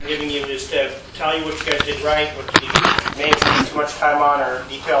giving you is to tell you what you guys did right, what you may have spent too much time on, or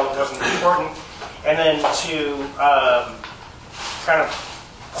detail that wasn't important, and then to kind of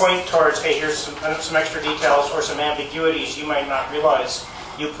point towards, hey, here's some extra details or some ambiguities you might not realize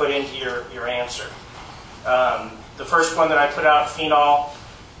you put into your answer. The first one that I put out, phenol,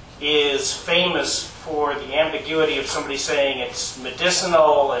 is famous for the ambiguity of somebody saying it's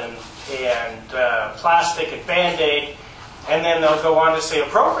medicinal and plastic and Band-Aid, and then they'll go on to say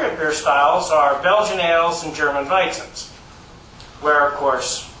appropriate beer styles are Belgian ales and German Weizens, where, of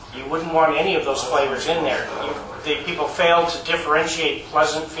course, you wouldn't want any of those flavors in there. People fail to differentiate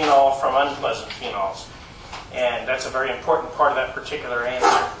pleasant phenol from unpleasant phenols, and that's a very important part of that particular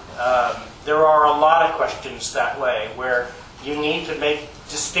answer. There are a lot of questions that way where you need to make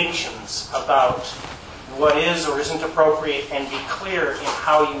distinctions about what is or isn't appropriate and be clear in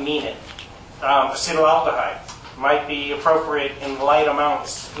how you mean it. Acetaldehyde might be appropriate in light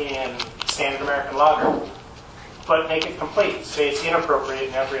amounts in standard American lager, but make it complete. Say it's inappropriate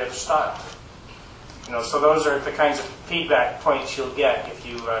in every other style. So those are the kinds of feedback points you'll get if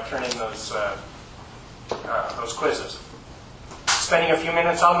you turn in those quizzes. Spending a few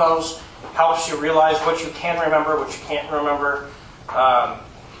minutes on those helps you realize what you can remember, what you can't remember.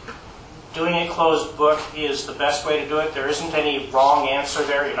 Doing a closed book is the best way to do it. There isn't any wrong answer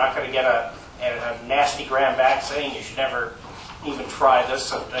there. You're not going to get a nasty gram back saying you should never even try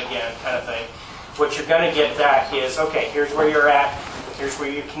this again, kind of thing. What you're going to get back is, okay, here's where you're at. Here's where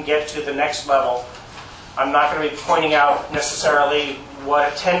you can get to the next level. I'm not going to be pointing out necessarily what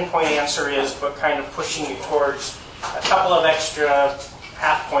a 10-point answer is, but kind of pushing you towards a couple of extra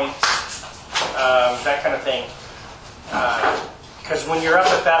half points, that kind of thing. Because when you're up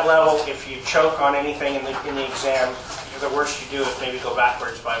at that level, if you choke on anything in the exam, the worst you do is maybe go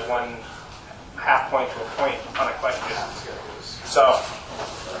backwards by 1/2 point to a point on a question. So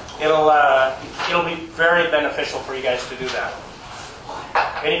it'll be very beneficial for you guys to do that.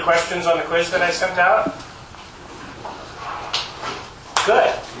 Any questions on the quiz that I sent out?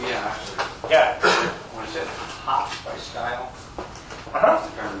 Good. Yeah. Yeah. When it said hops by style, Uh-huh. I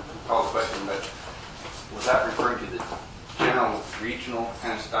can't recall the question, but was that referring to the general regional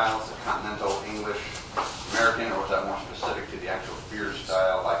kind of styles, the continental, English, American, or was that more specific to the actual beer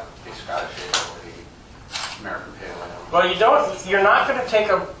style, like a Scottish ale or a American pale ale? Well, you're not going to take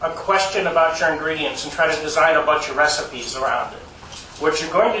a question about your ingredients and try to design a bunch of recipes around it. What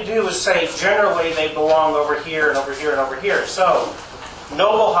you're going to do is say, generally, they belong over here and over here and over here. So,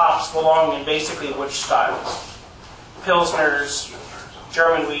 noble hops belong in basically which styles? Pilsners,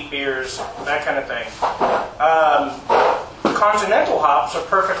 German wheat beers, that kind of thing. Continental hops are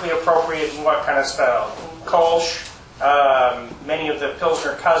perfectly appropriate in what kind of style? Kolsch, many of the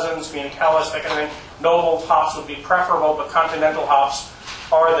Pilsner cousins, Munich Helles, that kind of thing. Noble hops would be preferable, but continental hops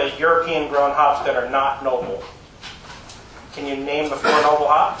are the European-grown hops that are not noble. Can you name the 4 noble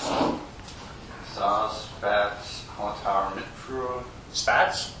hops? Saaz, Spatz, Hallertauer, Mitfruhe.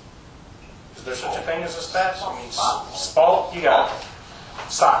 Spatz? Is there such a thing as a Spatz? I mean, Spalt, you got it.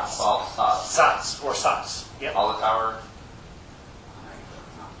 Saaz. Saaz, or Saaz. Yep. Hallertauer.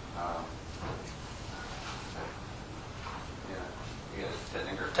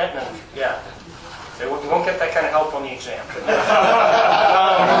 Tettnanger, yeah. You won't get that kind of help on the exam.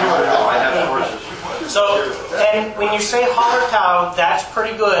 So, and when you say Hallertau, that's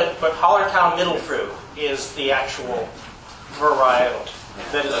pretty good, but Hallertau Mittelfrüh is the actual varietal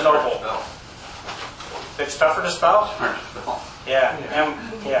that is noble. It's tougher to spell? Yeah.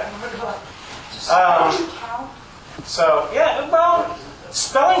 So, yeah, well,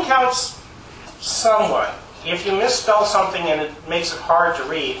 spelling counts somewhat. If you misspell something and it makes it hard to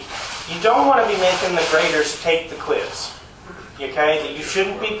read, you don't want to be making the graders take the quiz. Okay? That you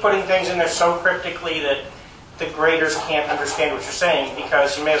shouldn't be putting things in there so cryptically that the graders can't understand what you're saying,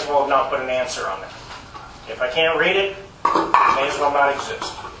 because you may as well not put an answer on it. If I can't read it, it may as well not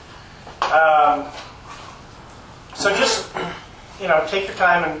exist. So just, take your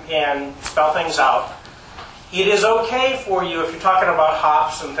time and spell things out. It is okay for you, if you're talking about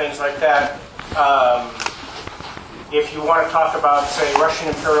hops and things like that, if you want to talk about, say, Russian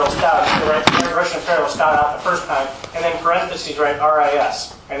Imperial Stout, you can write Russian Imperial Stout out the first time, and then parentheses write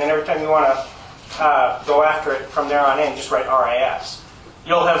RIS. And then every time you want to go after it from there on in, just write RIS.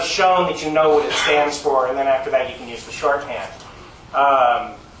 You'll have shown that you know what it stands for, and then after that you can use the shorthand.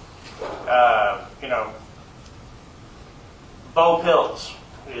 Bo Pills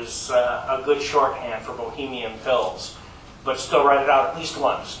is a good shorthand for Bohemian Pills, but still write it out at least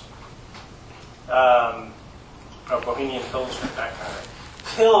once. Bohemian Pilsner, that kind of thing.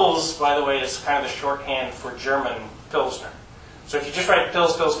 Pils, by the way, is kind of the shorthand for German Pilsner. So if you just write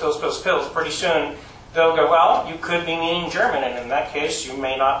pills, pills, pills, pills, pills, pretty soon they'll go, well, you could be meaning German, and in that case you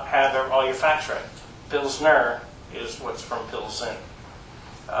may not have all your facts right. Pilsner is what's from Pilsen.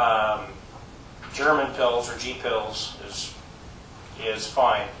 German pills or G pills is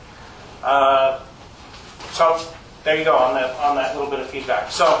fine. So there you go on that little bit of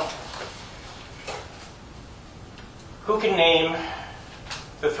feedback. So who can name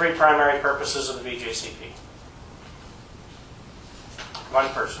the 3 primary purposes of the BJCP? One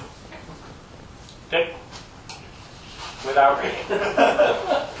person. Dick? Without reading.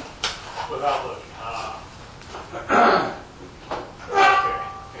 Without looking. Okay.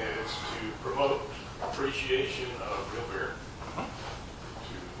 It's to promote appreciation of real beer,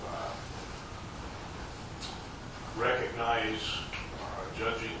 to recognize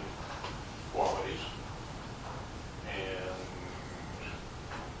judging qualities, and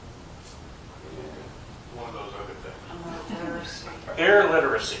one of those other things. Beer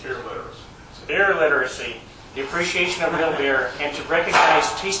literacy. Beer literacy. Beer literacy, the appreciation of real beer, and to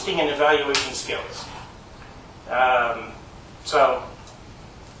recognize tasting and evaluation skills. So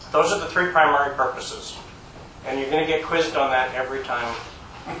those are the 3 primary purposes. And you're going to get quizzed on that every time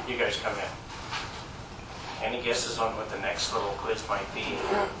you guys come in. Any guesses on what the next little quiz might be?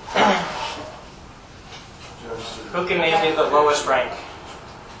 Who can name me the lowest rank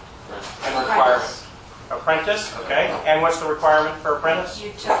and requirement? Apprentice, okay. And what's the requirement for apprentice?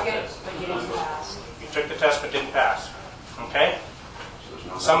 You took it, but you didn't pass. You took the test but didn't pass. Okay.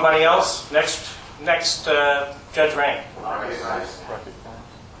 Somebody else? Next judge rank.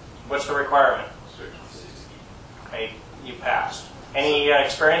 What's the requirement? 6. Okay, you passed. Any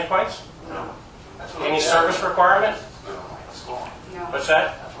experience points? No. Any service requirement? Scoring. No. What's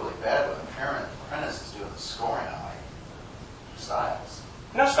that? That's really bad when apprentice is doing the scoring on my styles.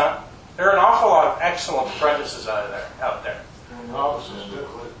 No, it's not. There are an awful lot of excellent apprentices out there. Novices do it.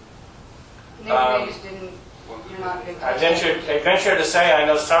 Maybe they just didn't, you're not a big I venture to say I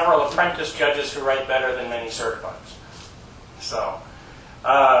know several apprentice judges who write better than many certifieds. So,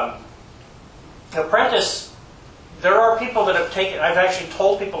 apprentice, there are people that have taken, I've actually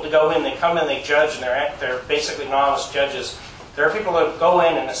told people to go in, they come in, they judge, and they're basically novice judges. There are people that go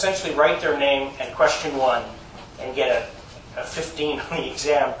in and essentially write their name and question 1 and get a 15 on the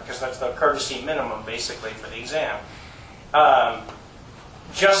exam, because that's the courtesy minimum basically for the exam,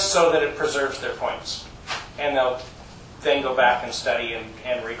 just so that it preserves their points. And they'll then go back and study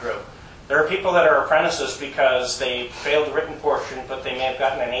and regroup. There are people that are apprentices because they failed the written portion, but they may have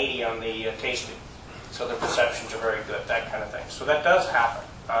gotten an 80 on the tasting. So their perceptions are very good, that kind of thing. So that does happen.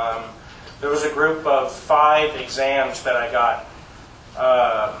 There was a group of 5 exams that I got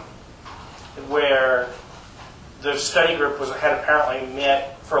where the study group had apparently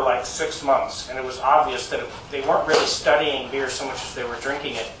met for like 6 months, and it was obvious that they weren't really studying beer so much as they were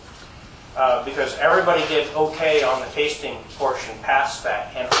drinking it, because everybody did okay on the tasting portion past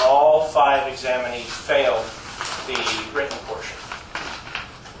that, and all 5 examinees failed the written portion,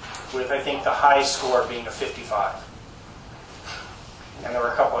 with I think the high score being a 55. And there were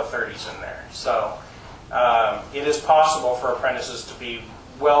a couple of 30s in there. So it is possible for apprentices to be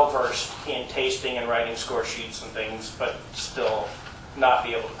well-versed in tasting and writing score sheets and things, but still not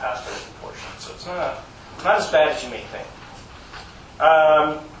be able to pass the written portion. So it's not as bad as you may think.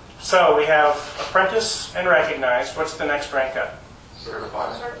 So we have apprentice and recognized. What's the next rank up?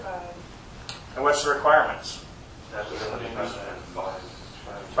 Certified. Certified. And what's the requirements?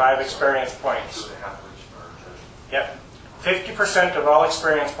 5 experience points. Yep. 50% of all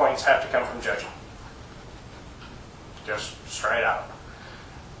experience points have to come from judging. Just straight out.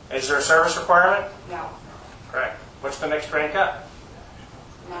 Is there a service requirement? No. Correct. What's the next rank up?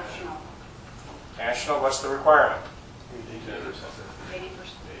 National. National, what's the requirement? 80%.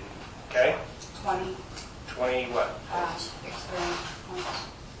 Okay. 20 20 what? experience points.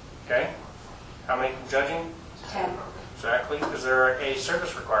 Okay. How many from judging? 10. Exactly. Is there a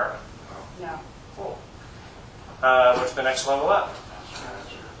service requirement? No. Cool. What's the next level up?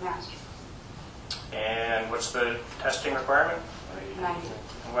 Master. And what's the testing requirement? 90.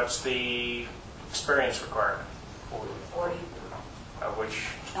 And what's the experience requirement? 40. Which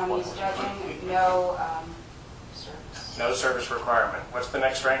 20 is judging. No service. no service requirement. What's the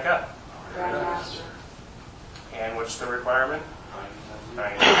next rank up? Grandmaster. And what's the requirement?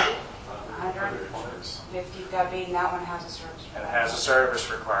 90. 150 W, and that one has a service. And it has a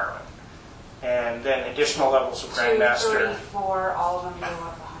service requirement. And then additional levels of 2, Grandmaster. 3, 4, all of them go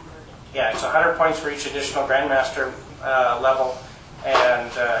up 100. Yeah, it's 100 points for each additional Grandmaster level,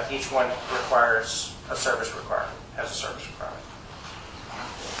 and each one requires a service requirement, has a service requirement.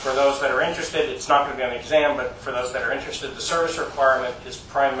 for those that are interested, it's not going to be an exam, but for those that are interested, the service requirement is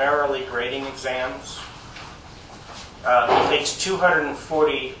primarily grading exams. It takes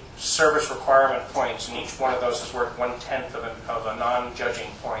 240 service requirement points, and each one of those is worth 1/10 of a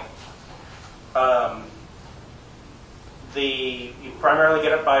non-judging point. You primarily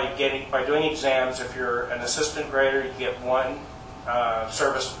get it by doing exams. If you're an assistant grader, you get 1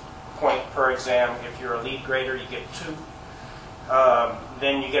 service point per exam. If you're a lead grader, you get 2.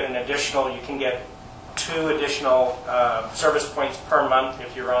 Then you get an additional. You can get 2 additional service points per month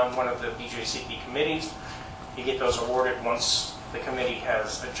if you're on one of the BJCP committees. You get those awarded once the committee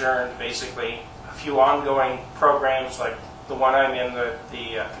has adjourned. Basically, a few ongoing programs like the one I'm in,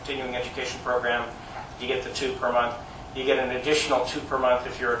 the continuing education program, you get the 2 per month. You get an additional 2 per month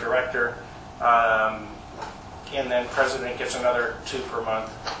if you're a director, and then president gets another 2 per month.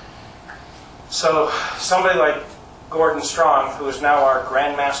 So somebody like Gordon Strong, who is now our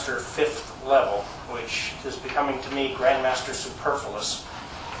Grandmaster 5th level, which is becoming to me Grandmaster superfluous,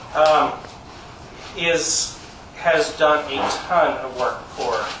 has done a ton of work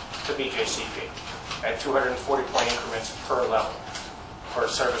for the BJCP at 240-point increments per level for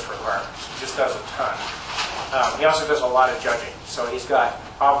service requirements. He just does a ton. He also does a lot of judging, so he's got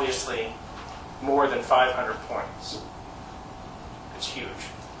obviously more than 500 points. It's huge.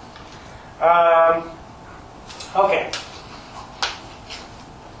 Okay.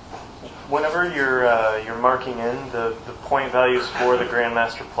 Whenever you're marking in the point values for the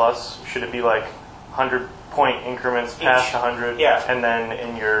Grandmaster Plus, should it be like 100-point increments past 100? Yeah. And then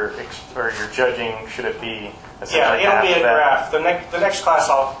in your judging, should it be essentially Yeah, it'll half be a of that? graph. The next class,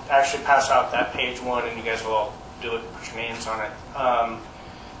 I'll actually pass out that page 1, and you guys will all do it, put your names on it.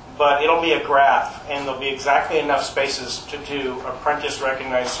 But it'll be a graph, and there'll be exactly enough spaces to do apprentice,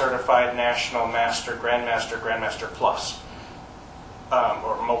 recognized, certified, national, master, grandmaster plus,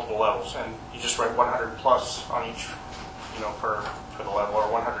 or multiple levels. And you just write 100 plus on each, for the level, or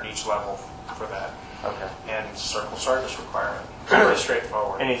 100 each level for that. Okay. And circle service requirement. Very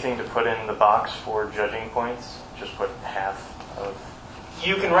straightforward. Anything to put in the box for judging points? Just put half of...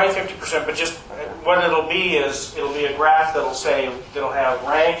 You can write 50%, but just what it'll be is it'll be a graph that'll have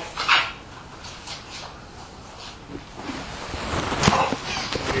rank.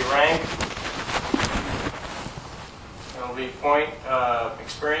 It'll be rank. It'll be point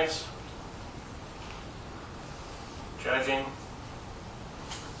experience, judging,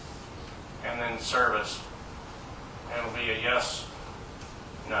 and then service. And it'll be a yes,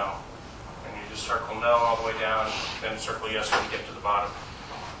 no. And you just circle no all the way down, then circle yes when you get to the bottom.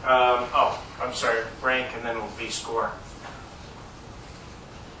 I'm sorry, rank, and then it'll be score.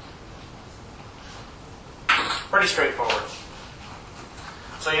 Pretty straightforward.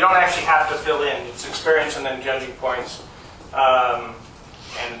 So you don't actually have to fill in. It's experience and then judging points. And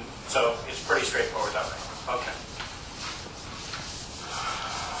so it's pretty straightforward that way. Okay.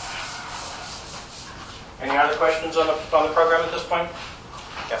 Any other questions on the program at this point?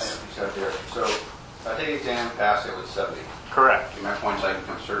 Yes. So if I take the exam, pass it with 70. Correct. Get my points, I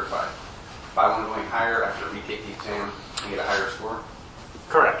become certified. If I want to go higher after retake the exam and get a higher score?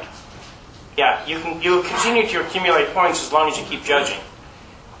 Correct. Yeah, you continue to accumulate points as long as you keep judging.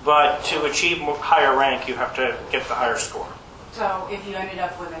 But to achieve higher rank, you have to get the higher score. So if you ended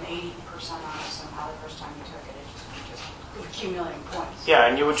up with an 80% on it somehow the first time you took it, it's just accumulating points. Yeah,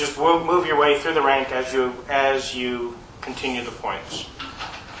 and you would just move your way through the rank as you continue the points.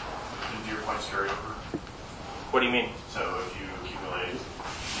 Do your points carry over? What do you mean? So if you accumulate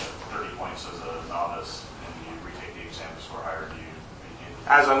 30 points as a novice and you retake the exam to score higher, do you maintain?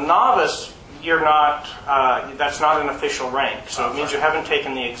 As a novice, you're not. That's not an official rank, so it means you haven't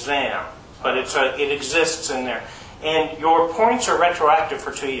taken the exam, but it exists in there, and your points are retroactive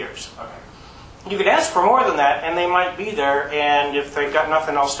for 2 years. Okay. You could ask for more than that, and they might be there. And if they've got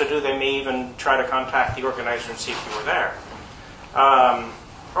nothing else to do, they may even try to contact the organizer and see if you were there.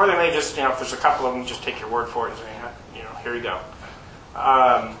 Or they may just, if there's a couple of them, just take your word for it and say, here you go.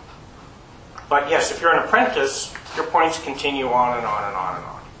 But yes, if you're an apprentice, your points continue on and on and on and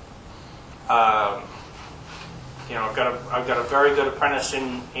on. I've got a very good apprentice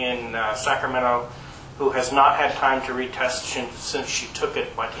in Sacramento who has not had time to retest since she took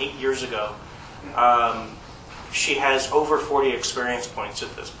it 8 years ago. She has over 40 experience points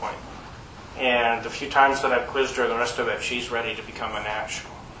at this point. And the few times that I've quizzed her and the rest of it, she's ready to become a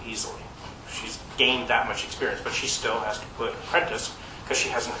national easily. She's gained that much experience, but she still has to put apprentice because she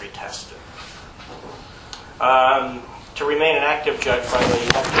hasn't retested. To remain an active judge, by the way, you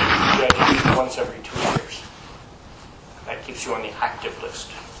have to be judged once every 2 years. That keeps you on the active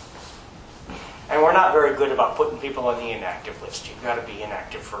list. And we're not very good about putting people on the inactive list. You've got to be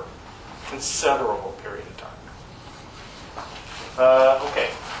inactive for a considerable period of time. Okay.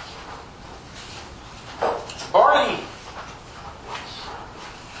 Barley.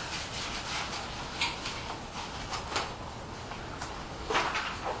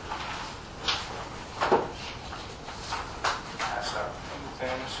 Pass out a few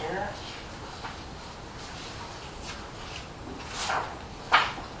things here.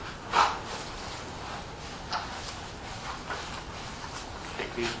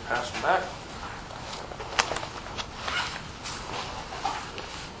 Take these and pass them back.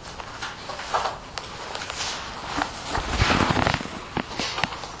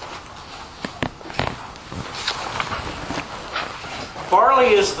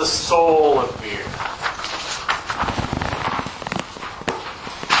 Barley is the soul of beer.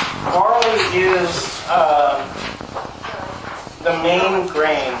 Barley is the main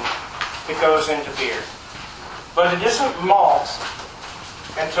grain that goes into beer. But it isn't malt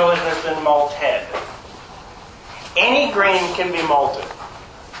until it has been malted. Any grain can be malted.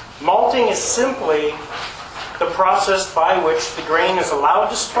 Malting is simply the process by which the grain is allowed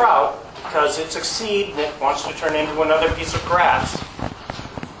to sprout because it's a seed and it wants to turn into another piece of grass.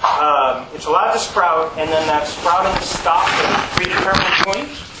 It's allowed to sprout, and then that sprouting stops at a predetermined point,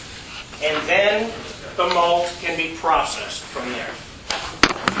 and then the malt can be processed from there.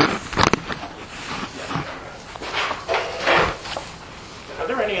 Are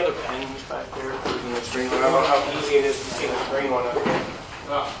there any other pens back there? Including this green one? I don't know how easy it is to see this green one up here.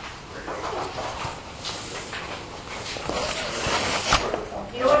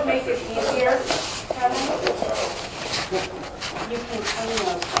 You know what makes it easier, Kevin? You can clean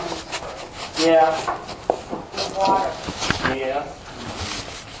those things Yeah. with water. Yeah.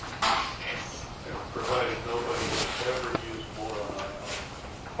 Provided nobody has ever used boron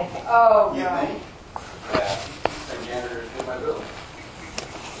ion. Oh, You no. think? Yeah, the janitor did my building.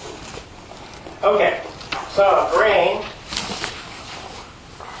 Okay. So grain,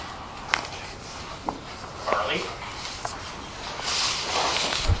 barley,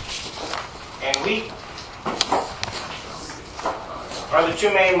 and wheat are the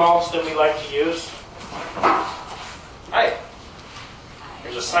two main malts that we like to use. Hi.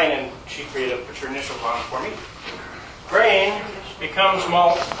 Here's a sign-in sheet for you to put your initials on for me. Grain becomes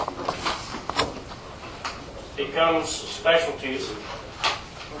malt, becomes specialties.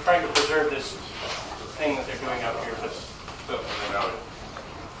 I'm trying to preserve this thing that they're doing out here, but still,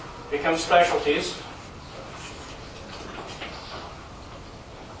 becomes specialties,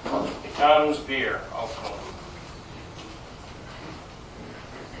 becomes beer, ultimately.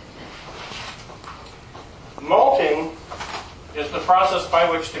 Malting is the process by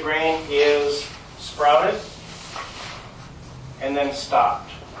which the grain is sprouted and then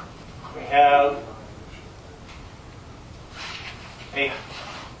stopped. We have a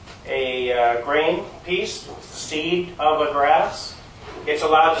grain piece, seed of a grass. It's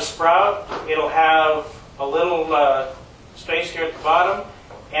allowed to sprout. It'll have a little space here at the bottom,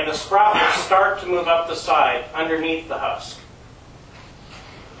 and the sprout will start to move up the side underneath the husk.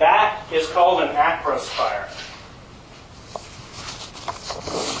 That is called an acrospire.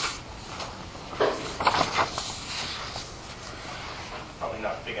 Probably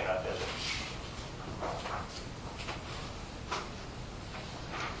not big enough, is it?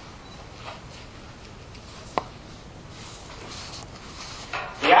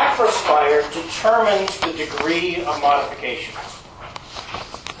 The acrospire determines the degree of modification.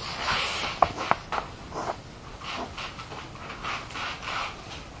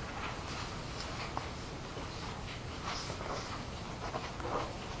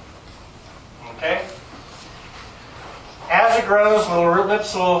 Okay? As it grows, little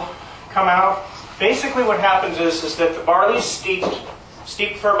rootlets will come out. Basically what happens is that the barley is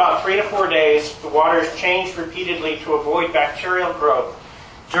steeped for about 3 to 4 days. The water is changed repeatedly to avoid bacterial growth.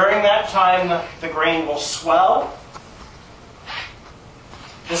 During that time, the grain will swell.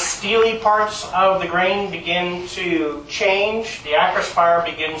 The steely parts of the grain begin to change. The acrospire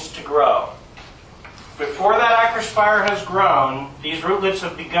begins to grow. Before that acrospire has grown, these rootlets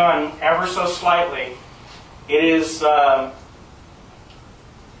have begun ever so slightly. It is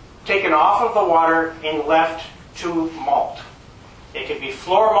taken off of the water and left to malt. It could be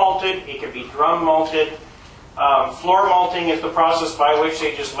floor malted, it could be drum malted. Floor malting is the process by which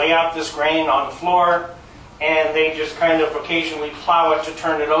they just lay out this grain on the floor and they just kind of occasionally plow it to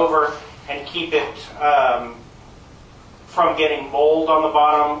turn it over and keep it from getting mold on the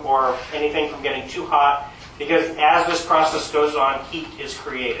bottom or anything from getting too hot, because as this process goes on, heat is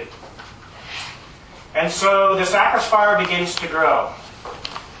created. And so this acrospire begins to grow.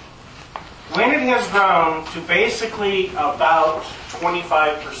 When it has grown to basically about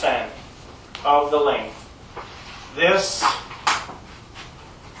 25% of the length, this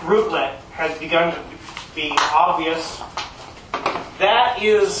rootlet has begun to be obvious. That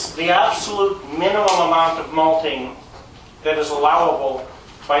is the absolute minimum amount of malting that is allowable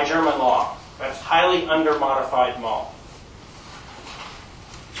by German law. That's highly under-modified malt.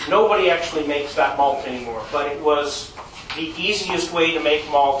 Nobody actually makes that malt anymore, but it was the easiest way to make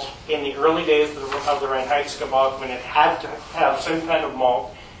malt in the early days of the Reinheitsgebot when it had to have some kind of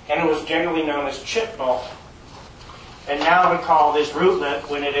malt, and it was generally known as chip malt. And now we call this rootlet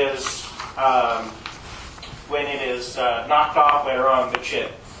when it is knocked off later on the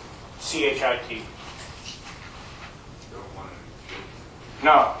chit, C-H-I-T.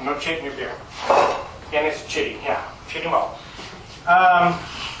 No, no chit in your beer. And it's chitty, yeah, chitty malt.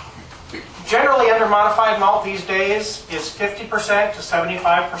 Generally, under modified malt these days is 50% to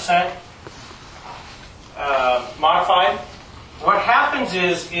 75% modified. What happens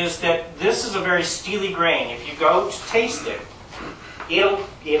is that this is a very steely grain. If you go to taste it,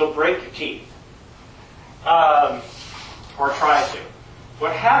 it'll break your teeth, or try to.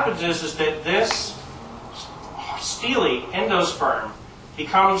 What happens is that this steely endosperm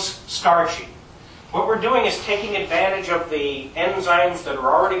becomes starchy. What we're doing is taking advantage of the enzymes that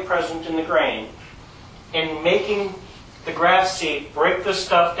are already present in the grain and making the grass seed break this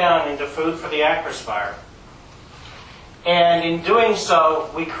stuff down into food for the acrospire. And in doing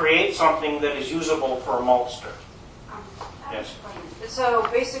so, we create something that is usable for a maltster. Yes. So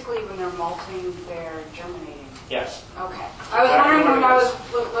basically, when they're malting, they're germinating. Yes. Okay. I was wondering when I was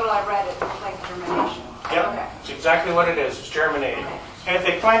little, I read it looked like germination. Yep. Okay. It's exactly what it is. It's germinating. Okay. And if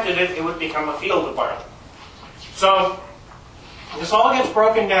they planted it, it would become a field of barley. So this all gets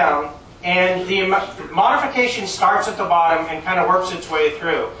broken down, and the modification starts at the bottom and kind of works its way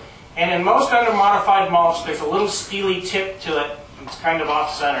through. And in most under-modified malts, there's a little steely tip to it. It's kind of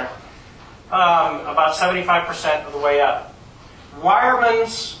off-center, about 75% of the way up.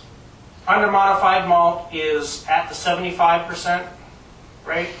 Wireman's under-modified malt is at the 75%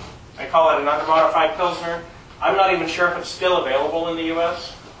 rate. I call it an under-modified Pilsner. I'm not even sure if it's still available in the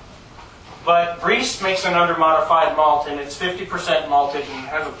U.S. But Briest makes an under-modified malt, and it's 50% malted and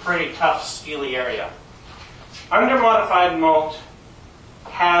has a pretty tough, steely area. Under-modified malt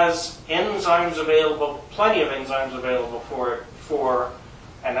has enzymes available, plenty of enzymes available for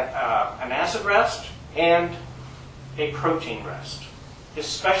an acid rest and a protein rest,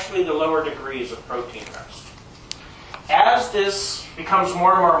 especially the lower degrees of protein rest. As this becomes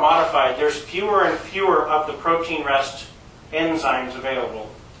more and more modified, there's fewer and fewer of the protein rest enzymes available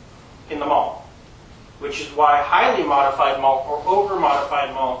in the malt, which is why highly modified malt or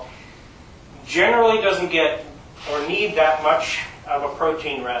over-modified malt generally doesn't get or need that much of a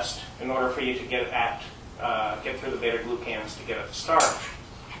protein rest in order for you to get through the beta-glucans to get at the starch.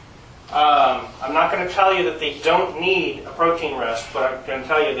 I'm not going to tell you that they don't need a protein rest, but I'm going to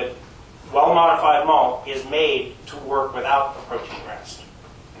tell you that well-modified malt is made to work without the protein rest.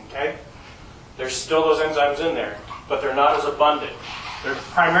 Okay? There's still those enzymes in there, but they're not as abundant. They're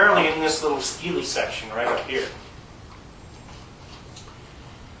primarily in this little steely section right up here.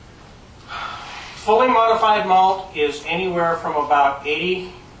 Fully modified malt is anywhere from about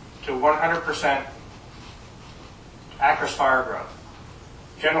 80 to 100% acrospire growth.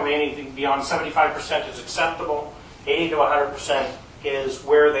 Generally, anything beyond 75% is acceptable. 80 to 100% is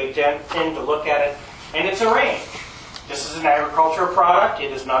where they tend to look at it. And it's a range. This is an agricultural product.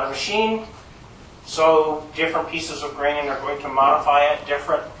 It is not a machine. So different pieces of grain are going to modify it,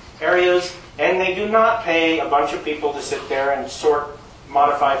 different areas. And they do not pay a bunch of people to sit there and sort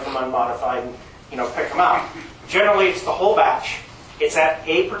modified from unmodified and pick them out. Generally, it's the whole batch. It's at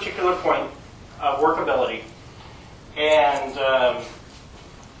a particular point of workability. And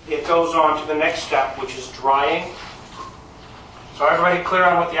it goes on to the next step, which is drying. So everybody clear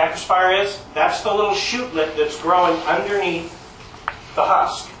on what the acrospire is? That's the little shootlet that's growing underneath the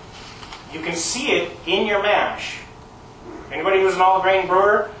husk. You can see it in your mash. Anybody who's an all-grain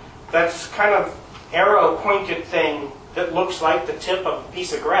brewer? That's kind of arrow-pointed thing that looks like the tip of a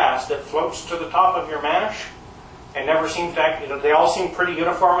piece of grass that floats to the top of your mash and never seems to act, they all seem pretty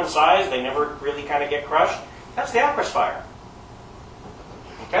uniform in size. They never really kind of get crushed. That's the acrospire.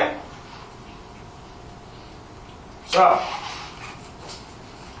 Okay? So,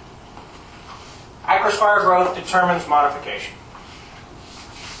 acrospire growth determines modification.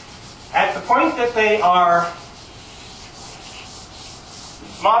 At the point that they are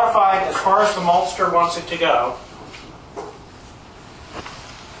modified as far as the maltster wants it to go,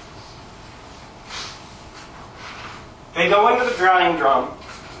 they go into the drying drum,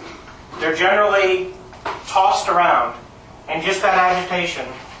 They're generally tossed around, and just that agitation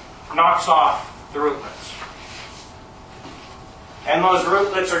knocks off the rootlets. And those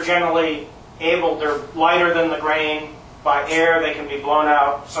rootlets are generally they're lighter than the grain. By air, they can be blown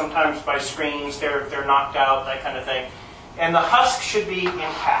out. Sometimes by screens, they're knocked out, that kind of thing. And the husk should be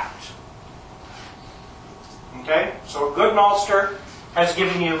intact. Okay? So a good maltster has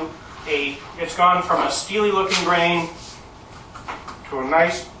given you it's gone from a steely looking grain to a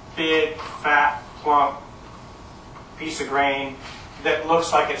nice, big, fat, plump piece of grain that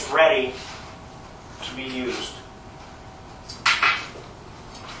looks like it's ready to be used.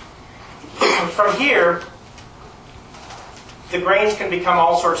 From here, the grains can become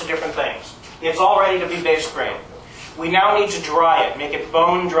all sorts of different things. It's all ready to be base grain. We now need to dry it, make it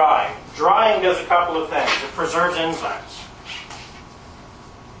bone dry. Drying does a couple of things. It preserves enzymes.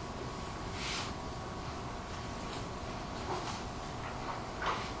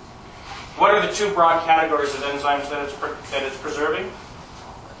 What are the two broad categories of enzymes that it's preserving?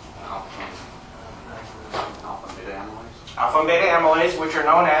 Alpha and beta amylase. Alpha and beta amylase, which are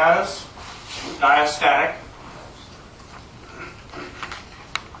known as diastatic.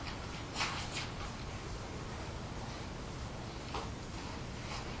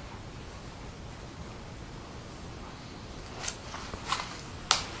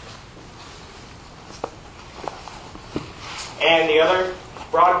 And the other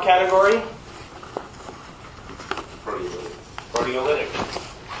broad category? Proteolytic. Proteolytic.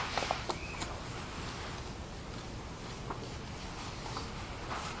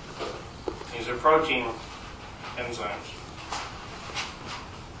 These are protein enzymes.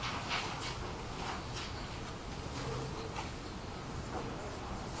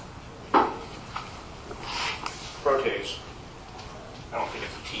 Protease. I don't think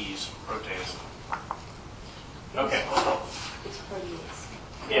it's T's. Protease. Okay. It's protease.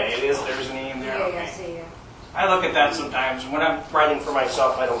 Yeah, it is. There's an E in there. Yeah, Okay. yeah, see, yeah. I look at that sometimes. When I'm writing for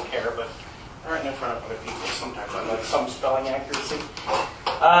myself, I don't care, but writing in front of other people, sometimes I like some spelling accuracy.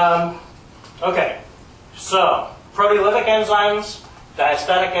 Okay, so proteolytic enzymes,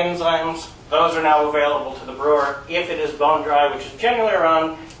 diastatic enzymes, those are now available to the brewer if it is bone dry, which is generally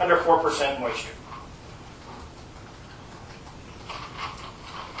around under 4% moisture.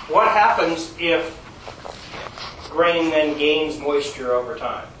 What happens if grain then gains moisture over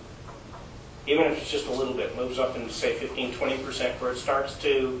time? Even if it's just a little bit, moves up into say 15-20%, where it starts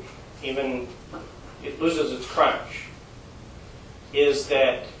to it loses its crunch, is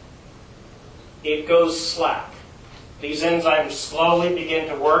that it goes slack. These enzymes slowly begin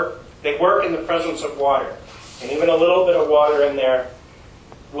to work. They work in the presence of water. And even a little bit of water in there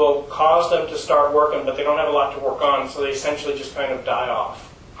will cause them to start working, but they don't have a lot to work on, so they essentially just kind of die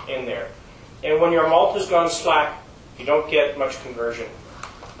off in there. And when your malt has gone slack, you don't get much conversion,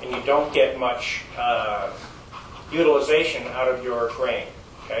 and you don't get much utilization out of your grain,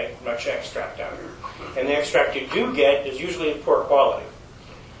 okay? Much extract out of it. And the extract you do get is usually of poor quality.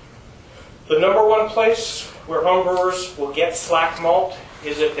 The number one place where homebrewers will get slack malt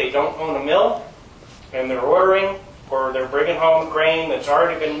is if they don't own a mill, and they're ordering, or they're bringing home grain that's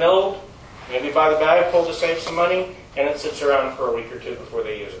already been milled, maybe by the bagful to save some money, and it sits around for a week or two before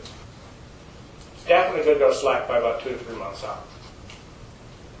they use it. It's definitely going to go slack by about 2 to 3 months out.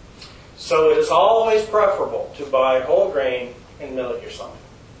 So it is always preferable to buy whole grain and mill it yourself,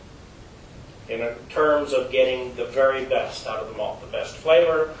 in terms of getting the very best out of the malt, the best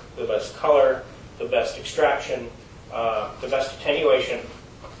flavor, the best color, the best extraction, the best attenuation,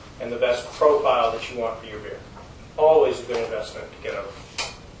 and the best profile that you want for your beer. Always a good investment to get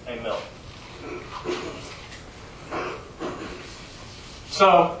a mill.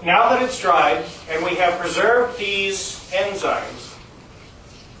 So now that it's dried and we have preserved these enzymes,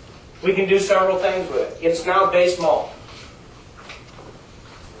 we can do several things with it. It's now base malt.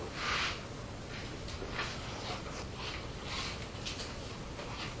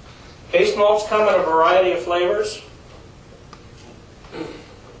 Base malts come in a variety of flavors. Take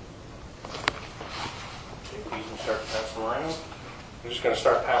these and start passing around. I'm just going to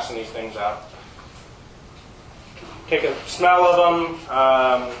start passing these things out. Take a smell of them.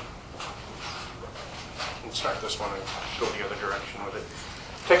 Let's start this one and go the other direction with it.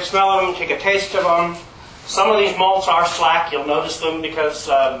 Take a smell of them, take a taste of them. Some of these malts are slack. You'll notice them because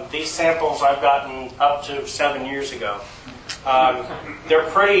these samples I've gotten up to 7 years ago. They're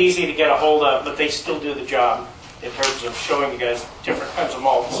pretty easy to get a hold of, but they still do the job in terms of showing you guys different kinds of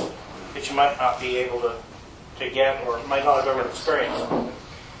malts that you might not be able to get or might not have ever experienced.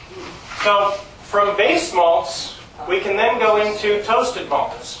 So from base malts, we can then go into toasted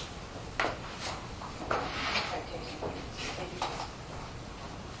malts.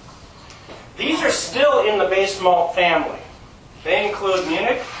 These are still in the base malt family. They include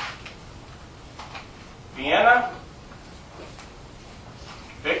Munich, Vienna,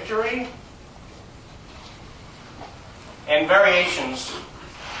 Victory, and variations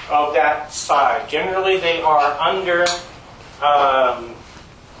of that size. Generally, they are under.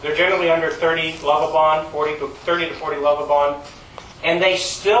 They're generally under 30 Lovibond, 30 to 40 Lovibond, and they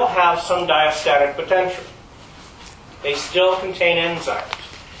still have some diastatic potential. They still contain enzymes.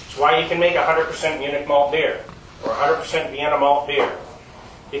 It's why you can make 100% Munich malt beer or 100% Vienna malt beer,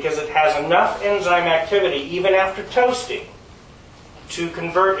 because it has enough enzyme activity even after toasting to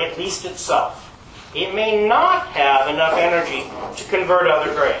convert at least itself. It may not have enough energy to convert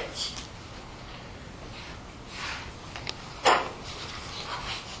other grains.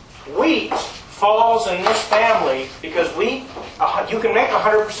 Wheat falls in this family because wheat, you can make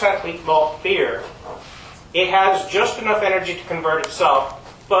 100% wheat malt beer. It has just enough energy to convert itself,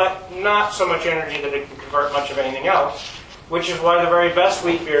 but not so much energy that it can convert much of anything else, which is why the very best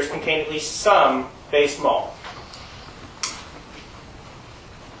wheat beers contain at least some base malt.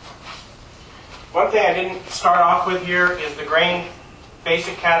 One thing I didn't start off with here is the grain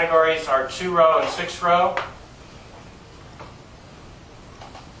basic categories are 2-row and 6-row.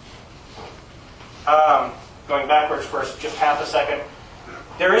 Going backwards for just half a second.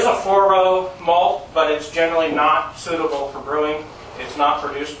 There is a 4-row malt, but it's generally not suitable for brewing. It's not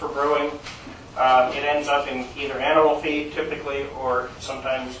produced for brewing. It ends up in either animal feed, typically, or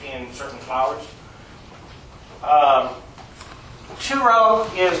sometimes in certain flours. 2-row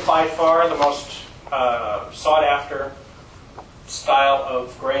is by far the most sought-after style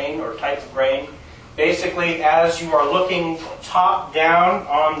of grain or type of grain. Basically, as you are looking top down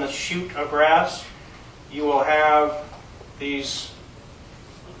on the shoot of grass, you will have these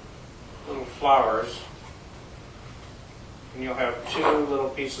little flowers, and you'll have 2 little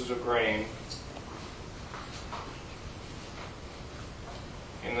pieces of grain,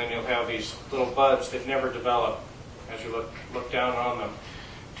 and then you'll have these little buds that never develop as you look down on them.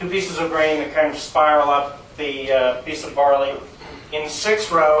 2 pieces of grain that kind of spiral up the piece of barley. In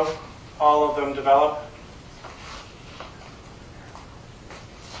 6-row, all of them develop,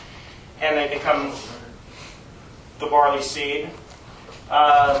 and they become the barley seed.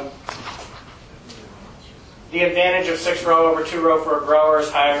 The advantage of 6-row over 2-row for a grower is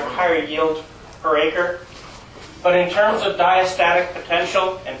higher yield per acre. But in terms of diastatic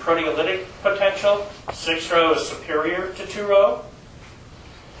potential and proteolytic potential, 6-row is superior to 2-row.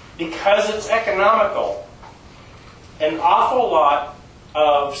 Because it's economical, an awful lot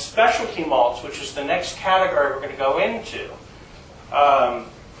of specialty malts, which is the next category we're going to go into,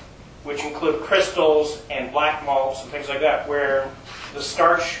 which include crystals and black malts and things like that, where the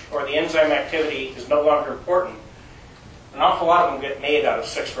starch or the enzyme activity is no longer important. An awful lot of them get made out of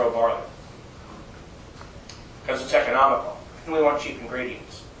 6-row barley because it's economical, and we want cheap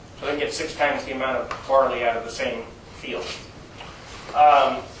ingredients. So they get 6 times the amount of barley out of the same field.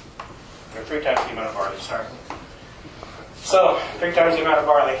 Or 3 times the amount of barley, sorry. So, 3 times the amount of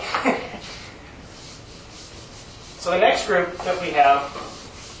barley. So the next group that we have...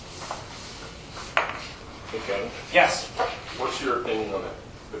 Okay. Yes? What's your opinion on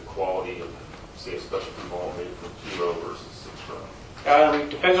the quality of, say, a specialty malt made from 2-row versus 6-row?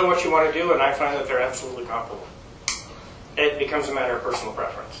 Depends on what you want to do, and I find that they're absolutely comparable. It becomes a matter of personal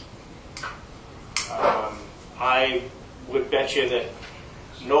preference. I would bet you that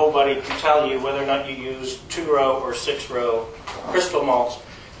nobody can tell you whether or not you use 2-row or 6-row crystal malts.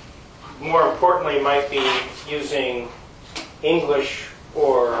 More importantly, might be using English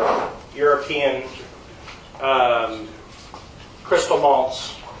or European crystal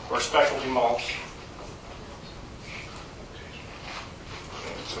malts or specialty malts.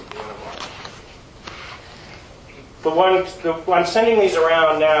 The one I'm sending these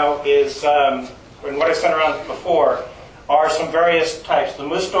around now is, and what I sent around before, are some various types. The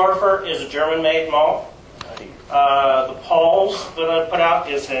Moosdorfer is a German-made malt. The Pauls that I put out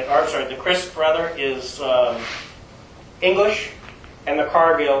is, the Crisp rather, is English, and the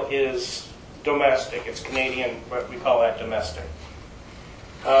Cargill is domestic. It's Canadian, but we call that domestic.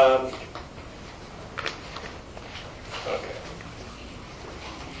 Okay.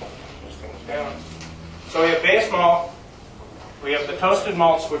 These things down. So we have base malt. We have the toasted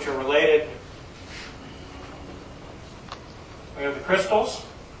malts, which are related. We have the crystals.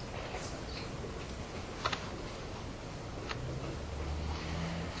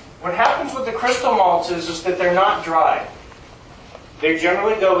 What happens with the crystal malts is that they're not dry. They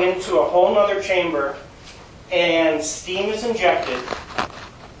generally go into a whole other chamber and steam is injected,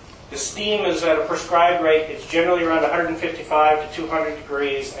 The steam is at a prescribed rate. It's generally around 155 to 200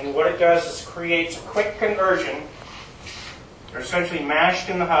 degrees. And what it does is creates a quick conversion. They're essentially mashed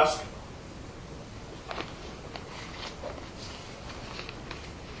in the husk.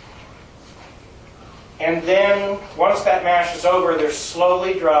 And then, once that mash is over, they're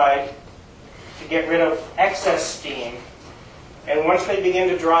slowly dried to get rid of excess steam. And once they begin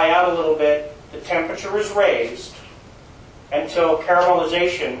to dry out a little bit, the temperature is raised until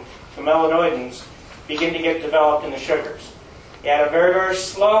caramelization, the melanoidins, begin to get developed in the sugars. At a very, very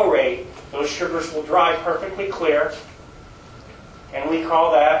slow rate, those sugars will dry perfectly clear, and we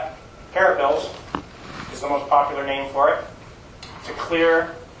call that carapils, is the most popular name for it. It's a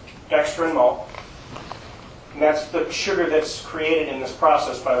clear dextrin malt. And that's the sugar that's created in this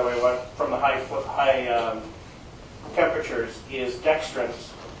process, by the way, from the high temperatures, is dextrins.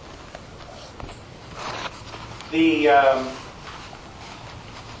 The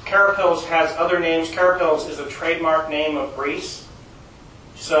carapils has other names. Carapils is a trademark name of Greece.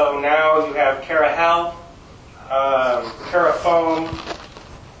 So now you have Carahel, Carafoam,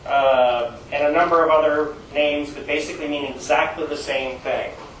 and a number of other names that basically mean exactly the same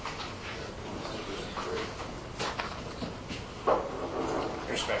thing.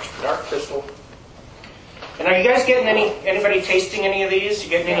 Here's some extra dark crystal. And are you guys getting anybody tasting any of these? You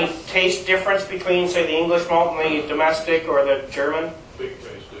getting any taste difference between, say, the English malt and the domestic or the German? Big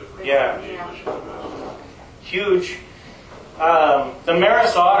taste difference. Yeah. The English and domestic. Huge. The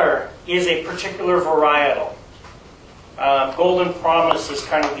Maris Otter is a particular varietal. Golden Promise is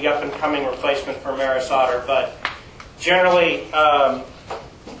kind of the up-and-coming replacement for Maris Otter, but generally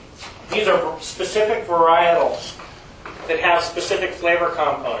these are specific varietals that have specific flavor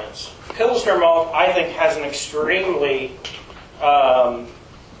components. Pilsner malt, I think, has an extremely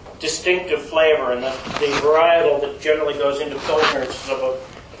distinctive flavor, and the varietal that generally goes into Pilsner is of a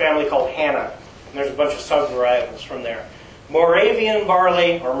family called Hanna, and there's a bunch of sub-varietals from there. Moravian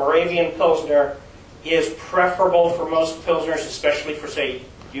barley, or Moravian Pilsner, is preferable for most Pilsners, especially for, say,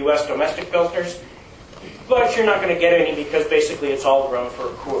 U.S. domestic Pilsners, but you're not going to get any because basically it's all grown for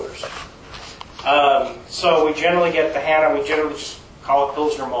Coors. So we generally get the Hanna, we generally just call it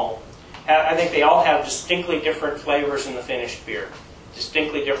Pilsner malt. I think they all have distinctly different flavors in the finished beer,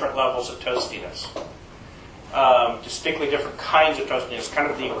 distinctly different levels of toastiness, distinctly different kinds of toastiness,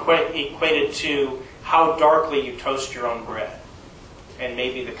 kind of equated to how darkly you toast your own bread, and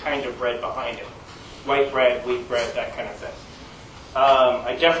maybe the kind of bread behind it. White bread, wheat bread, that kind of thing.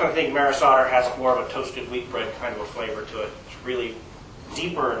 I definitely think Maris Otter has more of a toasted wheat bread kind of a flavor to it. It's really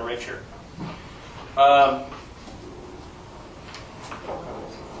deeper and richer.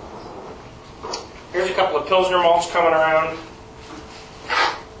 Here's a couple of Pilsner malts coming around.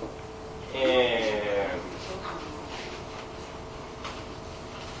 And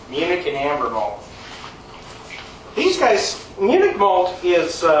Munich and Amber malt. These guys, Munich malt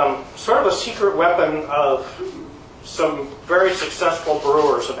is sort of a secret weapon of some very successful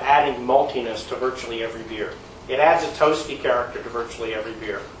brewers of adding maltiness to virtually every beer. It adds a toasty character to virtually every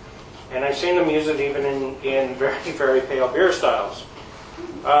beer. And I've seen them use it even in very, very pale beer styles.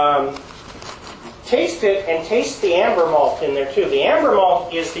 Taste it and taste the amber malt in there too. The amber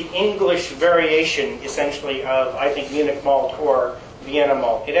malt is the English variation, essentially, of, I think, Munich malt or Vienna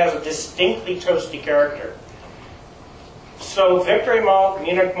malt. It has a distinctly toasty character. So Victory malt,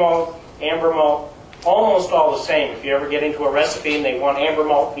 Munich malt, amber malt, almost all the same. If you ever get into a recipe and they want amber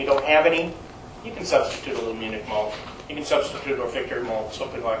malt and you don't have any, you can substitute a little Munich malt. You can substitute a Victory malt,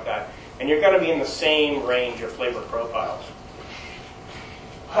 something like that. And you're going to be in the same range of flavor profiles.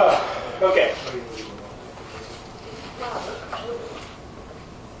 Okay.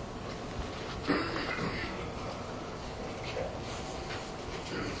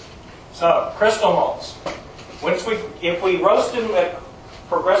 So, crystal malts. If we roast them at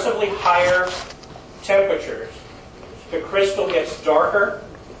progressively higher temperatures, the crystal gets darker,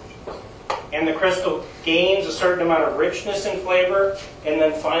 and the crystal gains a certain amount of richness in flavor, and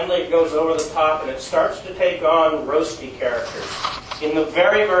then finally it goes over the top and it starts to take on roasty characters. In the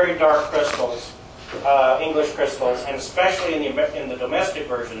very, very dark crystals, English crystals, and especially in the domestic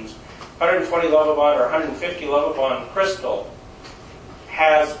versions, 120 Lovibond or 150 Lovibond crystal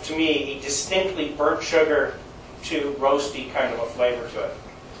has, to me, a distinctly burnt sugar to roasty kind of a flavor to it.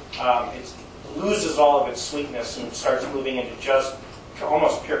 It loses all of its sweetness and starts moving into just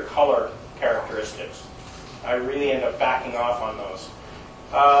almost pure color characteristics. I really end up backing off on those.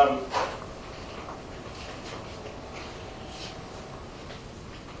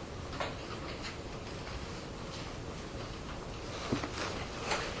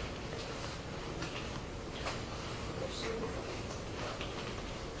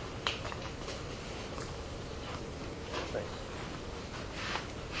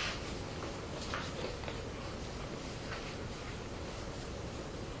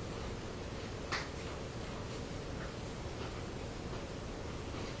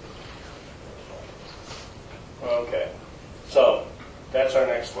 Okay, so that's our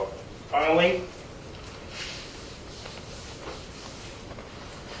next one. Finally,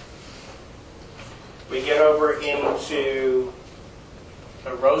 we get over into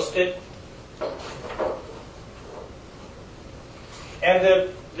the roasted. And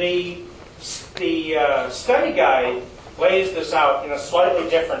the study guide lays this out in a slightly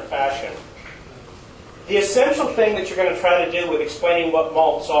different fashion. The essential thing that you're going to try to do with explaining what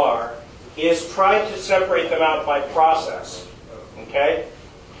malts are is try to separate them out by process. Okay?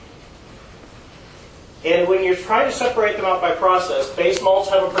 And when you're trying to separate them out by process, base malts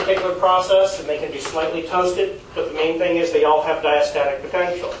have a particular process and they can be slightly toasted, but the main thing is they all have diastatic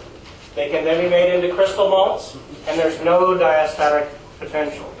potential. They can then be made into crystal malts, and there's no diastatic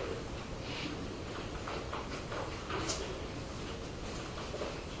potential.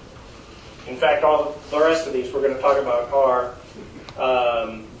 In fact, all the rest of these we're going to talk about are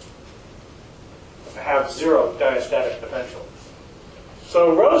have zero diastatic potential.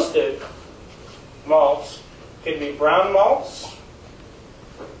 So roasted malts can be brown malts,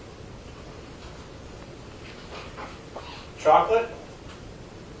 chocolate,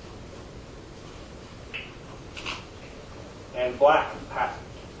 and black patent.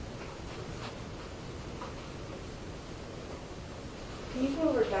 Can you go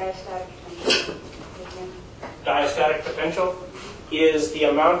over diastatic potential again? Diastatic potential is the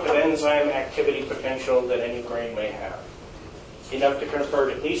amount of enzyme activity potential that any grain may have. Enough to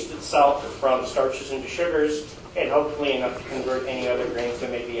convert at least itself from starches into sugars, and hopefully enough to convert any other grains that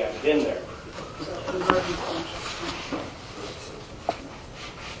may be added in there. So converting potential.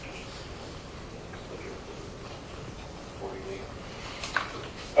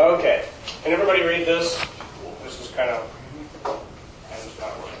 Okay, can everybody read this? This is kind of, and it's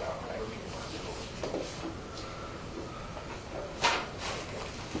not working out right.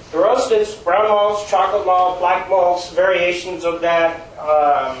 The roasted brown malts, chocolate malt, black malts, variations of that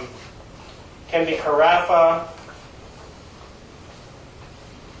can be carafa.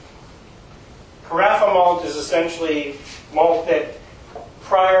 Carafa malt is essentially malt that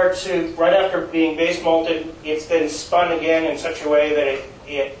right after being base malted, it's then spun again in such a way that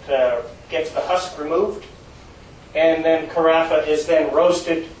it gets the husk removed. And then carafa is then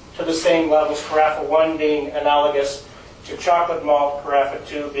roasted to the same levels, carafa 1 being analogous to chocolate malt, carafa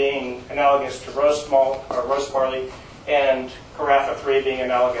 2 being analogous to roast malt or roast barley, and carafa 3 being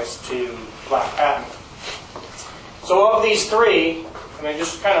analogous to black patent. So of these three, and I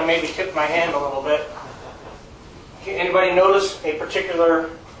just kind of maybe tipped my hand a little bit, anybody notice a particular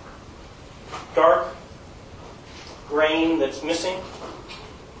dark grain that's missing?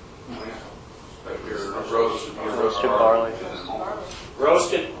 Roasted barley.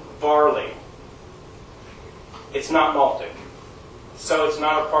 Roasted barley. It's not malted. So it's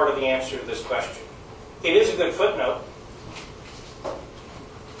not a part of the answer to this question. It is a good footnote.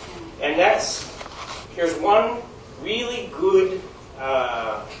 And here's one really good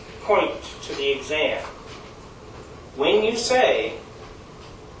point to the exam. When you say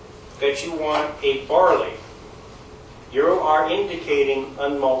that you want a barley, you are indicating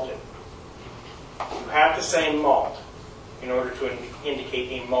unmalted. You have to say malt in order to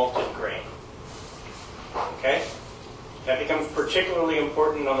indicate a malted grain. Okay? That becomes particularly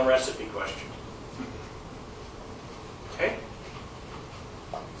important on the recipe question. Okay?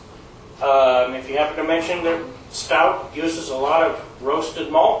 If you happen to mention that stout uses a lot of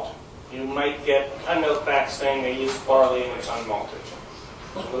roasted malt, you might get a note back saying they use barley and it's unmalted.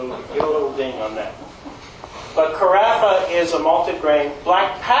 Get a little ding on that. But carafa is a malted grain.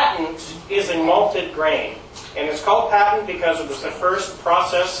 Black patent is a malted grain. And it's called patent because it was the first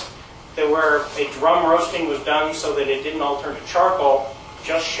process where a drum roasting was done so that it didn't all turn to charcoal,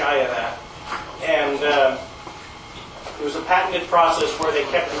 just shy of that. And it was a patented process where they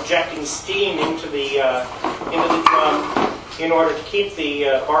kept injecting steam into the drum in order to keep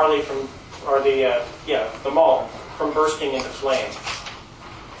the barley from, or the malt from bursting into flame.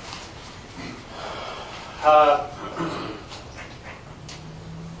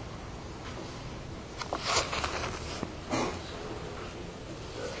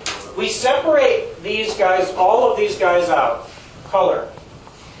 We separate these guys, all of these guys out. Color.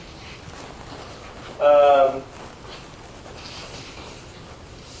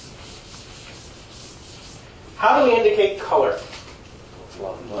 How do we indicate color?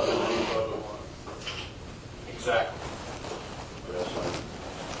 Exactly.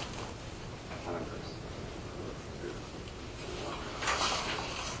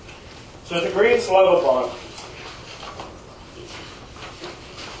 So the green's level bond.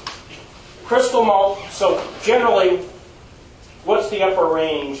 Crystal malt, so generally, what's the upper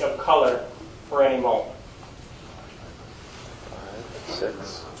range of color for any malt?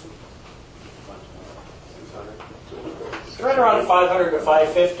 6. It's right around 500 to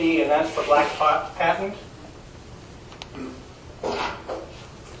 550, and that's for black patent.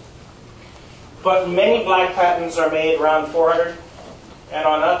 But many black patents are made around 400 and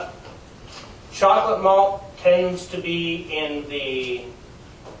on up. Chocolate malt tends to be in the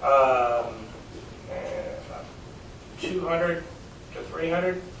 200 to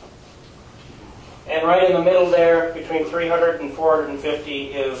 300. And right in the middle there, between 300 and 450,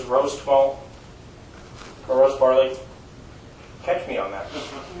 is roast malt, or roast barley. Catch me on that.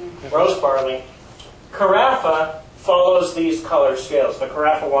 Roast barley. Carafa follows these color scales. The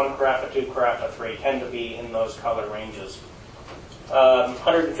Carafa 1, Carafa 2, Carafa 3 tend to be in those color ranges.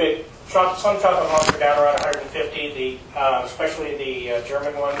 150. Some chocolate malts are down around 150. Especially the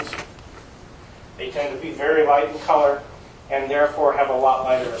German ones, they tend to be very light in color and therefore have a lot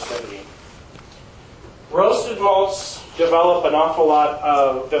lighter acidity. Roasted malts develop an awful lot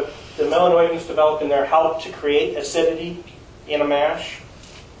of the melanoidins developed in there help to create acidity in a mash,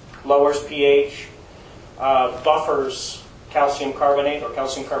 lowers pH, buffers calcium carbonate, or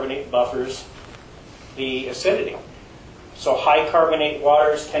calcium carbonate buffers the acidity. So high carbonate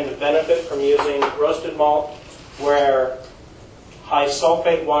waters tend to benefit from using roasted malt, where high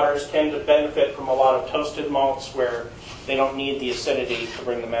sulfate waters tend to benefit from a lot of toasted malts where they don't need the acidity to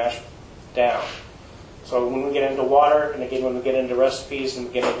bring the mash down. So when we get into water, and again when we get into recipes and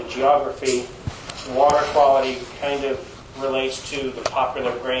we get into geography, water quality kind of relates to the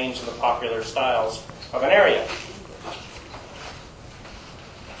popular grains and the popular styles of an area.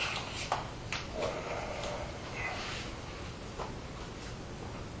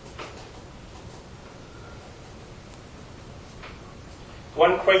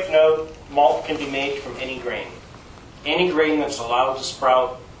 One quick note, malt can be made from any grain. Any grain that's allowed to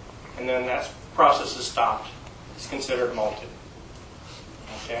sprout, and then that process is stopped, is considered malted.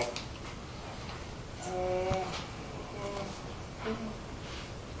 Okay?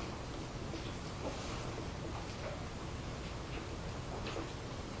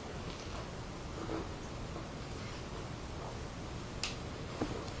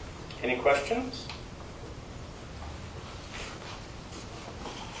 Any questions?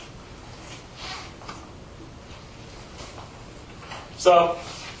 So,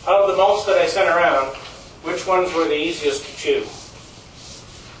 of the malts that I sent around, which ones were the easiest to chew?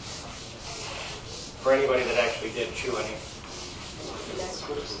 For anybody that actually did chew any.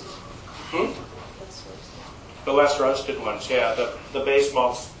 The less roasted ones, yeah. The base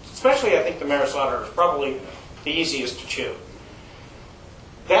malts, especially I think the Maris Otter, is probably the easiest to chew.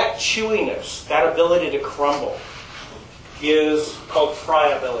 That chewiness, that ability to crumble, is called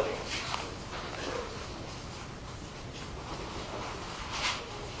friability.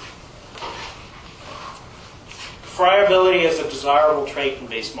 Friability is a desirable trait in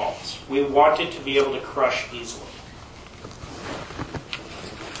base malts. We want it to be able to crush easily.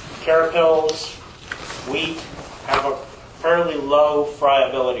 Carapils, wheat have a fairly low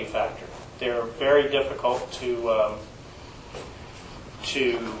friability factor. They're very difficult to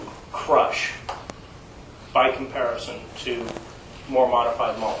crush by comparison to more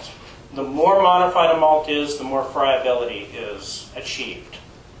modified malts. The more modified a malt is, the more friability is achieved.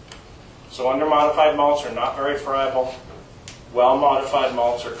 So under-modified malts are not very friable. Well-modified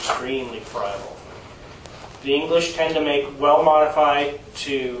malts are extremely friable. The English tend to make well-modified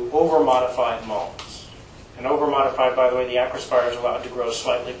to over-modified malts. And over-modified, by the way, the acrospire is allowed to grow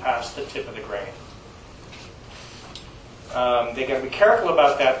slightly past the tip of the grain. They got to be careful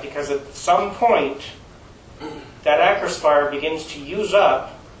about that because at some point, that acrospire begins to use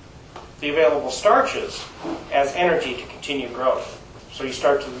up the available starches as energy to continue growing. So you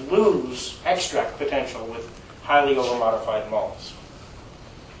start to lose extract potential with highly over-modified malts.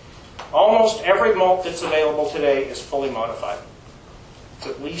 Almost every malt that's available today is fully modified. It's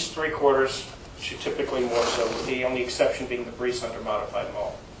at least 3/4, typically more so, with the only exception being the Briess under-modified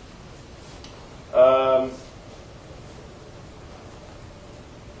malt.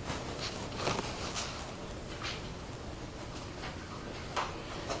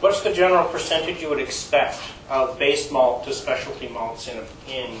 What's the general percentage you would expect of base malt to specialty malts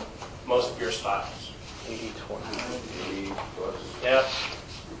in most of your styles? 80-20. 80 plus. Yeah.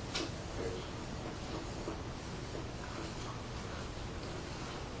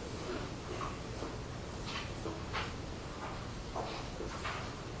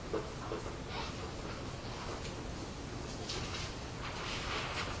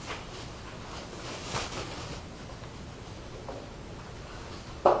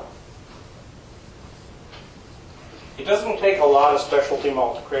 It doesn't take a lot of specialty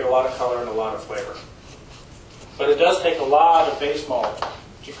malt to create a lot of color and a lot of flavor. But it does take a lot of base malt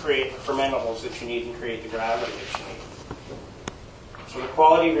to create the fermentables that you need and create the gravity that you need. So the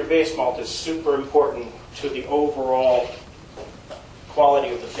quality of your base malt is super important to the overall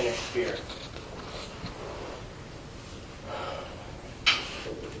quality of the finished beer.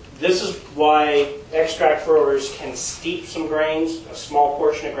 This is why extract brewers can steep some grains, a small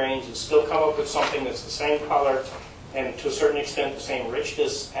portion of grains, and still come up with something that's the same color and to a certain extent the same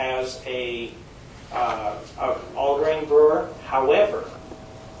richness as a all-grain brewer. However,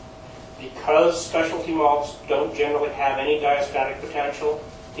 because specialty malts don't generally have any diastatic potential,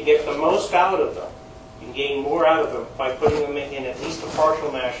 to get the most out of them, you can gain more out of them by putting them in at least a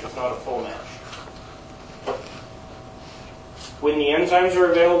partial mash, if not a full mash. When the enzymes are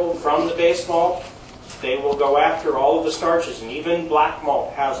available from the base malt, they will go after all of the starches, and even black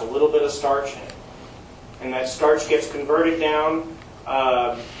malt has a little bit of starch in it. And that starch gets converted down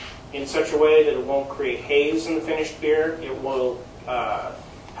in such a way that it won't create haze in the finished beer. It will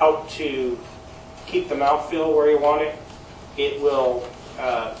help to keep the mouthfeel where you want it. It will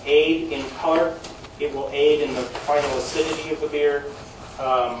aid in color. It will aid in the final acidity of the beer.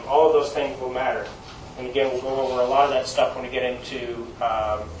 All of those things will matter. And again, we'll go over a lot of that stuff when we get into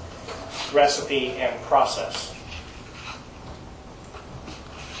recipe and process.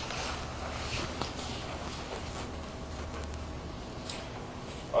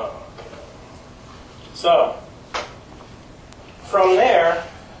 So, from there,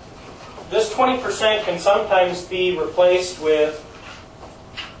 this 20% can sometimes be replaced with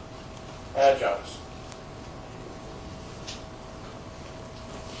adjuncts.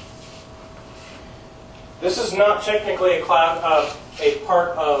 This is not technically a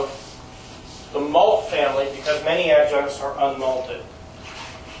part of the malt family because many adjuncts are unmalted.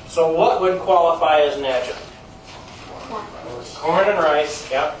 So what would qualify as an adjunct? Corn and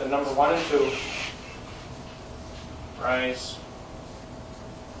rice, yep, the number 1 and 2. Rice.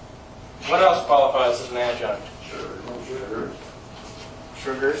 What else qualifies as an adjunct? Sugar.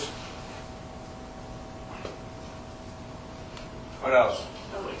 Sugars. What else?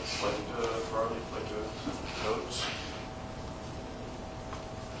 Flake barley, flake Oats.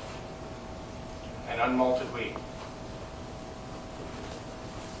 And unmalted wheat.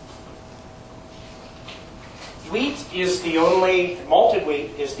 Malted wheat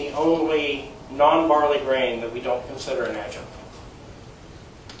is the only non-barley grain that we don't consider an adjunct.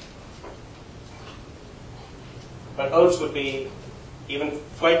 But oats would be even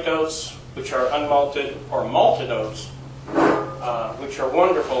flaked oats, which are unmalted, or malted oats, which are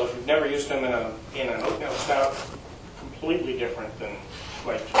wonderful if you've never used them in an oatmeal stout. Completely different than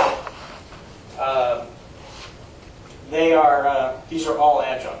flaked. These are all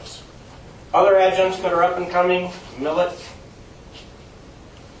adjuncts. Other adjuncts that are up and coming: millet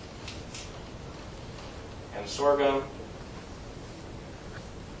and sorghum.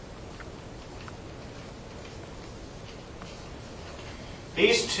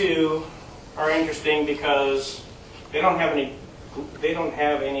 These two are interesting because they don't have any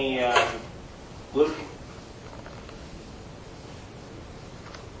gluten.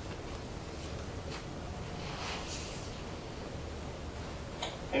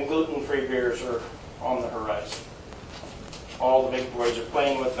 And gluten-free beers are on the horizon. All the big boys are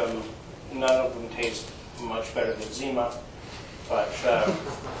playing with them. None of them taste much better than Zima, but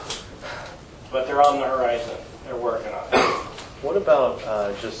they're on the horizon. They're working on it. What about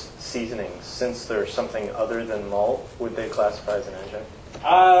just seasonings? Since they're something other than malt, would they classify as an adjunct?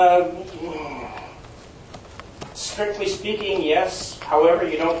 Strictly speaking, yes. However,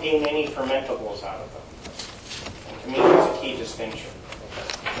 you don't gain any fermentables out of them. And to me, that's a key distinction.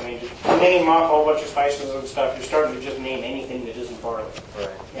 I mean, naming off a whole bunch of spices and stuff, you're starting to just name anything that isn't barley. Right.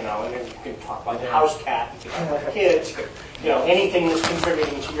 You know, and then you can talk about the house cat, you can talk about kids, you know, anything that's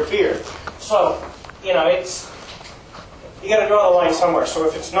contributing to your beer. So, you know, you got to draw the line somewhere. So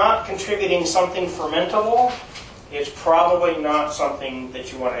if it's not contributing something fermentable, it's probably not something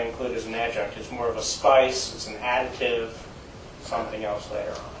that you want to include as an adjunct. It's more of a spice, it's an additive, something else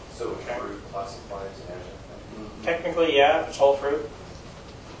later on. So fruit classified as an adjunct? Technically, yeah, if it's whole fruit.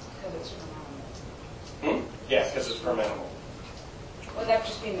 Because it's fermentable. Yeah, because it's fermentable. Would that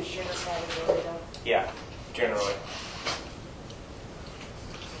just be in the sugar category, though? Yeah, generally.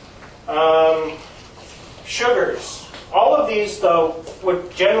 Sugars. All of these, though, would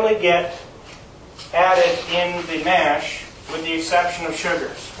generally get added in the mash, with the exception of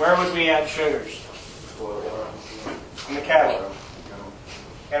sugars. Where would we add sugars? In the cattle.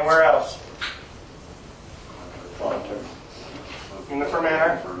 And where else? In the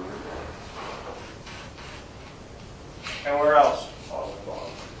fermenter. And where else?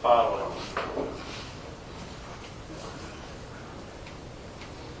 Bottling.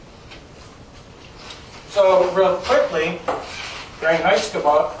 So real quickly,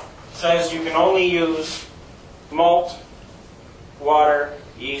 Reinheitsgebot says you can only use malt, water,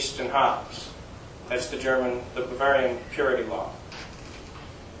 yeast, and hops. That's the Bavarian purity law.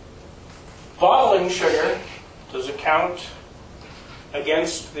 Bottling sugar, does it count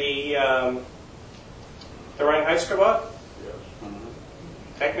against the Reinheitsgebot?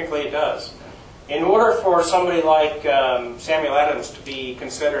 Technically it does. In order for somebody like Samuel Adams to be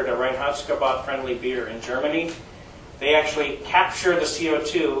considered a Reinheitsgebot-friendly beer in Germany, they actually capture the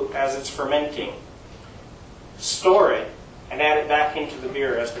CO2 as it's fermenting, store it, and add it back into the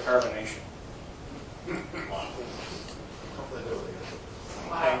beer as the carbonation.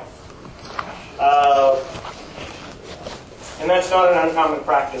 Okay. And that's not an uncommon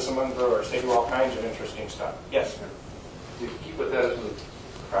practice among brewers. They do all kinds of interesting stuff. Yes? Do you keep with that as with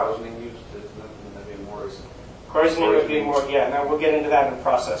krausening use? That'd be more. Krausening would be more, yeah. Now we'll get into that in the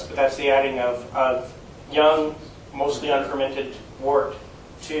process, but that's the adding of young, mostly unfermented wort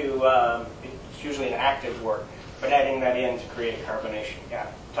to, it's usually an active wort, but adding that in to create carbonation. Yeah,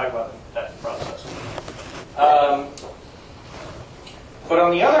 talk about that process. But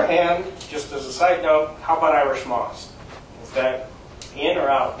on the other hand, just as a side note, how about Irish moss? Is that in or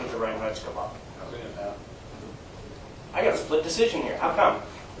out with the Reinheitsgebot? I got a split decision here. How come?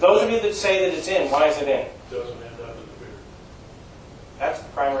 Those of you that say that it's in, why is it in? Doesn't end up in the beer. That's the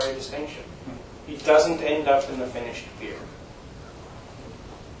primary distinction. It doesn't end up in the finished beer.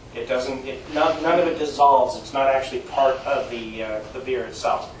 It doesn't. None of it dissolves. It's not actually part of the beer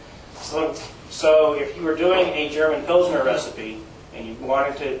itself. So if you were doing a German Pilsner recipe and you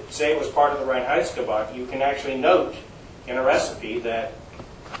wanted to say it was part of the Reinheitsgebot, you can actually note in a recipe that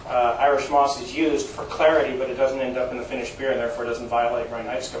Irish moss is used for clarity, but it doesn't end up in the finished beer, and therefore doesn't violate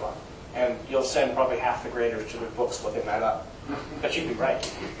Reinheitsgebot. And you'll send probably half the graders to their books looking that up. But you'd be right.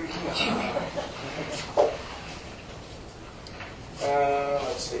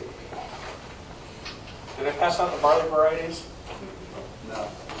 Let's see. Did I pass out the barley varieties? No.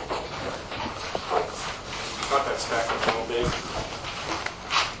 Got that stack up a little big.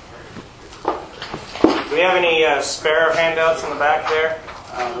 Do we have any spare handouts in the back there?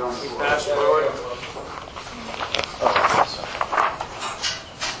 We pass forward.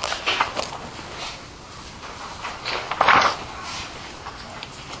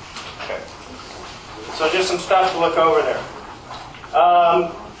 Okay. So just some stuff to look over there.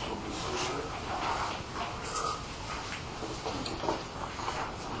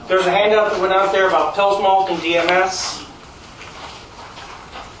 There's a handout that went out there about Pils malt and DMS.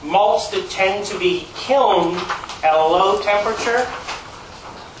 Malts that tend to be kilned at a low temperature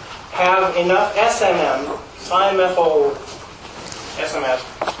have enough SMM, thimethyl SMS,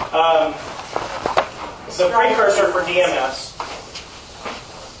 the precursor for DMS.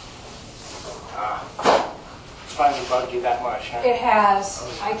 It's finally bugged you that much, huh? It has.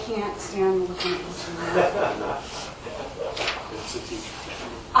 I can't stand looking at this. It's a teacher.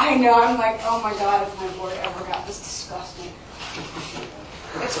 I know. I'm like, oh my God, if my board ever got this disgusting.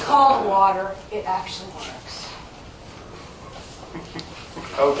 It's called water. It actually works.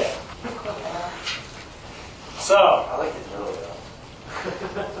 Okay. So, I like it really well.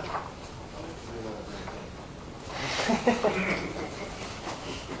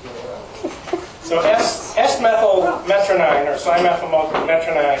 So S-methylmetronine or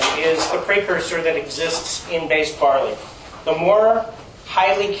dimethylmetronine is the precursor that exists in base barley. The more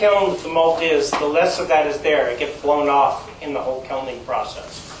highly kilned the malt is, the less of that is there. It gets blown off in the whole kilning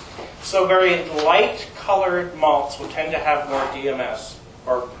process. So very light colored malts will tend to have more DMS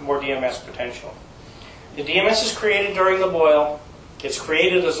or more DMS potential. The DMS is created during the boil. It's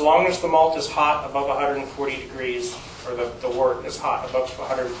created as long as the malt is hot above 140 degrees, or the wort is hot above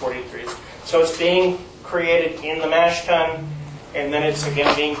 140 degrees. So it's being created in the mash tun, and then it's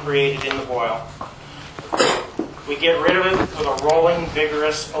again being created in the boil. We get rid of it with a rolling,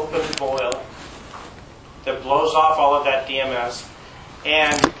 vigorous, open boil that blows off all of that DMS.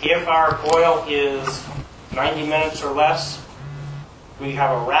 And if our boil is 90 minutes or less, we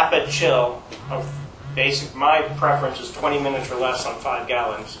have a rapid chill of basic. My preference is 20 minutes or less on 5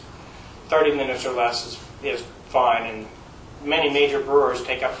 gallons. 30 minutes or less is fine, and many major brewers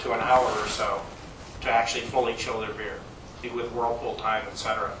take up to an hour or so to actually fully chill their beer, with whirlpool time,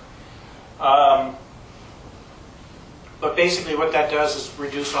 etc. But basically what that does is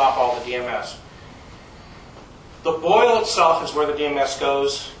reduce off all the DMS. The boil itself is where the DMS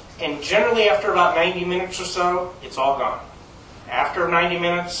goes, and generally after about 90 minutes or so, it's all gone. After 90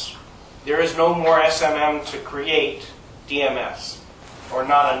 minutes, there is no more SMM to create DMS, or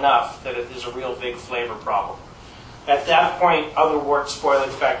not enough that it is a real big flavor problem. At that point, other wort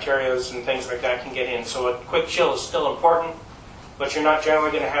spoilage bacteria and things like that can get in. So a quick chill is still important, but you're not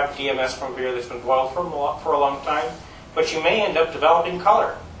generally going to have DMS from beer that's been boiled for a long time. But you may end up developing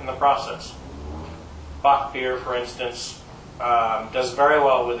color in the process. Bock beer, for instance, does very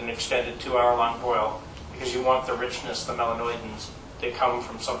well with an extended 2-hour-long boil because you want the richness, the melanoidins that come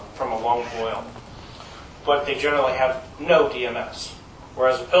from a long boil. But they generally have no DMS.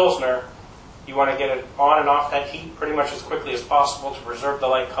 Whereas a Pilsner, you want to get it on and off that heat pretty much as quickly as possible to preserve the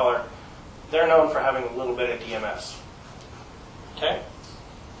light color. They're known for having a little bit of DMS. Okay?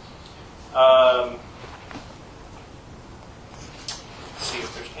 Let's see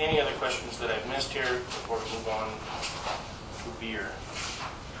if there's any other questions that I've missed here before we move on to beer.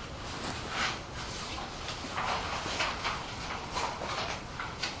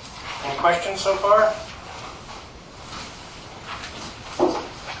 Any questions so far?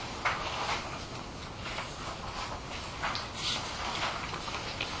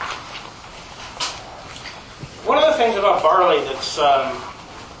 One of the things about barley that's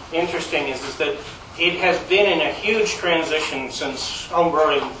interesting is that it has been in a huge transition since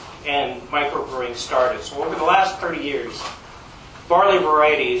homebrewing and microbrewing started. So over the last 30 years, barley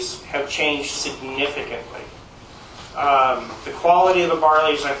varieties have changed significantly. The quality of the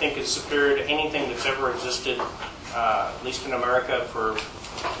barleys, I think, is superior to anything that's ever existed, at least in America,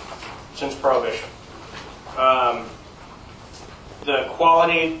 since Prohibition. The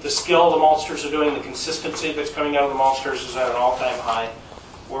quality, the skill the maltsters are doing, the consistency that's coming out of the maltsters is at an all-time high.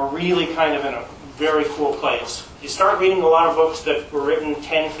 We're really kind of in a very cool place. You start reading a lot of books that were written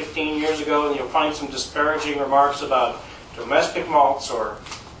 10, 15 years ago, and you'll find some disparaging remarks about domestic malts or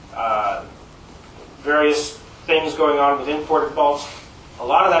various things going on with imported malts. A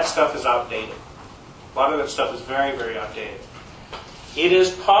lot of that stuff is outdated. A lot of that stuff is very, very outdated. It is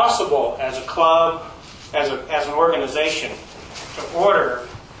possible as a club, as an organization, to order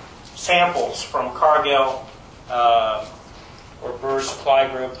samples from Cargill or Brewer Supply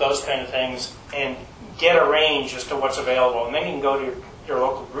Group, those kind of things, and get a range as to what's available. And then you can go to your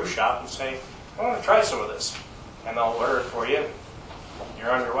local brew shop and say, I want to try some of this. And they'll order it for you.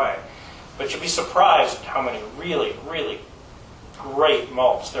 You're on your way. But you'll be surprised at how many really, really great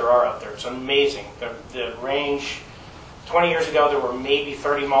malts there are out there. It's amazing. The range, 20 years ago, there were maybe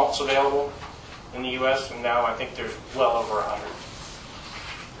 30 malts available in the U.S., and now I think there's well over 100.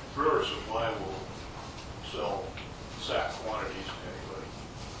 Brewer Supply will sell sack quantities to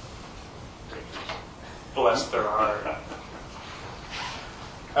anybody. Bless their heart.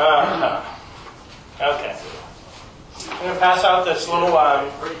 Okay. I'm going to pass out this little,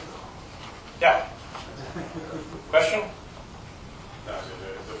 yeah. Question? No,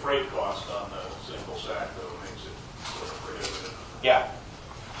 the freight cost on the single sack, though, makes it sort of prohibitive. Yeah.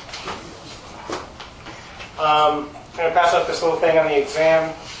 I'm going to pass out this little thing on the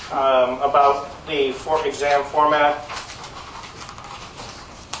exam about the exam format.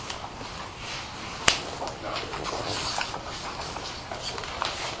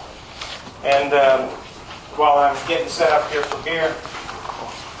 And while I'm getting set up here for beer,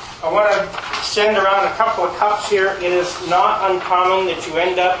 I want to send around a couple of cups here. It is not uncommon that you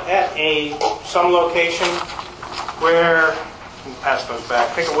end up at some location where, you can pass those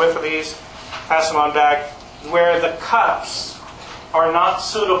back, take a whiff of these, pass them on back, where the cups are not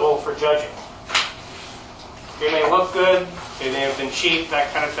suitable for judging. They may look good, they may have been cheap,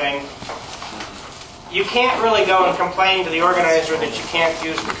 that kind of thing. You can't really go and complain to the organizer that you can't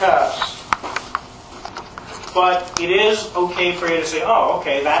use the cups. But it is okay for you to say, oh,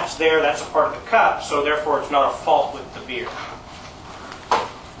 okay, that's there, that's a part of the cup, so therefore it's not a fault with the beer. I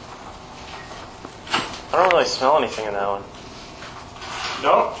don't really smell anything in that one.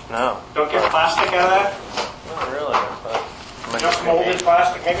 No? No. Don't get plastic out of that? Not really. But Just molded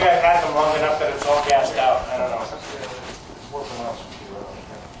plastic? Maybe I've had them long enough that it's all gassed out. I don't know.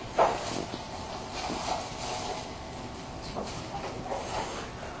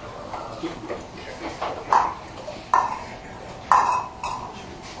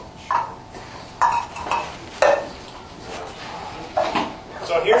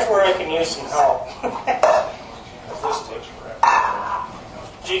 So here's where I can use some help. This takes forever.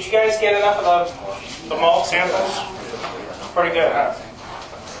 Did you guys get enough of the malt samples? Pretty good, huh?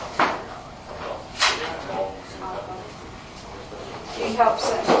 Do you help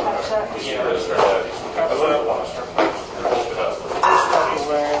set cups up? Yeah, there's cups up. Are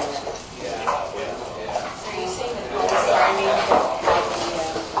you saying that all the starting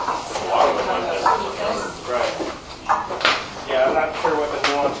Right. Yeah, I'm not sure what the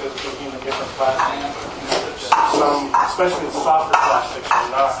nuance is between the different plastics. Some, especially the softer plastics, are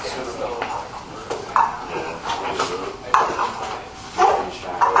not suitable.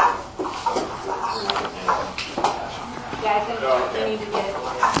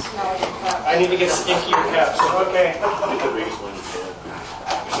 I need to get stinkier caps. Okay. Get the biggest one you can.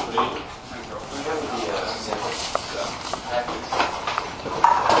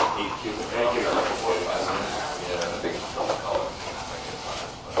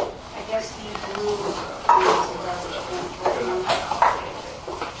 I guess the blue is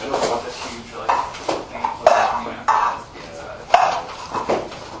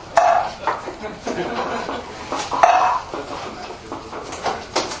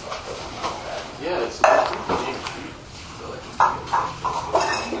Yeah, it's a big sheet.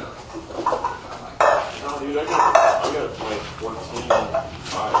 No, dude, I got like 14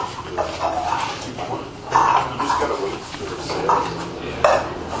 miles to 220. You just gotta wait for the sales.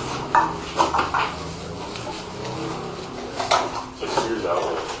 It's like Sears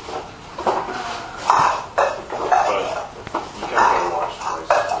outlet. But you kind of gotta watch the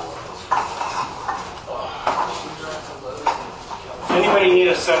prices. Anybody need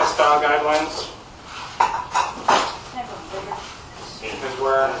a set of style guidelines? never bigger. Because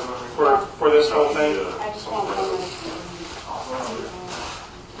for this whole thing? I just want one.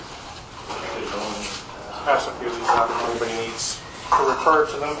 Pass a few of these out if anybody needs to refer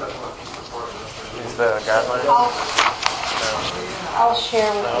to them. Is the guideline? I'll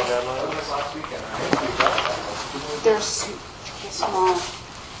share with No you. guideline? They're small.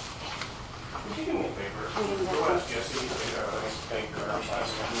 Could you do me a favor? I mean, You want Jesse to take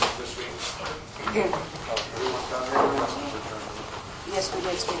this week? Good. Yes, we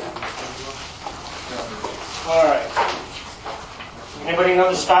did speak up. All right. Anybody know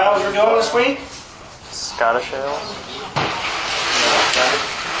the styles we're doing this week? Scottish ales?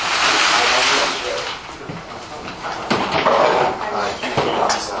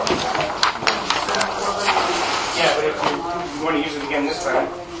 Yeah, but if you want to use it again this time.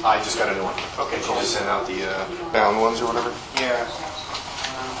 I just got a new one. Okay, you just sent out the bound ones or whatever? Yeah.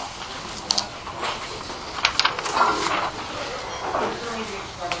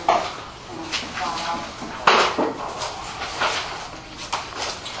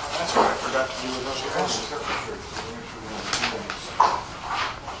 That's what I forgot to do with those guys.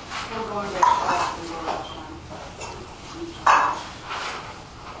 We're going to last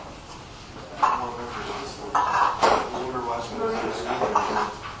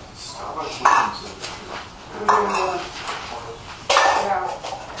Yeah.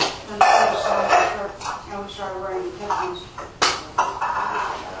 And we started wearing the pictures.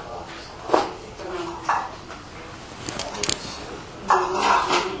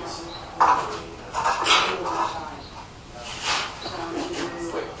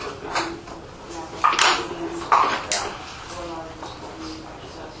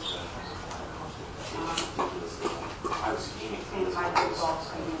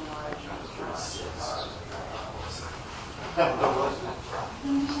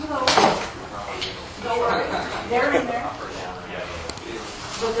 They're in there.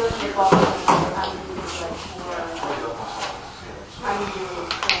 But those are balls. I'm going to do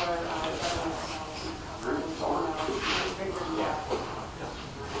like I'm going to do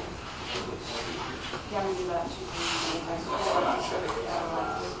yeah, I'm going to do that too.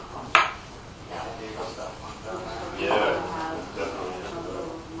 Yeah, definitely.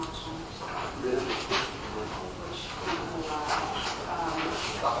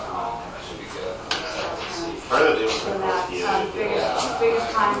 Part of it was So like that's the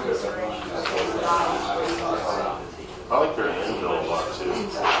biggest time consideration is the body. I like their inbuilt a lot too.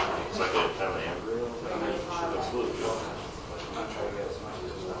 It's like a kind of amber. That's really good.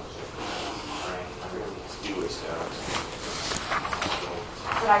 Speedway stouts.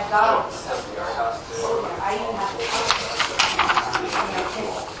 But I got it. I even have to.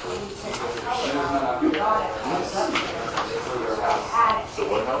 So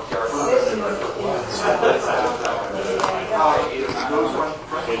what house?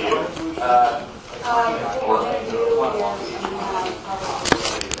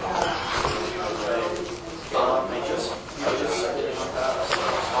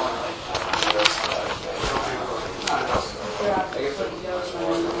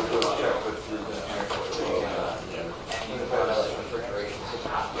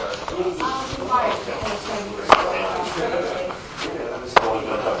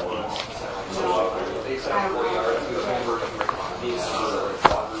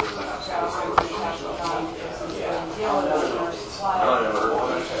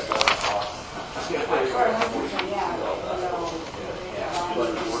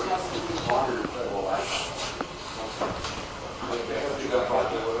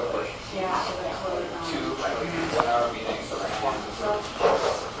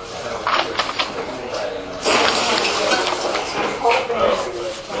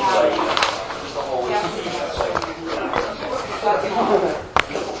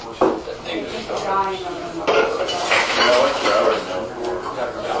 I know. I like Broward now.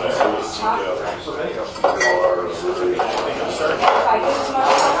 I did as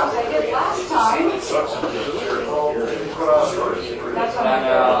much as I did last time. That's what I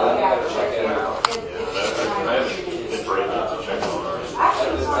know. Yeah, check it out. I haven't been brave enough to check on ours.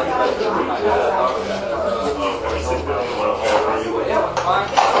 Actually, it's not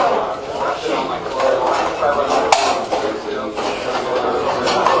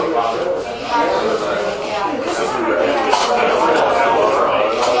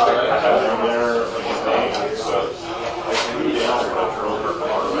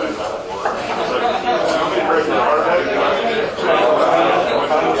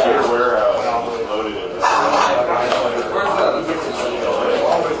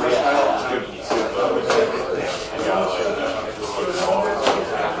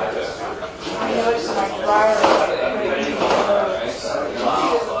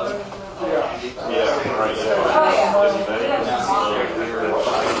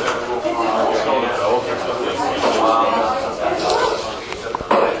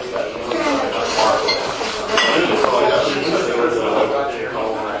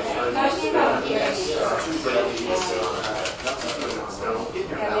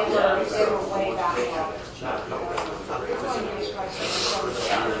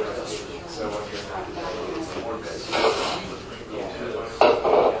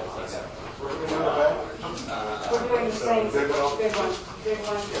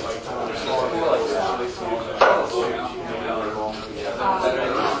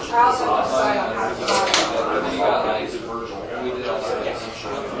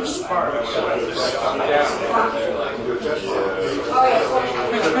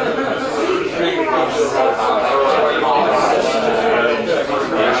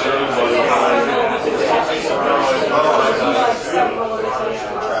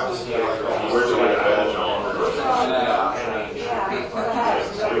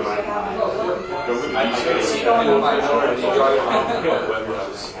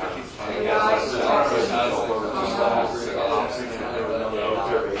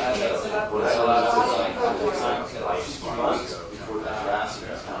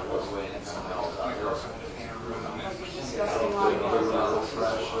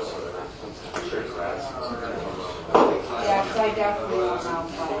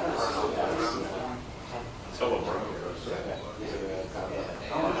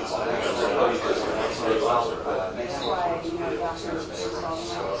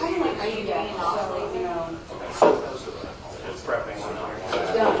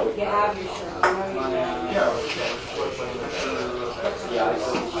Money.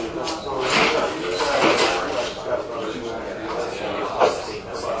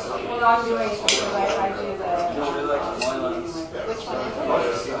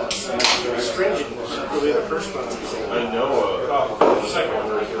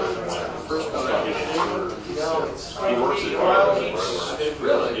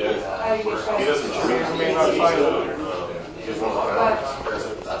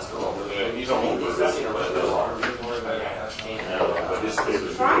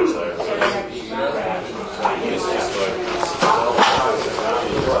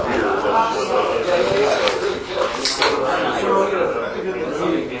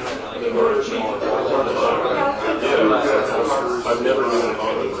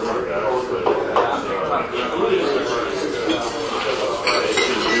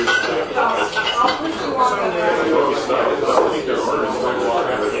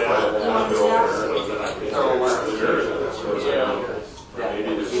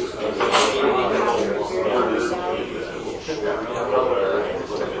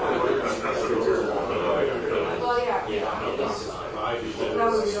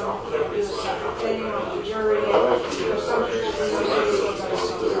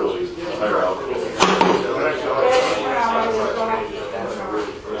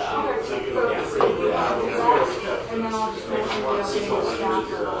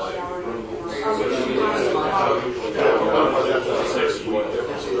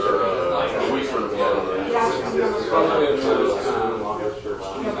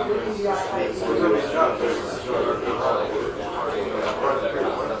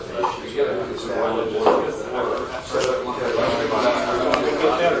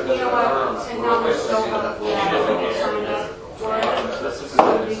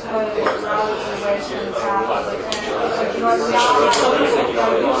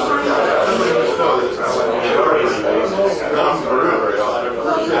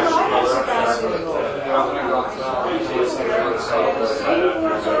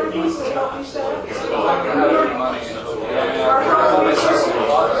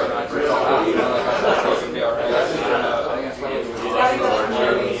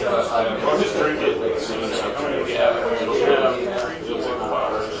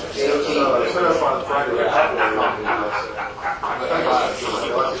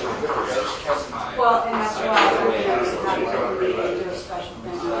 Well, and that's why I recommend do a special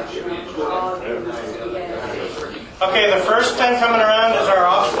thing. Okay, the first thing coming around is our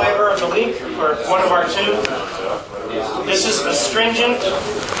off flavor of the week, or one of our two. This is astringent.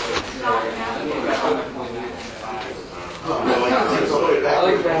 I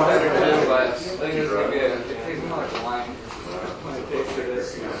like that better, but I think it's going to be it tastes more like a lime. When it tastes to this,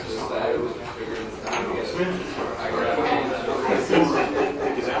 it's just that it was bigger than I grabbed it.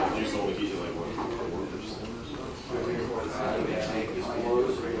 Is that juice only get you like what?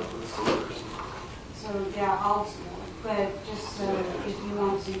 So, yeah, but just if you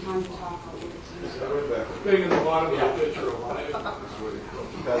want some time to talk, I'll give it to you. Big in the bottom of the picture of life.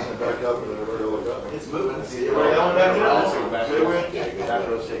 Passing it back up and then we're gonna look up. It's moving. See, Everybody else back there? That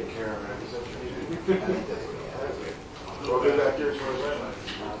girl's taking care of it. We'll get back here as far as that.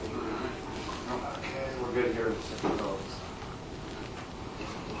 Okay, we're good here in Central Valley.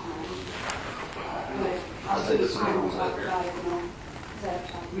 But I'll take time to talk about it more. Instead of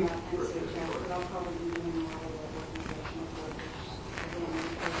talking about NCHS, but I'll probably be doing a lot of the organizational work.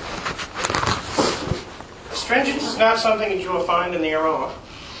 Astringent is not something that you will find in the aroma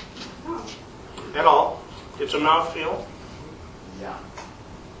at all. It's a mouthfeel. Yeah.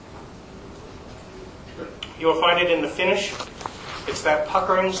 You will find it in the finish. It's that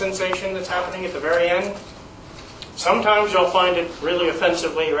puckering sensation that's happening at the very end. Sometimes you'll find it really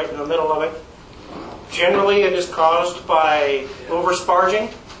offensively right in the middle of it. Generally, it is caused by over-sparging.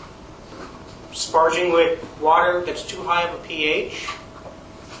 Sparging with water that's too high of a pH,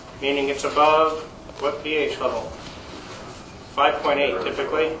 meaning it's above what pH level? 5.8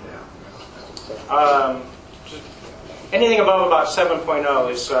 typically. Anything above about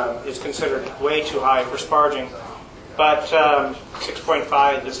 7.0 is considered way too high for sparging, but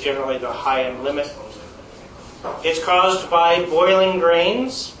 6.5 is generally the high-end limit. It's caused by boiling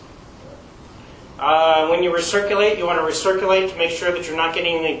grains. When you recirculate, you want to recirculate to make sure that you're not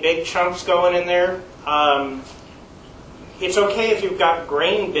getting any big chunks going in there. It's okay if you've got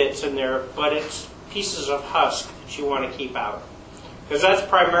grain bits in there, but it's pieces of husk that you want to keep out, because that's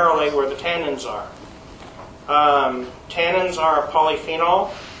primarily where the tannins are. Tannins are a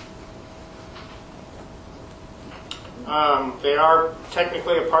polyphenol. They are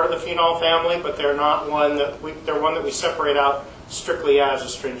technically a part of the phenol family, but they're not one that they're one that we separate out strictly as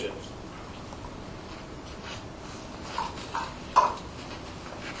astringent.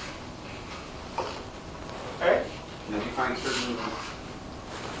 Okay. And if you find certain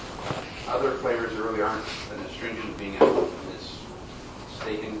other flavors that really aren't an astringent, being is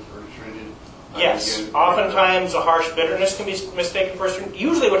mistaken for astringent? Yes. Oftentimes a harsh bitterness can be mistaken for astringent.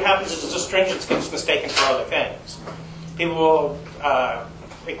 Usually what happens is astringent gets mistaken for other things. People will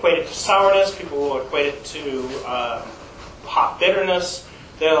equate it to sourness. People will equate it to hot bitterness.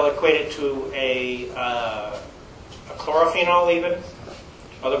 They'll equate it to a chlorophenol even.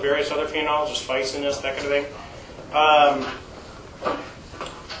 Various other phenols, or spiciness, that kind of thing.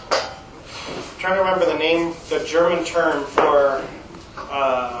 Trying to remember the name, the German term for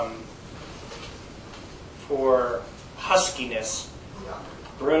huskiness.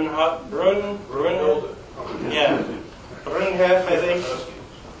 Brun, yeah, Brunhef, I think.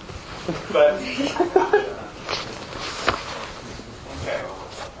 But okay,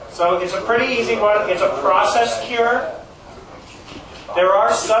 so it's a pretty easy one. It's a process cure. There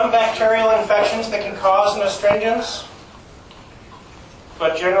are some bacterial infections that can cause an astringent,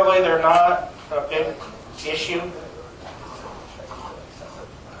 but generally they're not a big issue.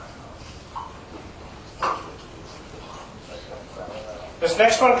 This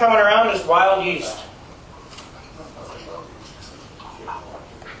next one coming around is wild yeast.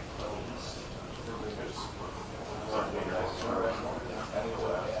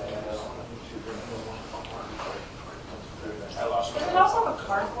 Does it also have a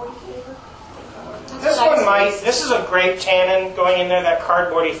cardboardy flavor? This one might. This is a great tannin going in there. That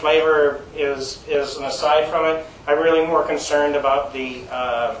cardboardy flavor is an aside from it. I'm really more concerned about the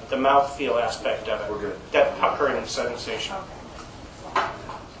mouthfeel aspect of it. We're good. That puckering sensation.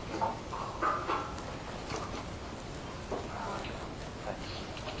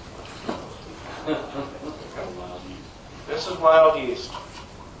 This is wild yeast.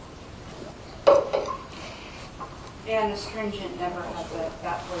 And astringent never has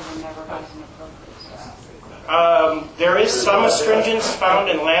that flavor never has an appropriate style. There is some astringents found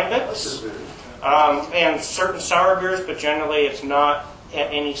in lambics and certain sour beers, but generally it's not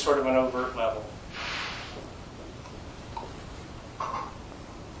at any sort of an overt level.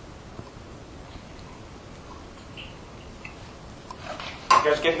 You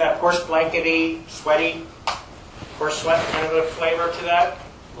guys getting that horse blankety, sweaty? horse sweat kind of a flavor to that.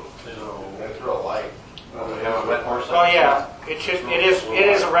 That's real light. We have a wet horse. Oh yeah, it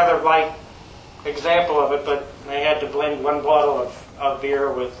is a rather light example of it, but I had to blend one bottle of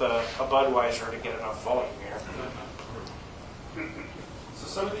beer with a Budweiser to get enough volume here. So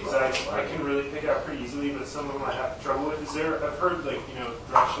some of these I can really pick out pretty easily, but some of them I have trouble with. Is there, I've heard like,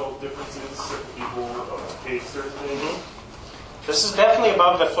 threshold differences, certain people taste certain things. This is definitely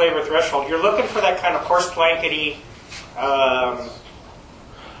above the flavor threshold. You're looking for that kind of horse blankety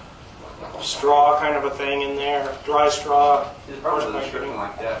straw kind of a thing in there, dry straw. Part of the description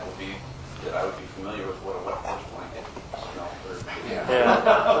like that would be that I would be familiar with what a wet horse blanket smells.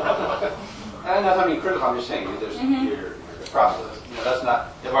 Yeah. And that's not being critical. I'm just saying there's your process. That's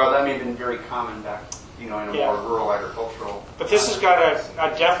not. Well, that may have been very common back, in a more rural agricultural. But this has got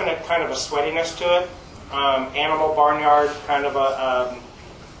a definite kind of a sweatiness to it. Animal barnyard kind of a.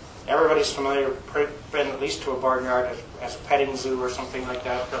 Everybody's familiar, been at least to a barnyard as a petting zoo or something like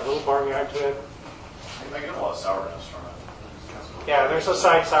that. Got a little barnyard to it. I get a lot of sourness from it. Yeah, there's a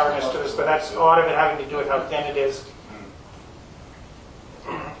side sourness to this, but that's a lot of it having to do with how thin it is.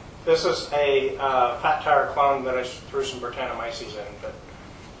 This is a fat tire clone that I threw some Brettanomyces in, but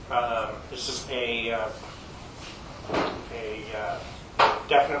this is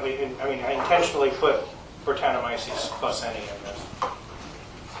definitely. I intentionally put Brettanomyces plus any in this.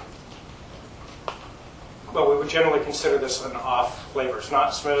 Well, we would generally consider this an off flavor. It's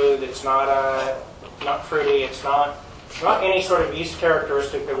not smooth. It's not fruity. It's not any sort of yeast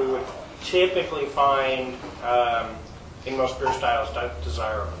characteristic that we would typically find in most beer styles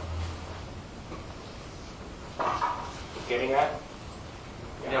desirable. Getting that?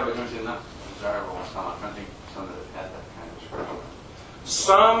 Yeah, but there's enough desirable some. I'm trying to think some that have had that kind of description.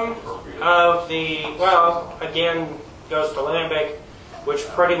 Some of the, well, again, goes to lambic, which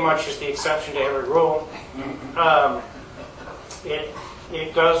pretty much is the exception to every rule.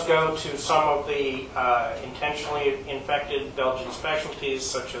 It does go to some of the intentionally infected Belgian specialties,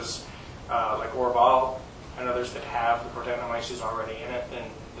 such as like Orval and others that have the Brettanomyces already in it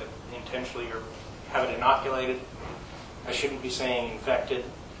and that intentionally have it inoculated. I shouldn't be saying infected.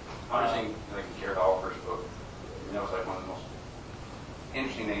 Interesting, like in Garrett Oliver's book, that was like one of the most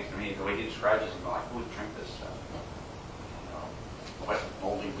interesting things to me. The way he describes it, he's like, who would drink this stuff? Wet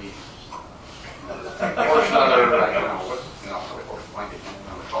moldy weeds.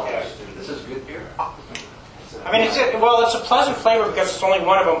 This is good beer. I mean, it's a pleasant flavor because it's only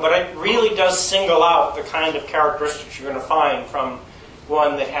one of them, but it really does single out the kind of characteristics you're going to find from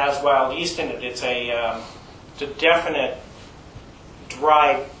one that has wild yeast in it. It's a definite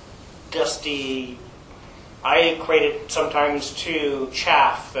dry, dusty. I equate it sometimes to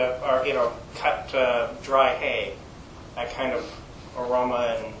chaff that are, cut dry hay. That kind of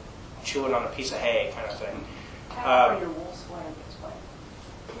aroma and chewing on a piece of hay kind of thing. Your wool sweater gets wet.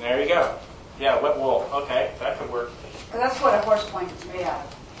 There you go. Yeah, wet wool. Okay, that could work. 'Cause that's what a horse blanket's made out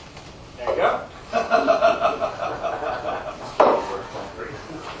of. There you go.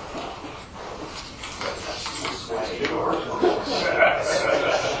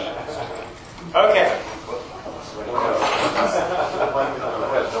 Okay.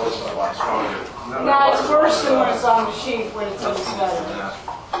 No, it's worse than when it's on the sheet when it's in the sweater.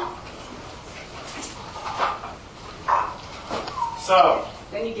 So,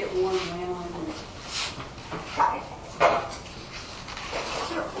 Then you get warm land on it.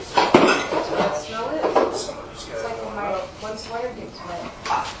 That's what that smell is. It's like when my one sweater gets wet.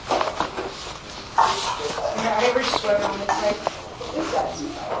 My Irish sweater, when it's like, what is that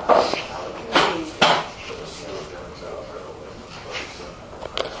smell?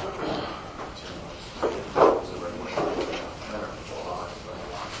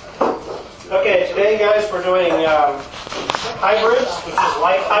 okay, today, guys, we're doing hybrids, which is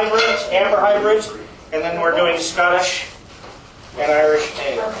light hybrids, amber hybrids, and then we're doing Scottish and Irish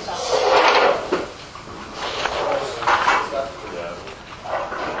ale.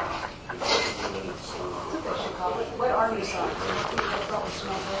 What are these on? They probably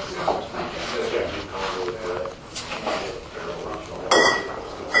smell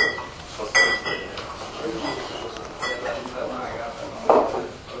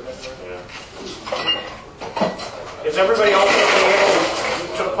Is everybody ultimately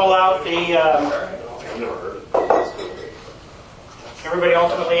able to pull out everybody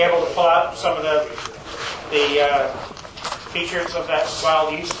ultimately able to pull out some of the features of that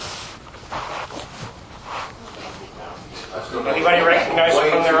wild yeast? Anybody recognize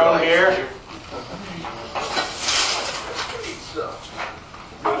it from their own beer?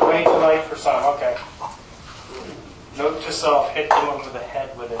 Way too light for some, okay. Note to self, hit them over the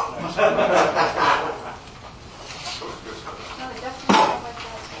head with it.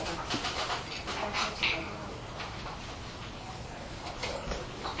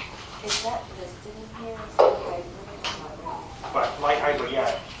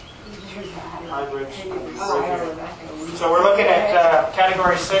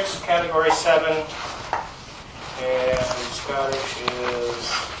 Category 6, Category 7, and Scottish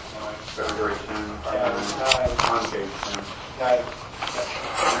is Category 10. 9. On page 10. 9. 9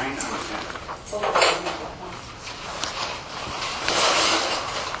 and 10.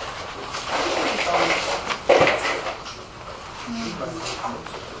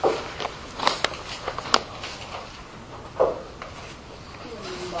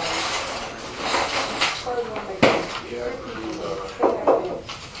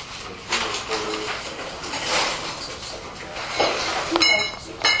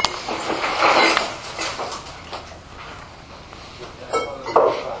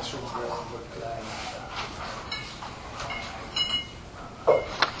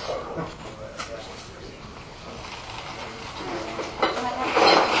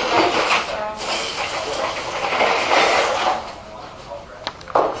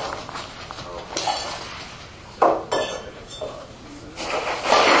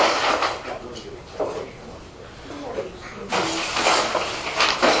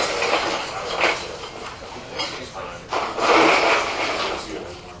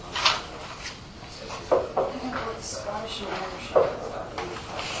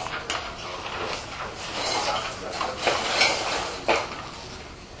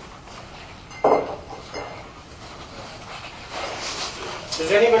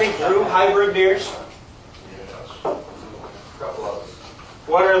 Does anybody brew hybrid beers?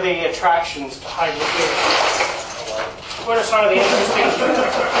 What are the attractions to hybrid beers? What are some of the interesting things?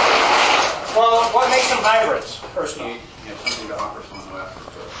 Well, what makes them hybrids, first of all? You have something to offer someone who asks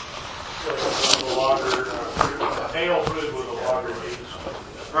for The lager, ale brewed with a lager yeast.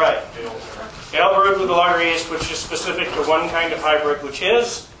 Right. Ale. Ale brewed with a lager yeast, which is specific to one kind of hybrid, which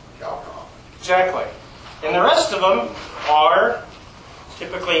is? alcohol. Exactly. And the rest of them are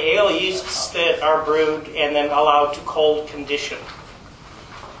typically ale yeasts that are brewed and then allowed to cold condition.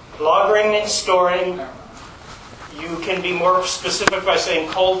 Lagering and storing, you can be more specific by saying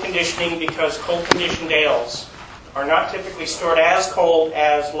cold conditioning because cold conditioned ales are not typically stored as cold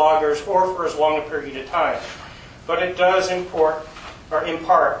as lagers or for as long a period of time. But it does impart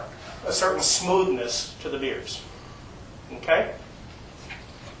a certain smoothness to the beers. Okay?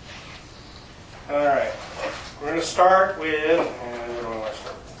 All right. We're going to start with,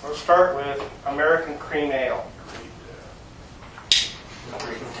 we'll start with American Cream Ale.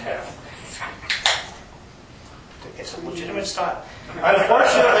 It's a legitimate style.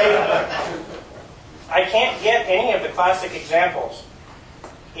 Unfortunately, I can't get any of the classic examples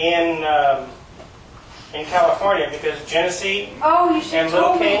in California because Genesee Oh, you should and have Little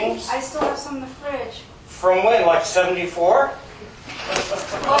told me. Kings. I still have some in the fridge. From when, like 74?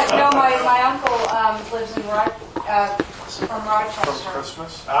 But no, my uncle lives in from Rochester.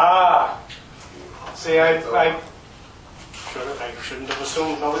 Christmas? Ah. See, I shouldn't have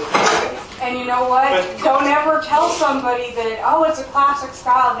assumed nobody did. And you know what? But- Don't ever tell somebody that, oh, it's a classic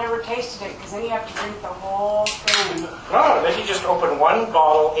style, I've never tasted it, because then you have to drink the whole thing. No, then you just open one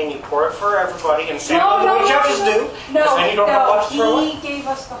bottle and you pour it for everybody and sample the way judges do. No, 'cause then you don't have no, much to throw away. he gave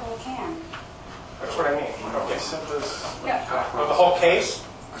us the whole can. That's what I mean. Okay. Yeah. Well, the whole case?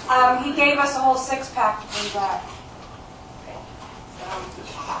 He gave us a whole 6-pack to bring back.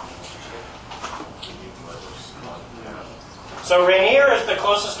 So Rainier is the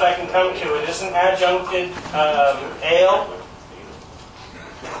closest I can come to. It is an adjuncted ale.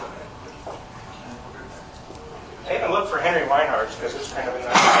 I even look for Henry Weinhardt's because it's kind of in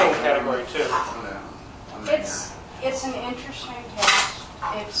that same category too. It's an interesting taste.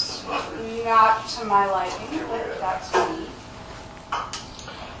 It's not to my liking, but that's me.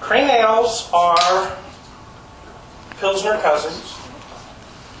 Cream ales are Pilsner cousins.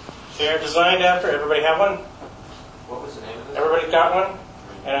 They're designed after, everybody have one? What was the name of it? Everybody got one?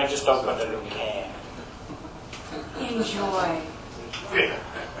 And I just opened it in a can. Enjoy.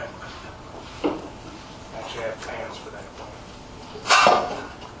 Actually, I have plans for that.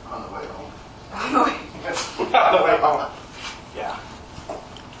 On the way home. On the way home. Yeah.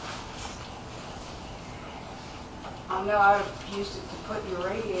 I know I would have used it to put in your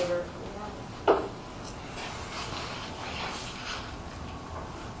radiator.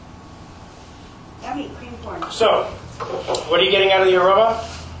 Yummy cream corn. So, what are you getting out of the aroma?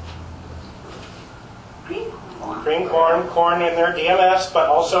 Cream corn. Cream corn, corn in there, DMS, but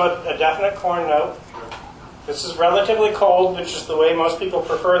also a definite corn note. This is relatively cold, which is the way most people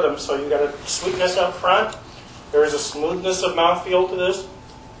prefer them, so you got a sweetness up front. There is a smoothness of mouthfeel to this.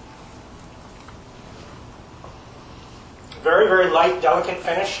 Very, very light, delicate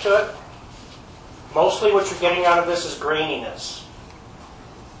finish to it. Mostly what you're getting out of this is graininess.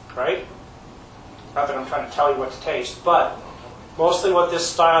 Right? Not that I'm trying to tell you what to taste, but Mostly what this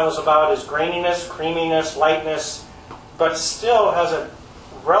style is about is graininess, creaminess, lightness, but still has a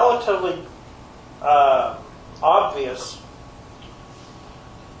relatively obvious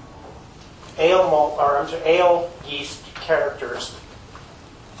ale yeast characteristic.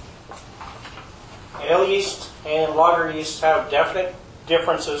 Ale yeast and lager yeast have definite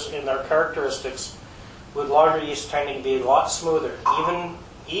differences in their characteristics, with lager yeast tending to be a lot smoother.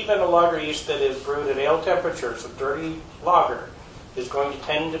 Even a lager yeast that is brewed at ale temperatures, a dirty lager, is going to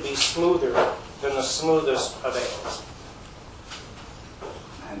tend to be smoother than the smoothest of ales.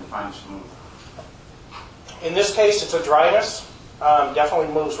 And define smooth. In this case, it's a dryness.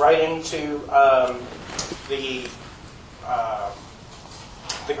 Definitely moves right into the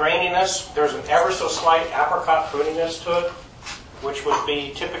graininess. There's an ever so slight apricot fruitiness to it, which would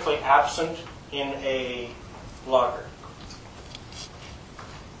be typically absent in a lager.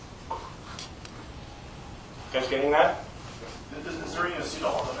 You guys getting that? Is there any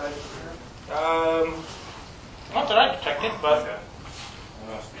acetaldehyde here? Not that I detected, but Okay.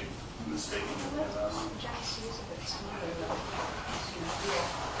 I must be mistaken.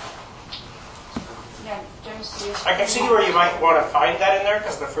 Yeah, Genesee. I can see where you might want to find that in there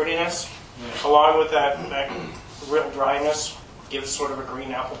because the fruitiness, along with that real dryness, gives sort of a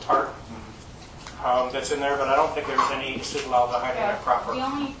green apple tart that's in there, but I don't think there's any acetaldehyde in it proper. The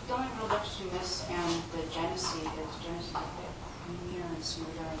only real difference between this and the Genesee is Genesee is a bit creamier and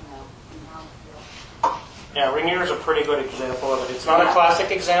smoother in the mouthfeel. Yeah, Rainier is a pretty good example of it. It's not a classic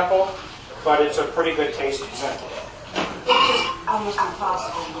example, but it's a pretty good taste example. It's just almost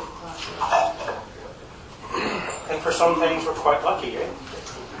impossible to get classic. And for some things, we're quite lucky, eh?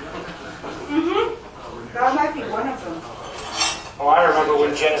 Mm-hmm. That might be one of them. Oh, I remember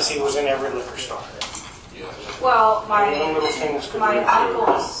when Genesee was in every liquor store. Well, One little thing was good. my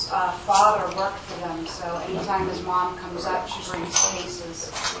uncle's father worked for them, so anytime his mom comes up, she brings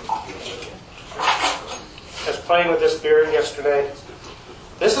cases. I was playing with this beer yesterday.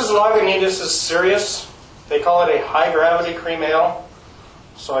 This is Lagunitas is serious. They call it a high-gravity cream ale.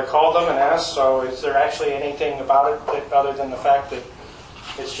 So I called them and asked, so is there actually anything about it other than the fact that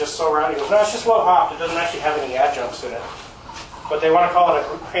it's just so round? He goes, no, it's just low hopped. It doesn't actually have any adjuncts in it. But they want to call it a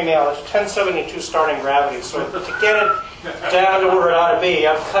cream ale. It's 1072 starting gravity. So to get it down to where it ought to be,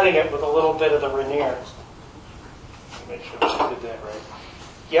 I'm cutting it with a little bit of the Rainier. Make sure I did that right.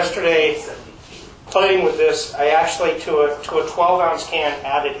 Yesterday, playing with this, I actually, to a 12-ounce can,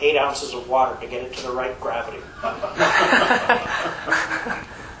 added 8 ounces of water to get it to the right gravity.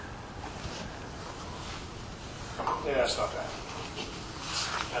 Yeah, that's not bad.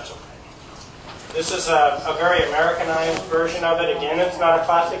 That's okay. This is a very Americanized version of it. Again, it's not a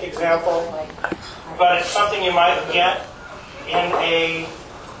classic example, but it's something you might get in a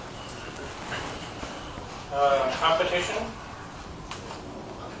competition.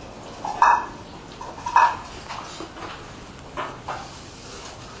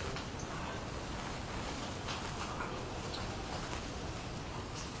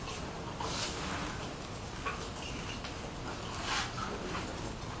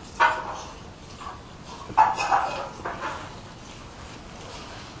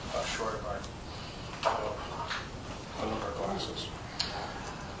 Short of one of our glasses.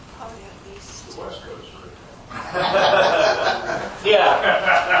 The West Coast. Yeah.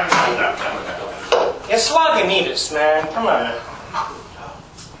 It's Lagunitas, man. Come on.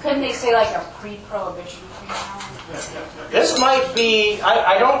 Couldn't they say like a pre-prohibition cream ale? This might be,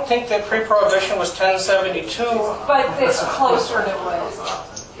 I don't think that pre-prohibition was 1072. But it's closer to what.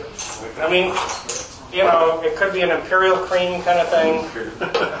 I mean, you know, it could be an imperial cream kind of thing.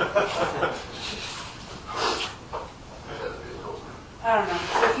 I don't know.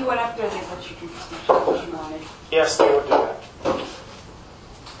 So if you went up there, they'd let you drink as much as you wanted. Yes, they would do that.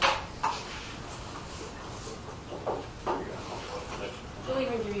 They'll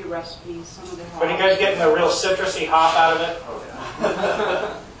even give you recipes. Some of their But you guys getting the real citrusy hop out of it?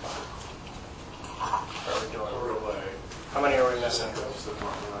 How many are we missing?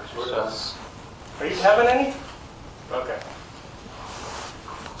 Are you having any? Okay.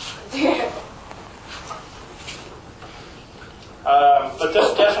 But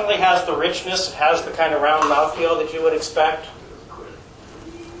this definitely has the richness. It has the kind of round mouthfeel that you would expect.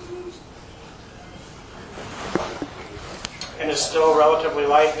 And is still relatively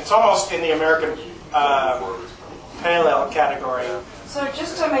light. It's almost in the American pale ale category. So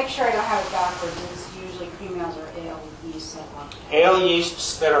just to make sure I don't have it backwards, it's usually cream ales or ale yeast. Ale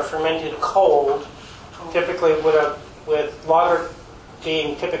yeasts that are fermented cold, typically with lager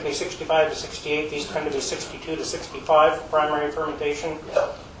being typically 65 to 68, these tend to be 62 to 65 primary fermentation,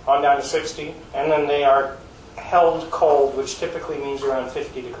 on down to 60, and then they are held cold, which typically means around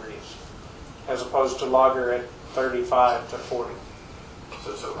 50 degrees, as opposed to lager at 35 to 40.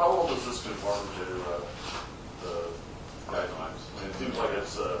 So how well does this conform to the guidelines? I mean, it seems like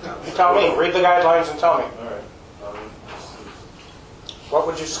it's... You tell me. Read the guidelines and tell me. All right. What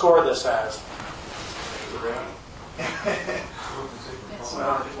would you score this as?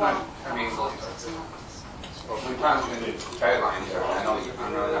 Well, I mean, we probably going to do guidelines. I know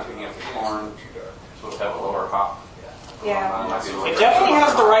I'm really not picking up the corn. Supposed to have a lower hop. Yeah. It definitely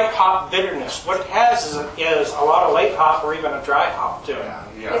has the right hop bitterness. What it has is a lot of late hop or even a dry hop to it.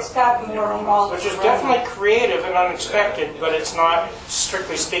 Yeah. It's got more malt. Which is definitely creative and unexpected, but it's not,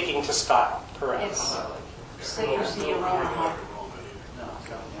 strictly speaking, to style. Correct. It's citrusy aroma.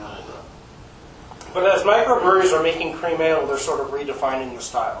 But as microbreweries are making cream ale, they're sort of redefining the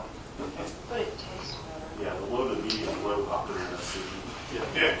style. But it tastes better. Yeah, the low to medium low hop bitterness.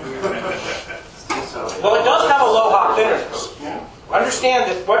 Well, it does have a low hop bitterness.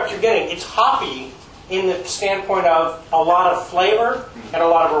 Understand that what you're getting, it's hoppy in the standpoint of a lot of flavor and a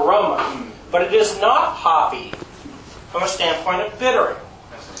lot of aroma, but it is not hoppy from a standpoint of bittering.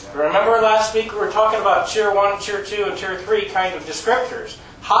 Remember last week we were talking about Tier 1, Tier 2, and Tier 3 kind of descriptors.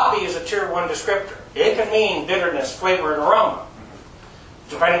 Hoppy is a Tier 1 descriptor. It can mean bitterness, flavor, and aroma,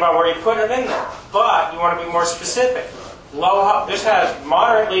 depending on where you put it in there. But you want to be more specific. Low hop. This has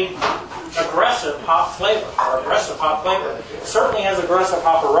moderately aggressive hop flavor, or aggressive hop flavor. It certainly has aggressive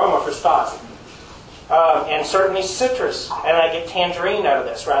hop aroma for style. And certainly citrus. And I get tangerine out of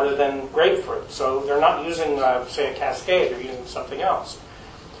this rather than grapefruit. So they're not using, say, a Cascade. They're using something else.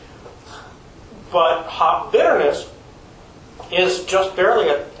 But hop bitterness is just barely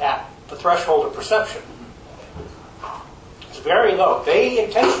at the threshold of perception. It's very low. They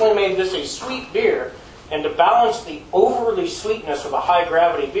intentionally made this a sweet beer, and to balance the overly sweetness of a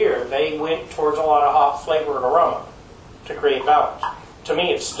high-gravity beer, they went towards a lot of hop flavor and aroma to create balance. To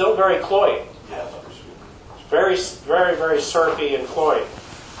me, it's still very cloying. It's very, very, very syrupy and cloying.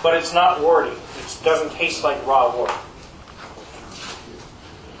 But it's not wordy. It doesn't taste like raw wort.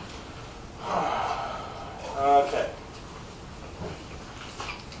 Okay.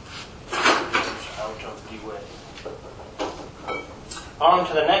 Out of the way. On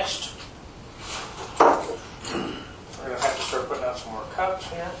to the next. We're going to have to start putting out some more cups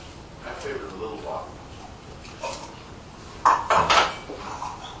here. My favorite little bottle.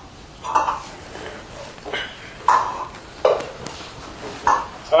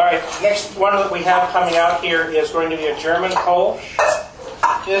 All right, next one that we have coming out here is going to be a German Kolsch.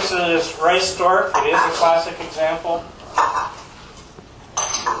 This is Reisdorf. It is a classic example.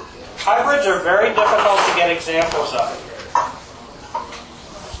 Hybrids are very difficult to get examples of.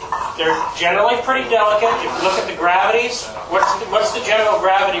 They're generally pretty delicate. If you look at the gravities, what's the general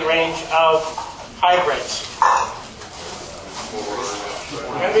gravity range of hybrids? It's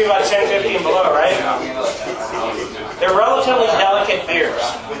going to be about 1050 and below, right? They're relatively delicate beers.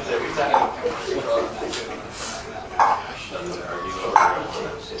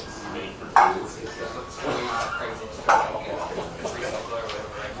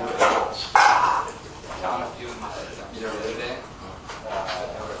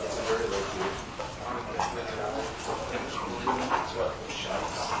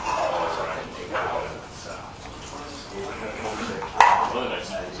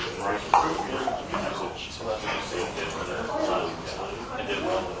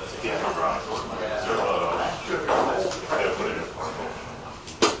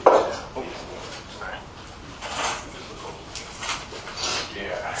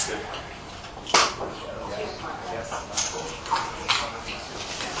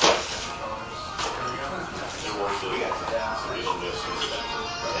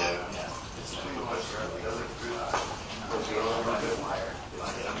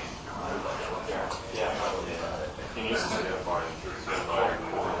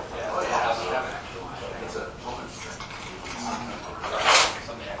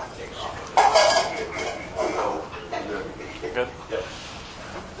 Good? Yep.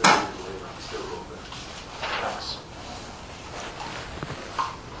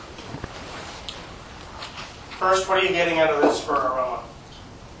 First, what are you getting out of this for aroma?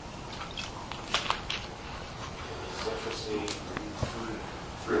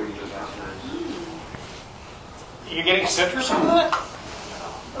 You getting citrus out of that?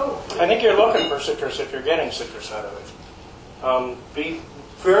 I think you're looking for citrus if you're getting citrus out of it. Be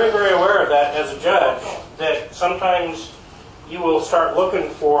very, very aware of that as a judge, that sometimes you will start looking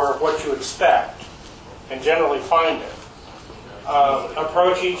for what you expect and generally find it.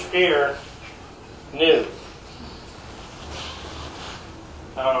 Approach each beer new.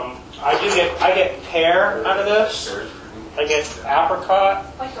 I get pear out of this. I get apricot.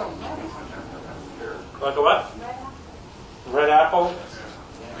 Like a Like a what? Red apple.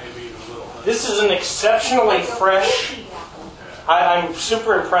 This is an exceptionally fresh. I'm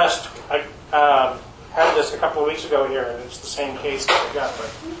super impressed. I had this a couple of weeks ago here, and it's the same case that I got. But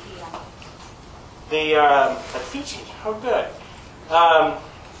the Fiji, how good.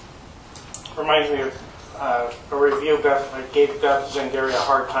 Reminds me of a review I gave Beth Zenderi a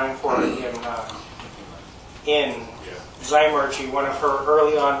hard time for in Zymergy, one of her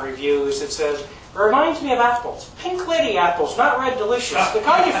early on reviews. It says, it reminds me of apples. Pink lady apples, not red delicious. The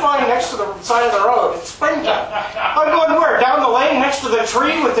kind you find next to the side of the road in springtime. I'm going where? Down the lane next to the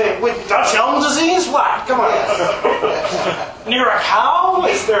tree with Dutch elm disease? What? Come on. Near a cow?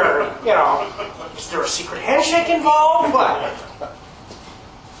 Is there a secret handshake involved? What?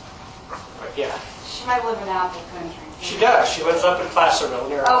 But yeah. She might live in apple country. She does. She lives up in Placerville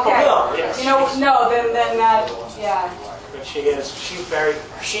near Okay. Hill. Yes. Then that, yeah. But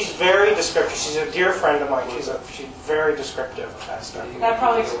she's very descriptive. She's a dear friend of mine. She's very descriptive of that stuff. That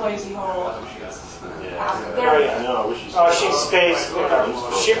probably explains the whole. Oh yeah. She stays.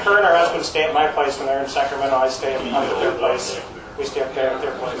 Her and her husband stay at my place when they're in Sacramento. I stay at their place. We stay up there at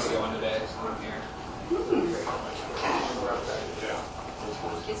their place.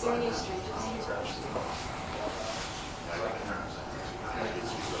 Is there any stringency?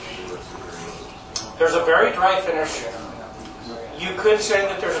 There's a very dry finish. You could say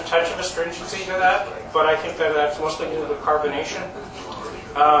that there's a touch of astringency to that, but I think that that's mostly due to the carbonation.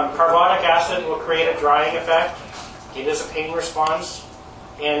 Carbonic acid will create a drying effect. It is a pain response,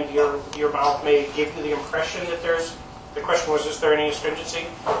 and your mouth may give you the impression that there's. The question was, is there any astringency?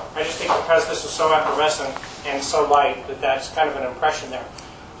 I just think because this is so effervescent and so light that that's kind of an impression there.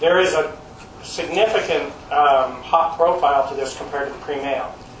 There is a significant hop profile to this compared to the cream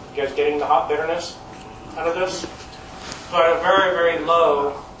ale. You guys getting the hop bitterness out of this? But a very, very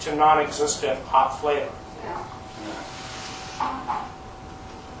low to non-existent hop flavor.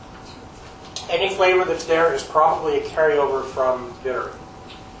 Any flavor that's there is probably a carryover from bittering.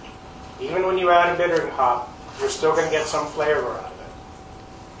 Even when you add a bittering hop, you're still going to get some flavor out of it.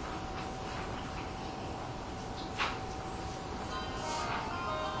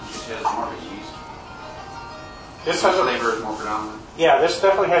 You said it's more of a yeast. This has a flavor is more predominant. Yeah, this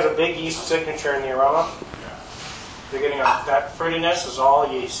definitely has a big yeast signature in the aroma. You're getting that fruitiness is all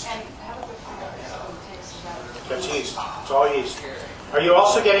yeast. And how about the taste of that? That's yeast. It's all yeast. Are you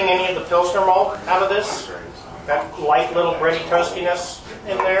also getting any of the Pilsner malt out of this? That light little bready toastiness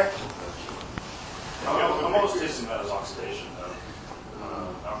in there? I'm almost tasting that as oxidation, though. I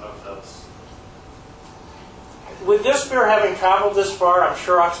don't know if that's... With this beer having traveled this far, I'm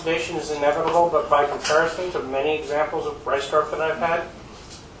sure oxidation is inevitable, but by comparison to many examples of Reisdorf that I've had,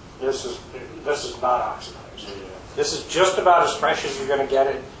 this is not oxidized. This is just about as fresh as you're going to get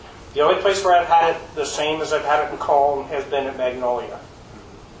it. The only place where I've had it the same as I've had it in Colm has been at Magnolia,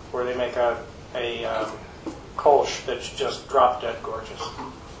 where they make a Kolsch that's just drop dead gorgeous.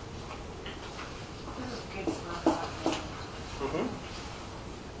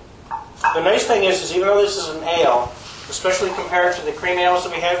 The nice thing is even though this is an ale, especially compared to the cream ales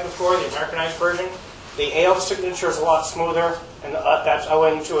that we had before, the Americanized version, the ale signature is a lot smoother, and that's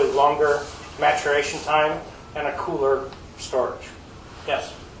owing to a longer maturation time and a cooler storage.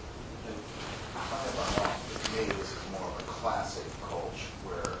 Yes? To me, this is more of a classic Kolsch,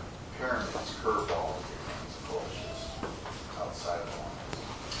 where Pyramid's curveball remains Kolsch's outside the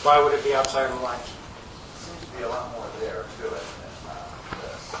lines. Why would it be outside of the lines? Seems to be a lot more there to it than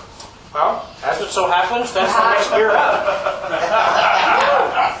this. Well, as it so happens, that's the next beer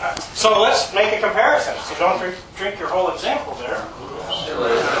up. So let's make a comparison. So don't drink your whole example there.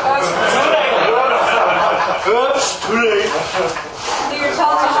 Oops, too late. So you're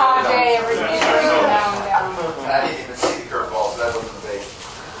telling a hot day, everything's down. I didn't even see the curveball, so that wasn't the bait.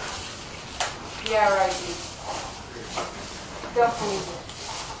 Yeah, right. Definitely.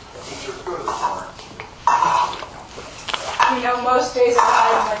 Teachers go to the corner. Most days I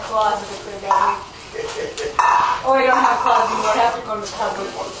hide in my closet if they're got me. Oh, I don't have closet anymore. I have to go to the public.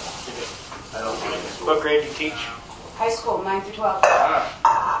 I don't think it's What grade do you teach? High school, 9 through 12.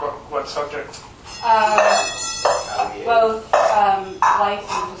 What subject? Both life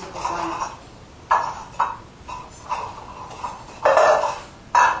and physical science.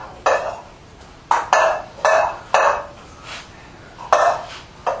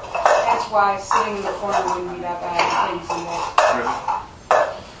 That's why sitting in the corner wouldn't be that bad. Things in there.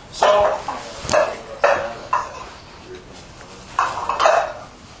 So,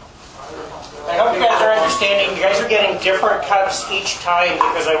 I hope you guys are understanding. You guys are getting different cups each time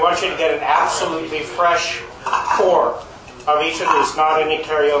because I want you to get an absolutely fresh pour of each of these, not any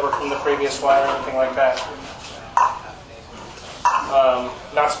carryover from the previous one or anything like that.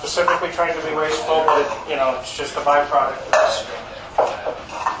 Not specifically trying to be wasteful, but it's just a byproduct of this.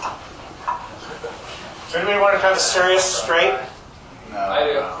 Does anybody want to try the serious straight? No. I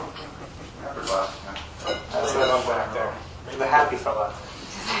do. After last time. That's what I'm back there. You're the happy fella.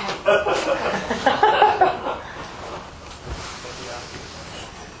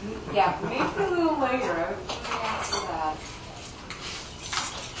 Yeah, maybe a little later. I would be after that.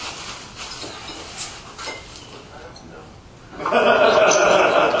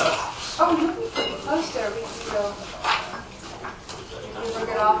 Oh, you can put it close there. We can go. We can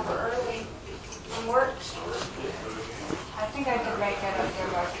get off early from work. I think I could make it up there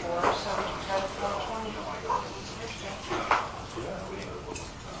by 4, so we can try to 4:20.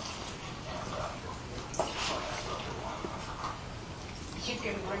 You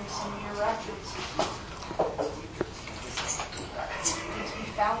can bring some of your records. We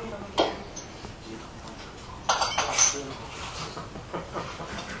found them again.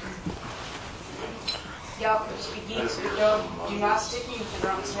 Y'all could just be geeks, but do not stick me if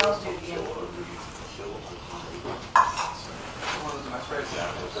you're on sales duty again.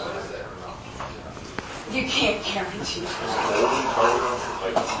 You can't guarantee.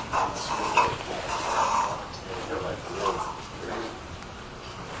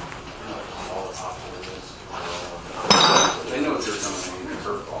 They know what they're coming in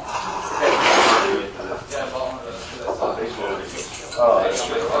curveball.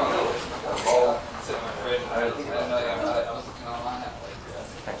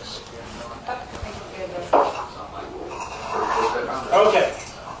 Okay,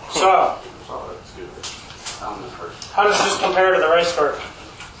 so how does this compare to the rice stork?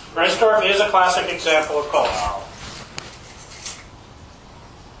 Rice stork is a classic example of culture.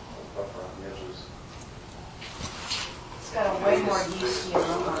 It's got a way more yeasty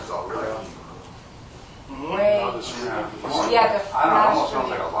aroma. Mm-hmm. Way. Yeah, the I don't know, it almost master. smells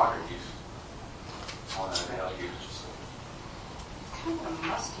like a lager yeast. More than anything else used. Kind of a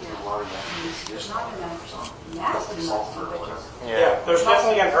muskier yeast. There's not a nasty musty, but just Yeah, there's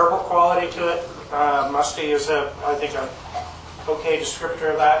definitely an herbal quality to it. Musty is, I think, a okay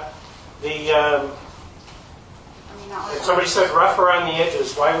descriptor of that. The I mean, not like somebody said rough around the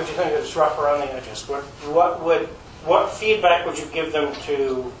edges. Why would you think it's rough around the edges? What feedback would you give them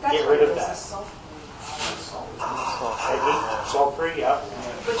to that's get what rid it of is, that? is sulfur. Sulfur, yeah.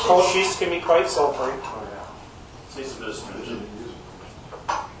 Which is- Cold yeast can be quite sulfury. Tastes a bit astringent.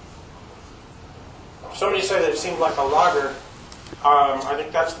 Somebody said it seemed like a lager. I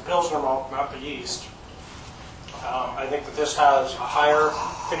think that's the Pilsner malt, not the yeast. I think that this has a higher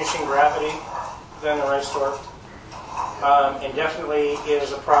finishing gravity than the rice stork. And definitely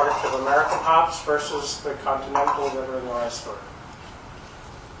is a product of American hops versus the continental that are in the rice stork.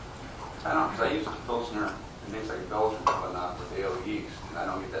 I don't, because I use the Pilsner, it makes like Belgian and whatnot with ale yeast, and I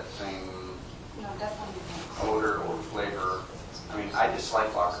don't get that same No, definitely. odor or flavor. I mean, I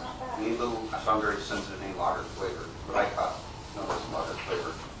dislike lager. Any little, so I'm very sensitive to any lager flavor, but I caught no this lager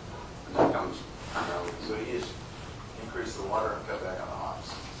flavor. And that comes primarily. So you just increase the water and cut back on the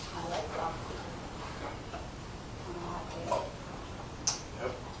hops. I like that.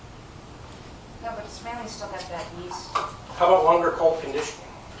 Yep. No, but it's mainly still got that yeast. How about longer cold conditioning?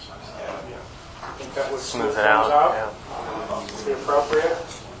 I think that would Smooth smooth it things out. out. Yeah. Be appropriate.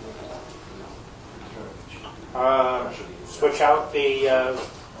 Switch out the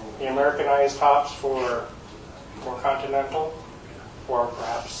Americanized hops for continental, or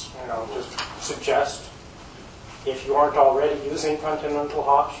perhaps just suggest if you aren't already using continental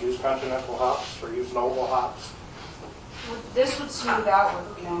hops, use continental hops or use noble hops. This would smooth out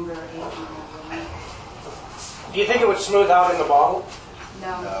with longer aging. Do you think it would smooth out in the bottle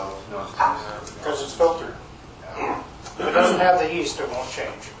No. No, it's because it's filtered? If it doesn't have the yeast, it won't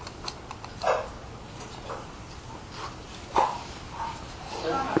change.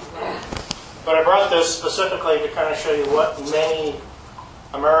 But I brought this specifically to kind of show you what many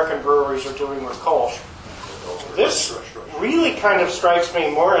American breweries are doing with Kolsch. This really kind of strikes me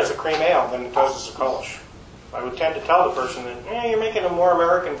more as a cream ale than it does as a Kolsch. I would tend to tell the person that, you're making a more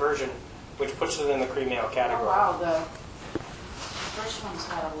American version, which puts it in the cream ale Oh, category. wow. The first one's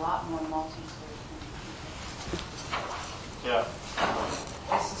got a lot more malty Yeah. to it.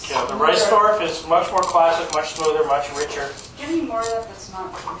 This is Yeah, the smoother. rice storf is much more classic, much smoother, much richer. Give me more of that that's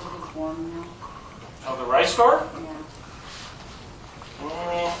not really warm now. Oh, the rice storf?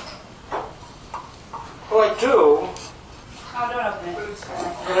 Yeah. Well, I do, Oh, don't open it.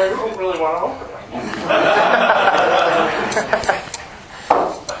 but I don't really want to open it.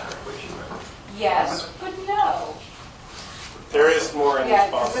 Yes, but no. There is more in Yeah,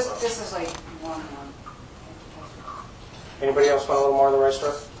 this bottle. because this is like one. Anybody else want a little more of the rice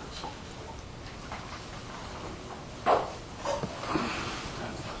star?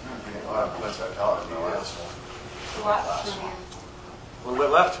 I'll have less alcohol in the last one. What? A little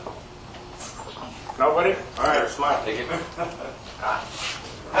bit left? Nobody? All right, smile. Take it.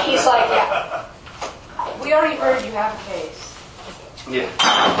 He's like, yeah. We already heard you have a case. Yeah.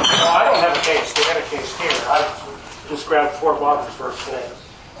 Well, I don't have a case. They had a case here. I just grabbed 4 bottles for today.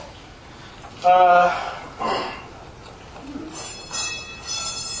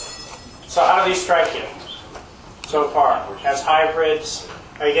 So how do these strike you so far? As hybrids,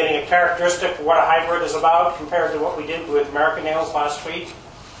 are you getting a characteristic of what a hybrid is about compared to what we did with American ales last week?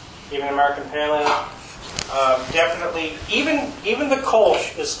 Even American Pale Ale? Definitely, even the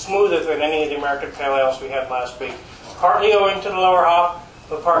Kolsch is smoother than any of the American Pale Ales we had last week. Partly owing to the lower hop,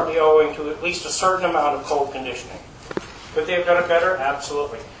 but partly owing to at least a certain amount of cold conditioning. Could they have done it better?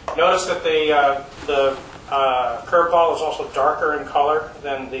 Absolutely. Notice that the curveball is also darker in color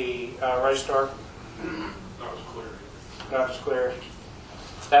than the rice star. Not as clear. Not as clear.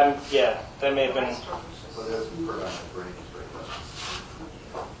 That may have been. So there's predominant green.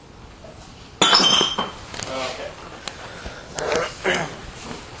 Okay.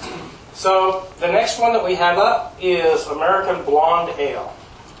 So the next one that we have up is American Blonde Ale.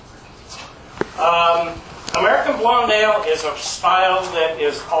 American Blonde Ale is a style that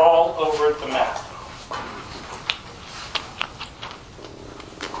is all over the map.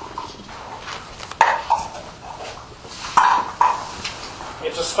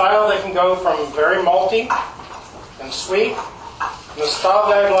 It's a style that can go from very malty and sweet. The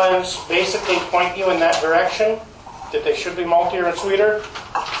style guidelines basically point you in that direction, that they should be maltier and sweeter.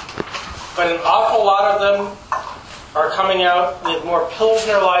 But an awful lot of them are coming out with more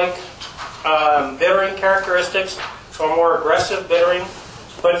Pilsner-like bittering characteristics, so a more aggressive bittering.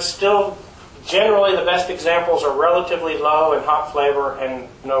 But it's still, generally the best examples are relatively low in hop flavor and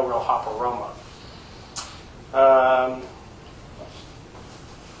no real hop aroma.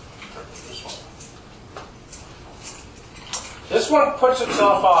 This one puts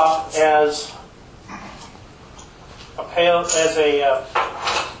itself off as a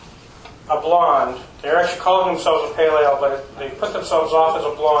blonde. They're actually calling themselves a pale ale, but they put themselves off as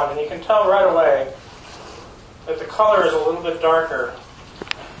a blonde, and you can tell right away that the color is a little bit darker,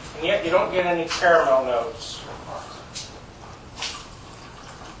 and yet you don't get any caramel notes.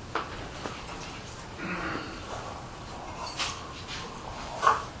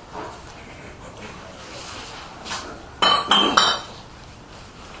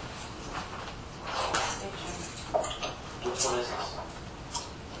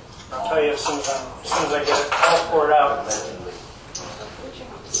 I'll tell you as soon as I get it all poured out.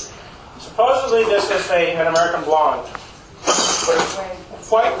 Supposedly this is an American Blonde, but it's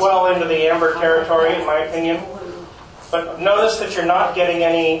quite well into the amber territory in my opinion. But notice that you're not getting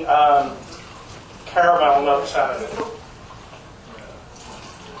any caramel notes out of it.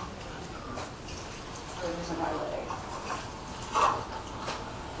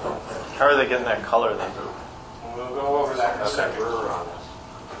 How are they getting that color then? We'll go over that in a second.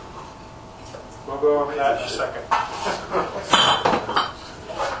 We'll go over that in a second. I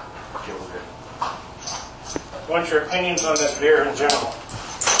want your opinions on this beer in general,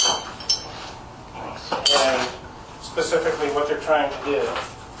 and specifically what they're trying to do.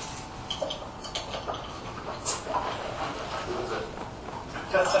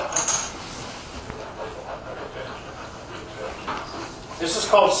 This is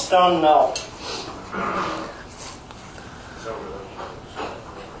called Stone Melt.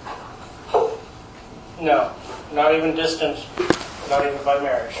 No, not even distant, not even by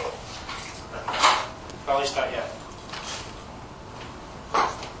marriage. At least not yet.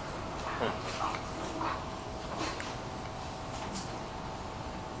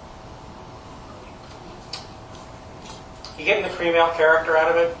 You're getting the cream ale character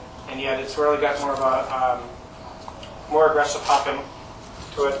out of it, and yet it's really got more of a more aggressive hopping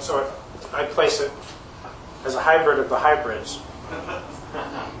to it. So I place it as a hybrid of the hybrids.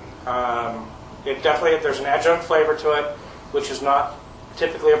 It definitely, there's an adjunct flavor to it, which is not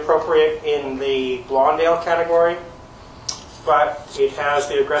typically appropriate in the blonde ale category, but it has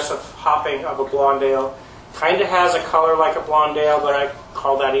the aggressive hopping of a blonde ale. Kind of has a color like a blonde ale, but I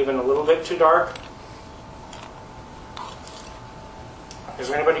call that even a little bit too dark. Is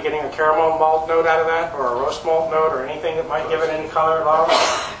anybody getting a caramel malt note out of that, or a roast malt note, or anything that might give it any color at all?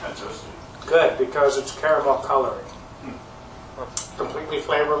 Good, because it's caramel coloring. Completely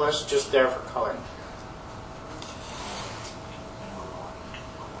flavorless, just there for color.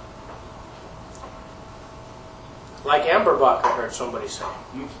 Like Amberbuck, I heard somebody say.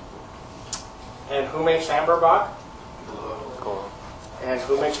 And who makes Amberbuck? And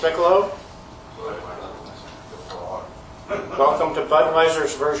who makes Michelob? Welcome to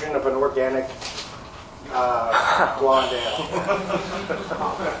Budweiser's version of an organic blonde ale.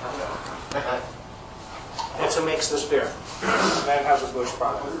 It's a makes this beer. And has a Bush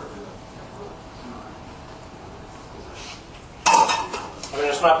product. I mean,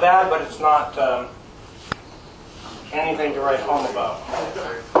 it's not bad, but it's not anything to write home about.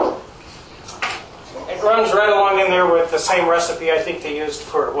 It runs right along in there with the same recipe I think they used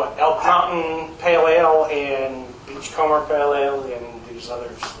for what Elk Mountain Pale Ale and Beachcomber Pale Ale and these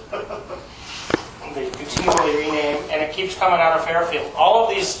others. They continually rename, and it keeps coming out of Fairfield. All of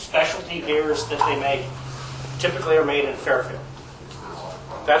these specialty beers that they make typically are made in Fairfield.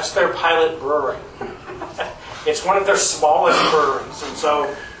 That's their pilot brewery. It's one of their smallest breweries, and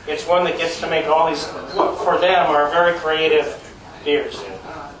so it's one that gets to make all these, what for them are very creative beers.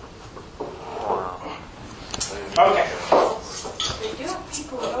 Okay. They do have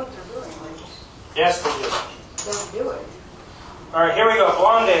people who know what they're doing. Yes, they do. They do it. All right, here we go.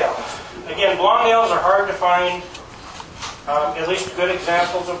 Blonde ale. Again, blonde ales are hard to find. At least good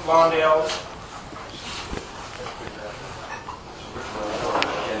examples of blonde ales.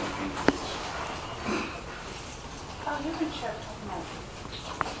 Oh, you can check them out.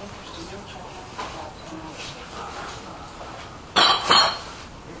 Interesting. You'll check them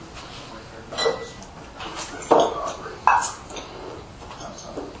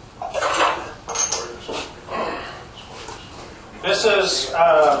This is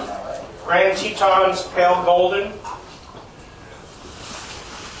Grand Teton's Pale Golden.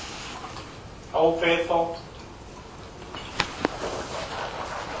 Old Faithful.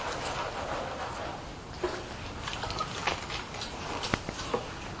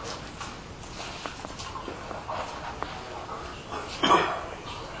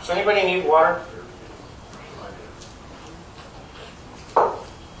 Does anybody need water?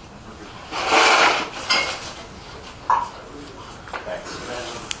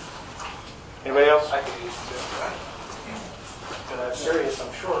 Anybody else? I could use it. That's serious,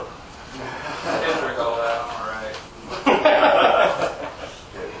 I'm sure. I didn't drink all that, I'm alright.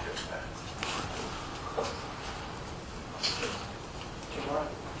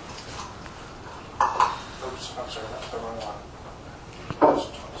 Oops, I'm sorry, that's the wrong one.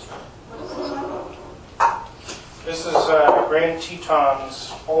 This is Grand Teton's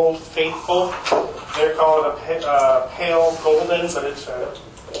Old Faithful. They call it a pale golden, but it's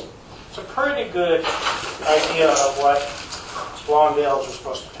a pretty good idea of what blonde ales are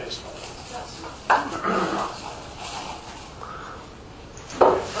supposed to taste like.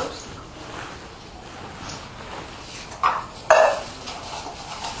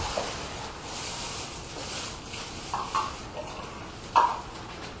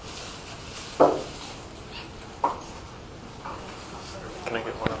 Can I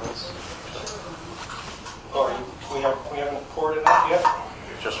get one of those? Oh, we haven't poured it out yet?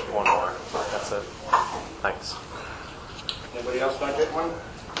 Just one more. That's it. Thanks. Anybody else want to get one?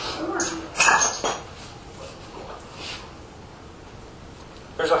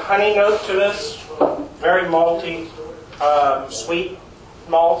 There's a honey note to this, very malty, sweet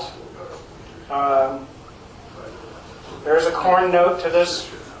malt. There's a corn note to this.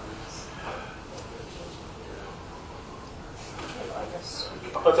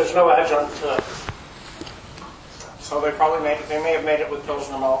 But there's no adjunct to it. So they may have made it with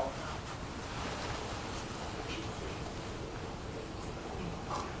Pilsner malt.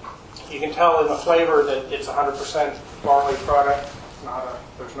 You can tell in the flavor that it's 100% barley product.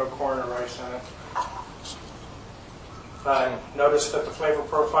 There's no corn or rice in it. Notice that the flavor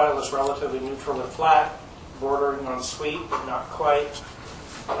profile is relatively neutral and flat, bordering on sweet, but not quite.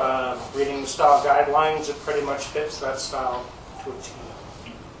 Reading the style guidelines, it pretty much fits that style to a T.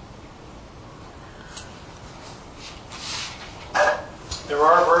 There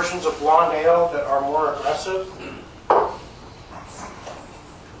are versions of blonde ale that are more aggressive.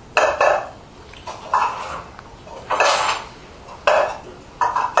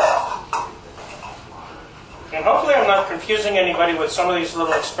 And hopefully I'm not confusing anybody with some of these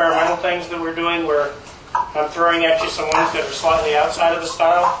little experimental things that we're doing where I'm throwing at you some ones that are slightly outside of the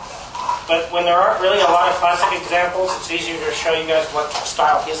style. But when there aren't really a lot of classic examples, it's easier to show you guys what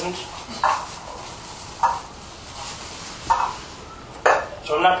style isn't.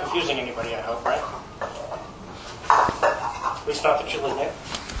 So I'm not confusing anybody, I hope, right? At least not that you're looking at.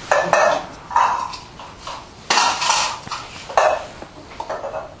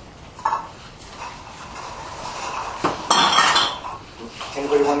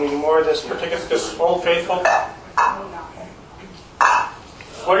 Anybody want any more of this particular, this Old Faithful?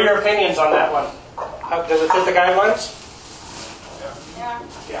 What are your opinions on that one? Does it fit the guidelines? Yeah.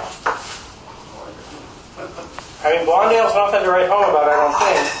 Yeah. I mean, Blondale's nothing to write home about, I don't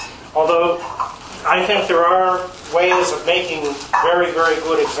think. Although, I think there are ways of making very, very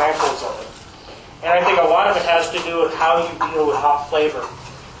good examples of it. And I think a lot of it has to do with how you deal with hop flavor.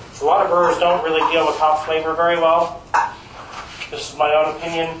 A lot of brewers don't really deal with hop flavor very well. This is my own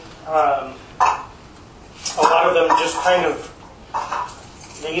opinion. A lot of them just kind of,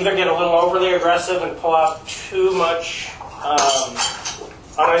 they either get a little overly aggressive and pull out too much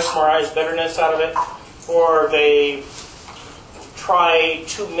unisomerized bitterness out of it, or they try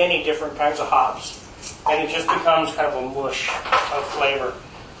too many different kinds of hops, and it just becomes kind of a mush of flavor.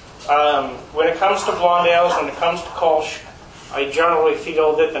 When it comes to Blondales, when it comes to Kolsch, I generally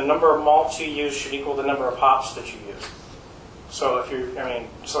feel that the number of malts you use should equal the number of hops that you use. So if you're,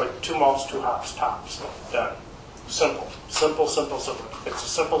 it's like 2 malts, 2 hops, tops. Done. Simple. Simple, simple, simple. If it's a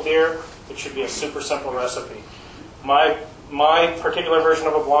simple beer, it should be a super simple recipe. My particular version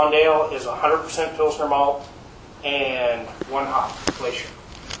of a blonde ale is 100% Pilsner malt and 1 hop, glacier.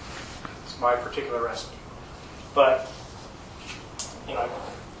 It's my particular recipe. But,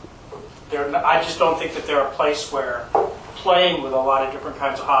 I just don't think that they're a place where playing with a lot of different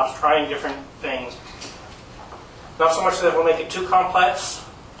kinds of hops, trying different things, not so much that it will make it too complex,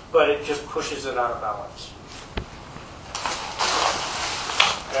 but it just pushes it out of balance.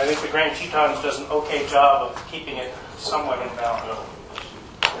 And I think the Grand Tetons does an okay job of keeping it somewhat in balance.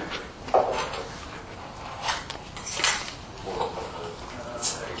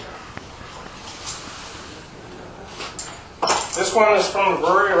 This one is from the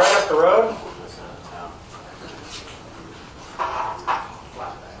brewery right up the road.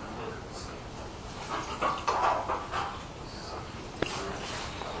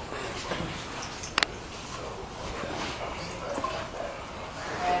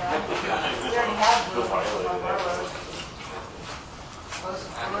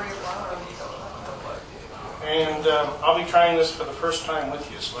 And I'll be trying this for the first time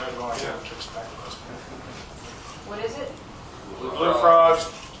with you, so I have no idea what to expect. What is it? Blue Frogs,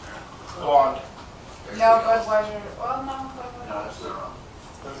 blonde. No, Budweiser. Well, no, No, Budweiser. that's their own.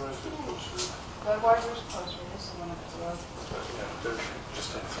 Budweiser's closer. This is the one up the road.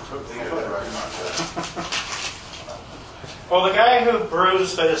 They get it right. Well, the guy who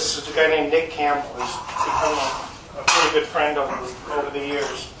brews this is a guy named Nick Campbell, who's become a pretty good friend over the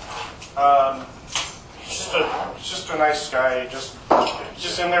years. He's just a nice guy, just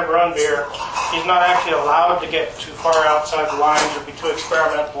in there brewing beer. He's not actually allowed to get too far outside the lines or be too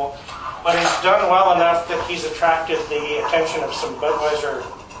experimental, but he's done well enough that he's attracted the attention of some Budweiser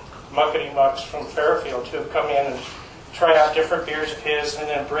muckety mucks from Fairfield who have come in and try out different beers of his and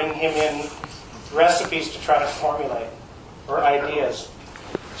then bring him in recipes to try to formulate or ideas.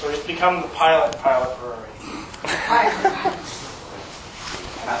 So he's become the pilot brewery.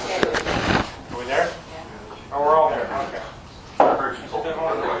 Are we there? Oh, we're all there. Okay.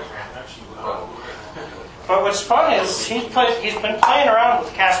 But what's fun is he's been playing around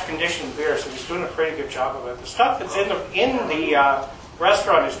with cask conditioned beer, so he's doing a pretty good job of it. The stuff that's in the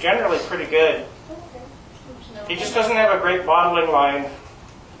restaurant is generally pretty good. He just doesn't have a great bottling line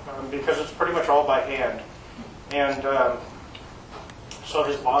because it's pretty much all by hand, and so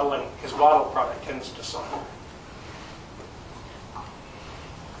his bottle product tends to suffer.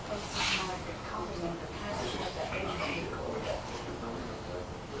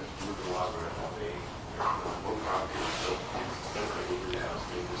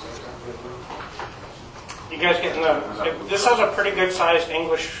 You guys getting this has a pretty good sized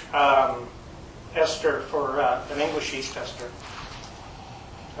English ester for an English yeast ester.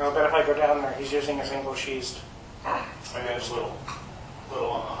 I'll bet if I go down there, he's using his English yeast. I mean, it's a little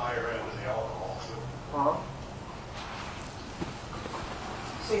on the higher end of the alcohol. Uh-huh.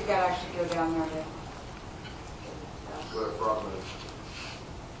 So you've got to actually go down there to. That's what a frog is.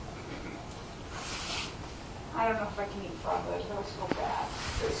 I don't know if I can eat frog legs. That was so bad.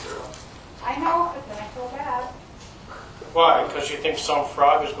 It's zero. I know, but then I feel bad. Why? Because you think some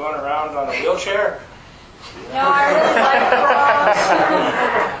frog is going around on a wheelchair? No, I really like frogs.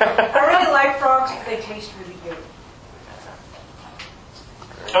 I really like frogs, but they taste really good.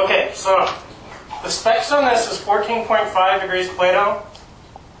 Okay, so the specs on this is 14.5 degrees Plato.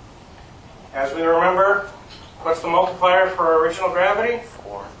 As we remember, what's the multiplier for original gravity?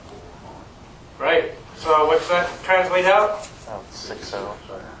 4. Right. So what's that translate out? 6.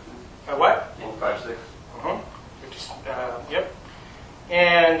 What? 156. Yep.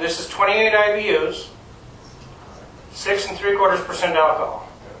 And this is 28 IBUs, 6.75% alcohol.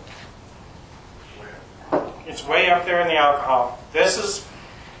 It's way up there in the alcohol. This is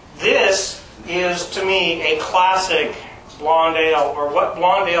is, to me, a classic blonde ale, or what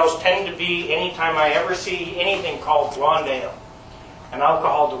blonde ales tend to be anytime I ever see anything called blonde ale, an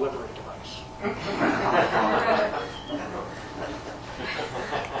alcohol delivery device.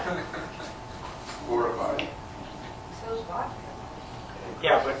 Glorified. So's vodka.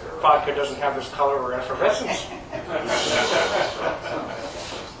 Yeah, but vodka doesn't have this color or effervescence.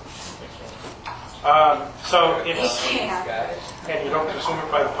 So it's, Yeah. and you don't consume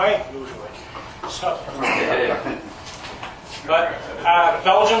it by the pint usually. So, but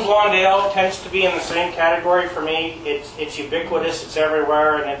Belgian blonde ale tends to be in the same category for me. It's ubiquitous, it's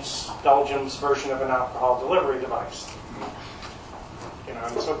everywhere, and it's Belgium's version of an alcohol delivery device. You know,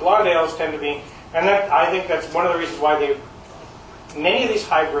 so blonde ales tend to be, and that, I think that's one of the reasons why many of these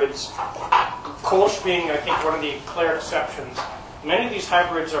hybrids, Kolsch being, I think, one of the clear exceptions, many of these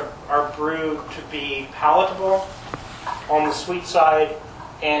hybrids are brewed to be palatable on the sweet side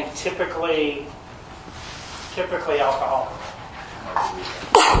and typically alcoholic.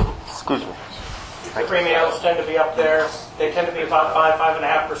 Excuse me. Creamy ales tend to be up there. They tend to be about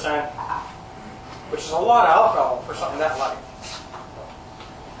 5.5%, which is a lot of alcohol for something that light.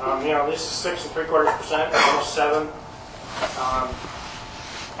 This is 6.75%, almost 7.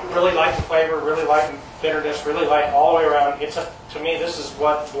 Really light in flavor, really light in bitterness, really light all the way around. To me, this is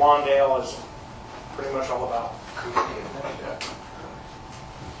what blonde ale is pretty much all about.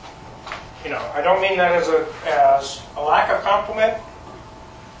 I don't mean that as a lack of compliment.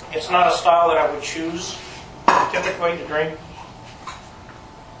 It's not a style that I would choose typically to drink.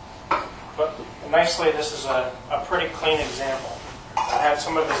 But nicely, this is a pretty clean example. I've had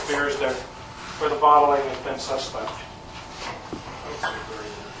some of these beers there where the bottling has been suspect.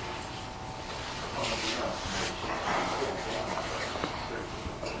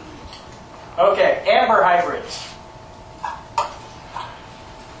 Okay, amber hybrids.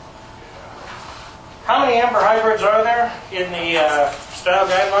 How many amber hybrids are there in the style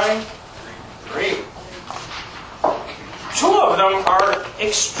guideline? 3. 2 of them are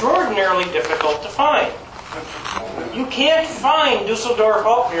extraordinarily difficult to find. You can't find Dusseldorf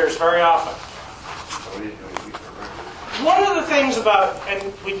alt beers very often. One of the things about,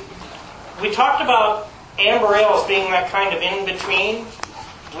 and we talked about amber ales being that kind of in-between.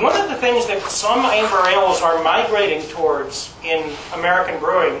 One of the things that some amber ales are migrating towards in American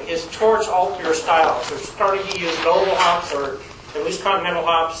brewing is towards alt beer styles. They're starting to use noble hops, or at least continental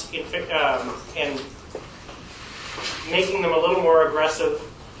hops, and making them a little more aggressive.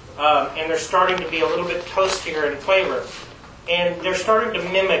 And they're starting to be a little bit toastier in flavor. And they're starting to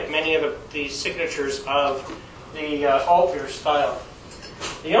mimic many of the signatures of the alt beer style.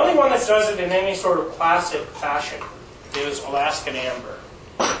 The only one that does it in any sort of classic fashion is Alaskan Amber.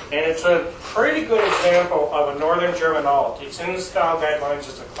 And it's a pretty good example of a Northern German alt. It's in the style guidelines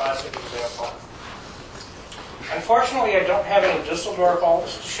as a classic example. Unfortunately, I don't have any Dusseldorf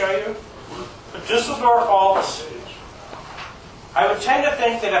alts to show you. The Dusseldorf alts, I would tend to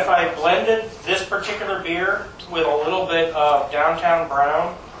think that if I blended this particular beer with a little bit of Downtown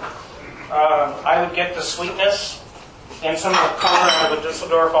Brown, I would get the sweetness and some of the color out of the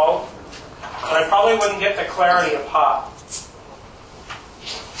Dusseldorf alt, but I probably wouldn't get the clarity of hop.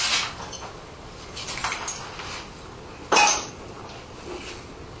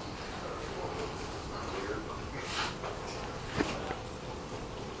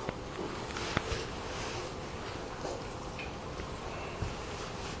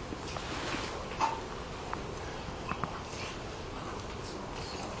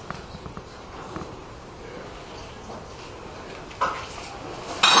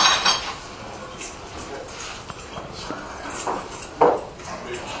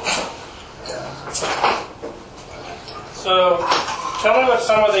 So, tell me what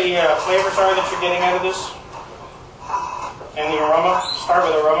some of the flavors are that you're getting out of this. And the aroma. Start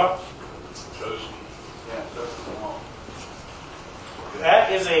with aroma.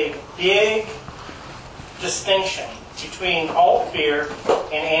 That is a big distinction between alt beer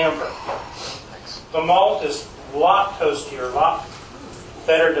and amber. The malt is a lot toastier, a lot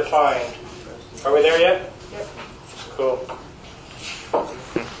better defined. Are we there yet? Yep. Cool.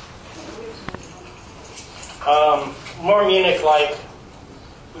 More Munich-like.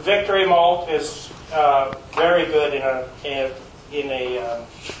 Victory malt is very good in a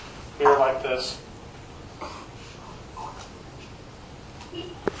beer like this.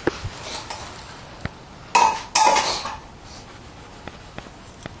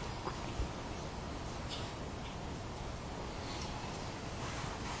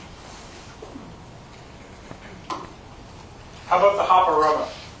 How about the hop aroma?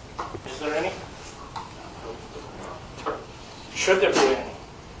 Is there any? Should there be any?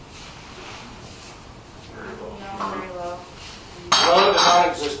 to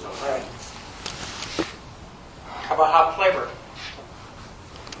non-existent, right. How about hop flavor?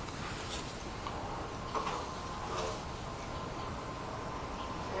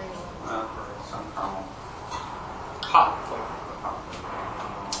 Some caramel. Hop flavor.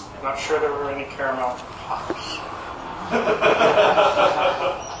 I'm not sure there were any caramel hops.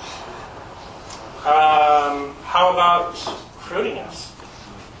 How about fruitiness?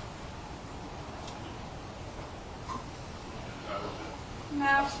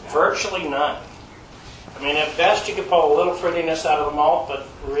 No. Virtually none. I mean, at best you could pull a little fruitiness out of the malt, but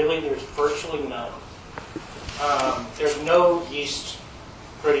really there's virtually none. There's no yeast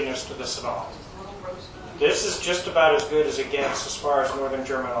fruitiness to this at all. This is just about as good as it gets as far as Northern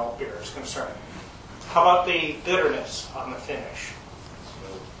German alt beer is concerned. How about the bitterness on the finish?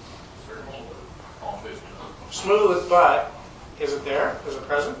 Smooth, but is it there? Is it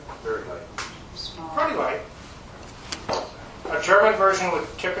present? Very light. Pretty light. A German version would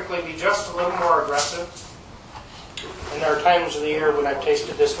typically be just a little more aggressive. And there are times of the year when I've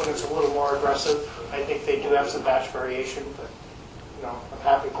tasted this one, it's a little more aggressive. I think they do have some batch variation, but I'm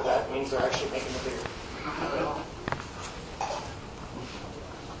happy for that. It means they're actually making the beer.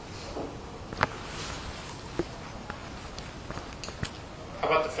 How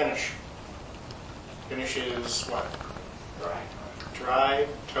about the finish? Finish is what? Dry. Dry,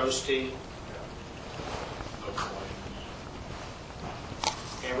 toasty,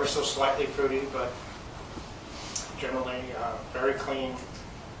 ever so slightly fruity, but generally very clean.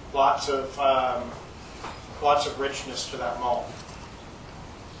 Lots of richness to that malt.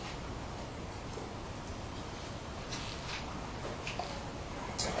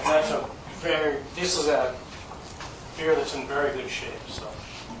 And that's this is a beer that's in very good shape. So.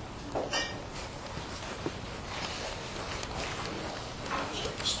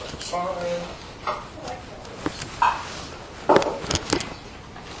 Set this stuff aside.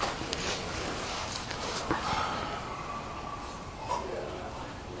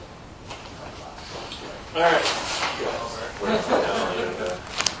 All right.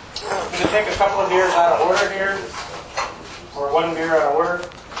 I'm going to take a couple of beers out of order here, or one beer out of order.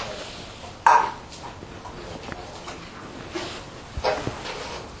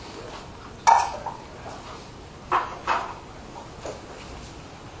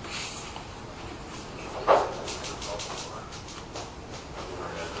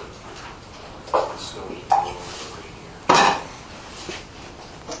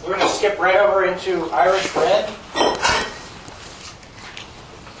 We're going to skip right over into Irish Red.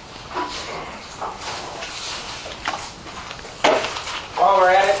 While we're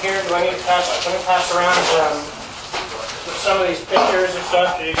at it here, do I need to pass around some of these pictures and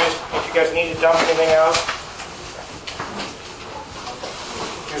stuff? If you guys need to dump anything out?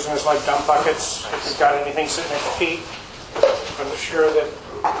 Using this like dump buckets if you've got anything sitting at the feet. I'm sure that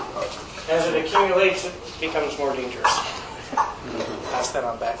as it accumulates, it becomes more dangerous. Pass that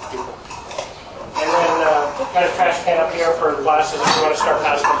on back to people. And then got a trash can up here for glasses if you want to start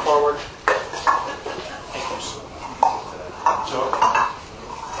passing them forward. Thank you.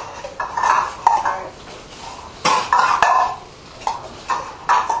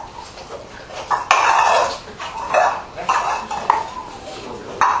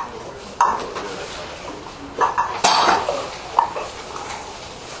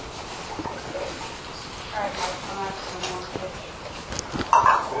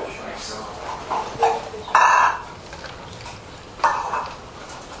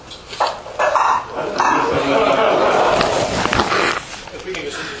 If we can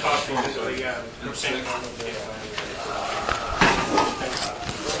just toss them into the same one.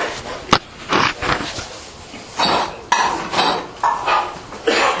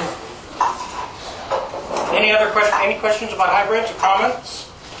 Any questions about hybrids or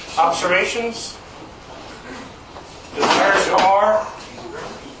comments? Observations? Desires for more?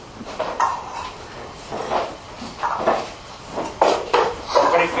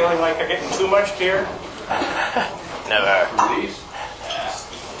 Everybody feeling like they're getting too much beer? Never. These?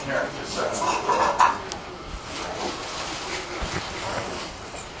 Here, just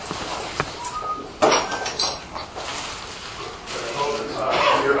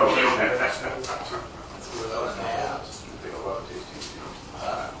you're okay.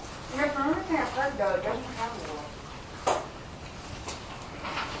 From everything I've heard, though, it doesn't have one.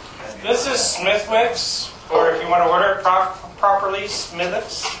 This is Smithwick's, or if you want to order it properly,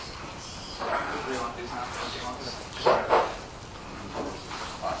 Smithwick's.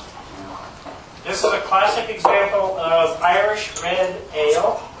 This is a classic example of Irish red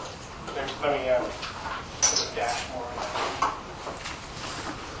ale. Let me put a dash more on that.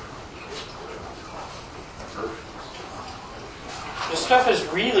 This stuff is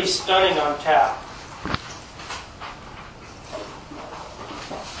really stunning on tap.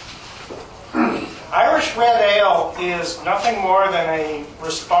 Irish Red Ale is nothing more than a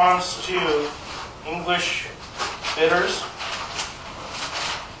response to English bitters.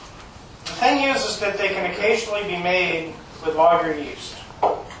 The thing is that they can occasionally be made with lager yeast.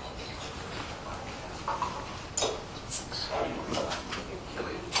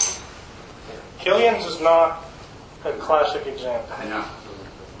 Killian's is not a classic example. I know.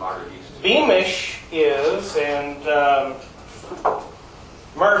 Lager yeast. Beamish is, and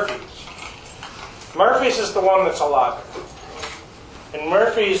Murphy's. Murphy's is the one that's a lager. And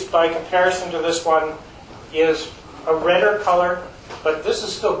Murphy's, by comparison to this one, is a redder color, but this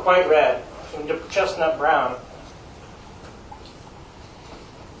is still quite red, chestnut brown.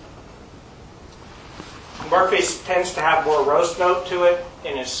 Murphy's tends to have more roast note to it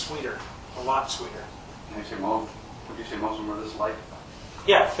and is sweeter, a lot sweeter. Would you say most of them are this light?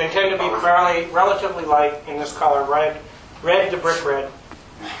 Yeah, they tend to be relatively light in this color, red to brick red.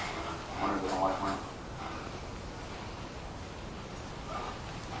 I wonder if they don't like mine.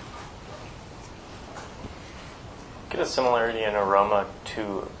 Get a similarity in aroma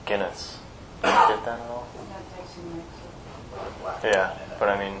to Guinness. Did you get that at all? Yeah, but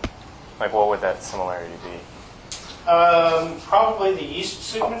I mean, like, what would that similarity be? Probably the yeast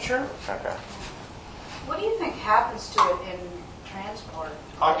signature. Okay. What do you think happens to it in transport?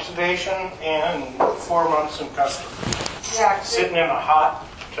 Oxidation and 4 months in custody. Yeah, 'cause Sitting in a hot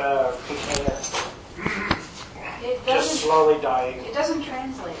container, it just doesn't, slowly dying. it doesn't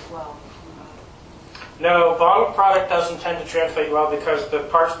translate well. No, bottled product doesn't tend to translate well because the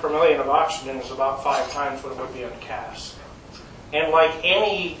parts per million of oxygen is about 5 times what it would be on a cask. And like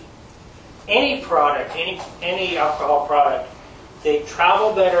any product, any alcohol product, they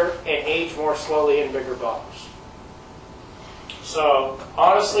travel better and age more slowly in bigger bottles. So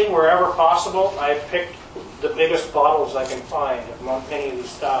honestly, wherever possible, I've picked the biggest bottles I can find among any of these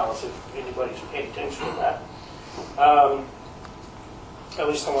styles, if anybody's paid attention to that. At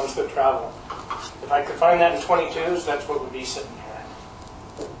least the ones that travel. If I could find that in 22s, that's what would be sitting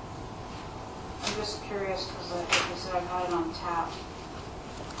here. I'm just curious because, like you said, I've had it on tap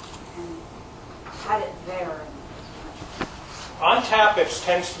and had it there. On tap, it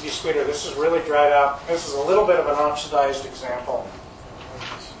tends to be sweeter. This is really dried out. This is a little bit of an oxidized example.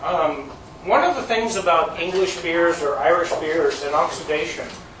 One of the things about English beers or Irish beers and oxidation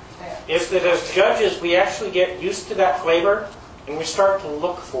is that as judges, we actually get used to that flavor and we start to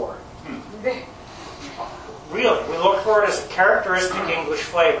look for it. Really, we look for it as a characteristic English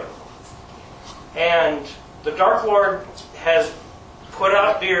flavor. And the Dark Lord has put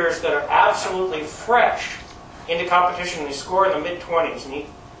out beers that are absolutely fresh into competition. They score in the mid-20s, and he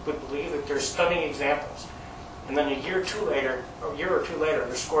would believe that they're stunning examples. And then a year or two later,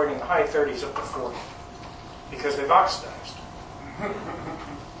 they're scoring in the high 30s up to 40 because they've oxidized.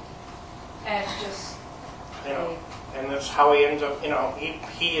 And it's just, And that's how he ends up.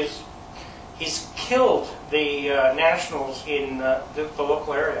 He's killed the nationals in the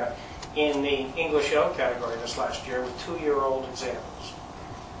local area in the English ale category this last year with 2-year-old examples.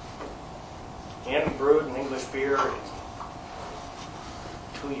 And brewed in English beer in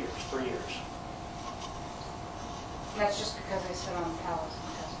 2 years, 3 years. that's just because they sit on pallets.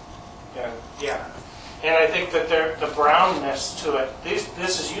 Yeah. And I think that the brownness to it,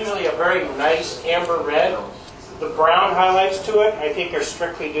 this is usually a very nice amber red. The brown highlights to it, I think, are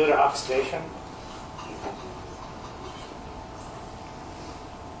strictly due to oxidation.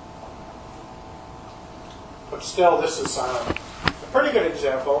 But still, this is a pretty good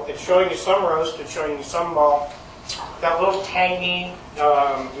example. It's showing you some roast, it's showing you some malt. That little tangy,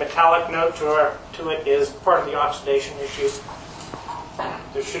 metallic note to it is part of the oxidation issue.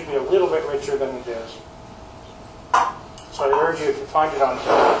 This should be a little bit richer than it is. So I urge you, if you find it on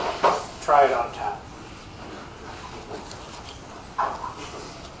tap, try it on tap.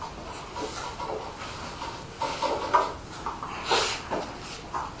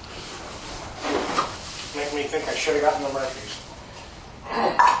 Make me think I should have gotten the Murphy's.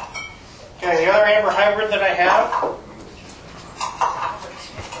 Okay, the other amber hybrid that I have.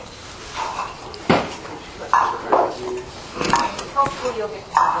 Hopefully you'll get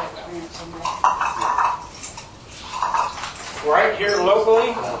to that experience someday. Right here locally.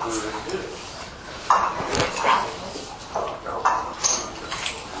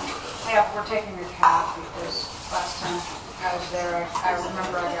 Yeah, we're taking your cat because last time I was there, I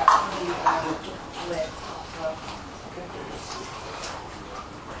remember I got really lit. So.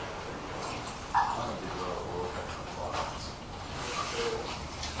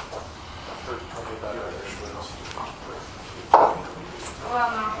 Well,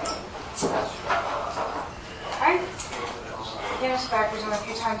 no. I Guinness backers, and a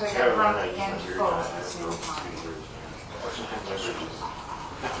few times I got drunk and full at the same time.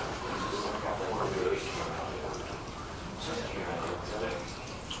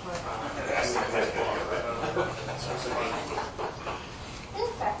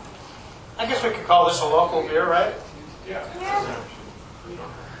 I guess we could call this a local beer, right? Yeah.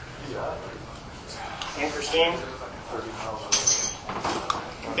 Anchor Steam.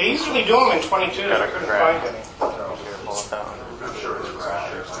 They usually do them in 22s. I couldn't find any. Careful with that one.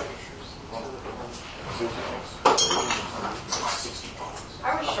 I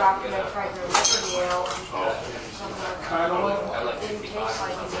was shocked when I tried the Liberty Ale and didn't taste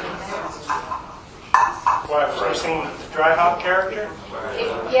like anything. What, missing the dry hop character?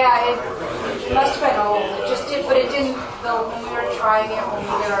 It must have been old. It just did, but it didn't. Though when we were trying it when we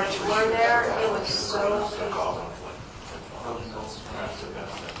did our tour there, it was so tasty.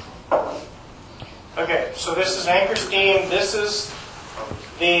 Okay, so this is Anchor Steam. This is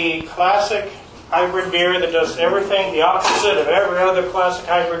the classic hybrid beer that does everything the opposite of every other classic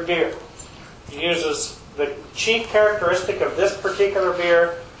hybrid beer. It uses the chief characteristic of this particular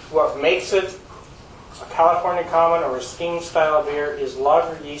beer. What makes it a California common or a steam style beer is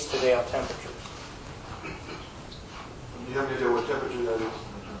lager yeast at ale temperatures. Do you have any idea what temperature that is?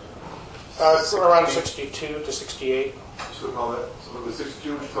 It's around 62 to 68. Still call that, so if it's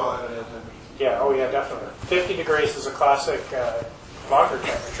 62, would you call that an ale temperature? Yeah, oh yeah, definitely. 50 degrees is a classic lager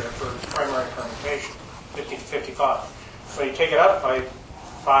temperature for primary fermentation, 50 to 55. So you take it up by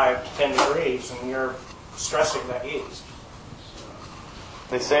 5 to 10 degrees and you're stressing that yeast.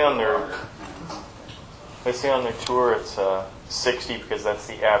 They say on their tour it's 60 because that's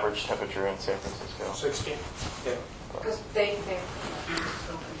the average temperature in San Francisco. 60? Yeah. Because they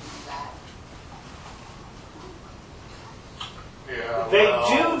They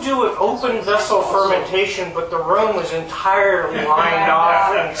do an open vessel fermentation, but the room is entirely lined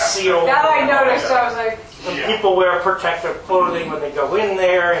off and sealed. that I noticed. I was like, And people wear protective clothing when they go in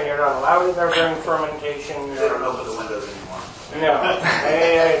there, and you're not allowed in there during fermentation. They don't open the windows anymore. No,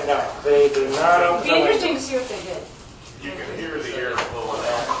 they do not open it'd be the windows. interesting to see what they did. You can hear the air flowing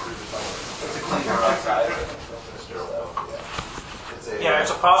out through the It's a cleaner outside. Yeah,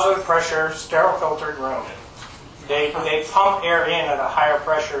 it's a positive pressure, sterile filtered room. They pump air in at a higher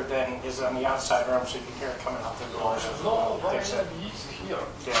pressure than is on the outside room, so you can hear it coming out the doors. Yeah,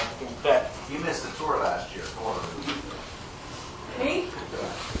 you can bet. You missed the tour last year. Me?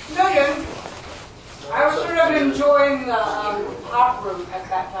 No, you didn't. I was sort of enjoying the hop room at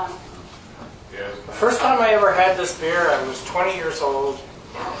that time. The first time I ever had this beer, I was 20 years old,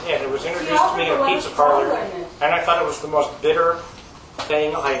 and it was introduced to me in a pizza parlor, and I thought it was the most bitter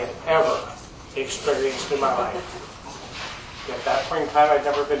thing I had ever experienced in my life. At that point in time, I'd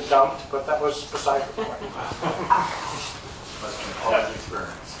never been dumped, but that was beside the point. Must have been a college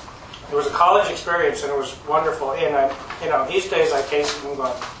experience. It was a college experience, and it was wonderful. And these days I taste it and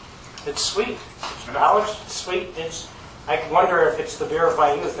go, it's sweet. It's balanced, it's sweet. I wonder if it's the beer of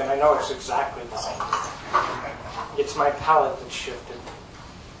my youth, and I know it's exactly the same. It's my palate that's shifted.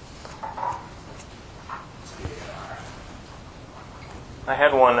 I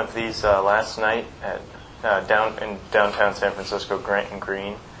had one of these last night at in downtown San Francisco, Grant and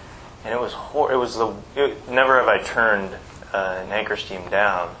Green, and it was never have I turned an Anchor Steam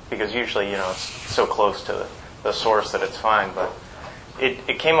down because usually it's so close to the source that it's fine, but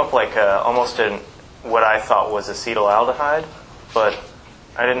it came up like almost what I thought was acetaldehyde, but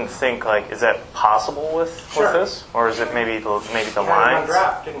I didn't think is that possible with this, or is it maybe the You had it on lines?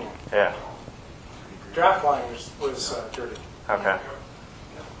 draft, didn't you? Yeah. Draft line was dirty. Okay.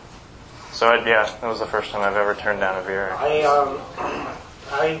 So that was the first time I've ever turned down a beer.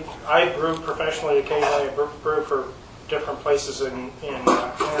 I brew professionally occasionally. I brew for different places in and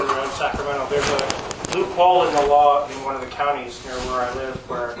around Sacramento. There's a loophole in the law in one of the counties near where I live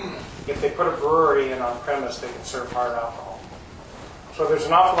where if they put a brewery in on premise, they can serve hard alcohol. So there's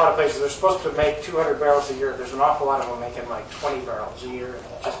an awful lot of places. They're supposed to make 200 barrels a year. There's an awful lot of them making like 20 barrels a year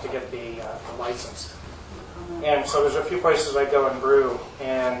just to get the license. And so there's a few places I go and brew,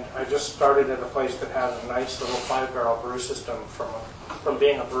 and I just started at a place that has a nice little 5-barrel brew system from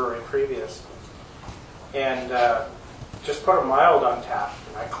being a brewery previous. And just put a mild on tap,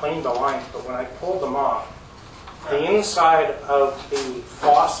 and I cleaned the lines, but when I pulled them off, the inside of the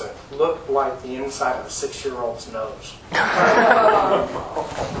faucet looked like the inside of a 6-year-old's nose. Not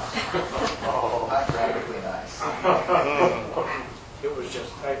graphically nice. It was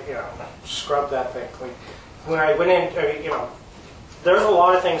just, scrub that thing clean. When I went in, there's a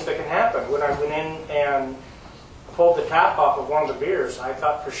lot of things that can happen. When I went in and pulled the tap off of one of the beers, I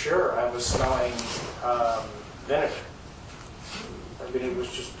thought for sure I was smelling vinegar. I mean, it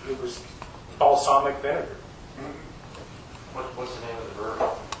was balsamic vinegar. What's the name of the brewery?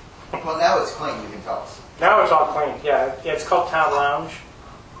 Well, now it's clean, you can tell us. Now it's all clean. Yeah, it's called Town Lounge.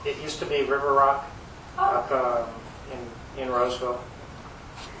 It used to be River Rock up in Roseville.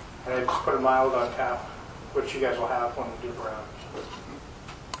 And I just put a mild on tap, which you guys will have when we do around.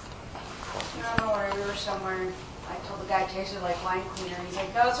 I don't know where we were somewhere. I told the guy it tasted like line cleaner. He's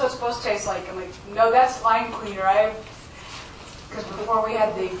like, no, that's what it's supposed to taste like. I'm like, no, that's line cleaner. Because before we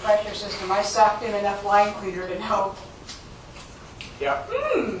had the pressure system, I sucked in enough line cleaner to know. Yeah.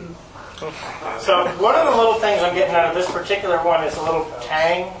 So one of the little things I'm getting out of this particular one is a little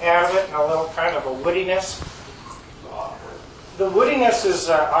tang out of it and a little kind of a woodiness. The woodiness is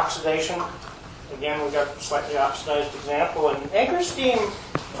oxidation. Again, we got a slightly oxidized example. And Anchor Steam,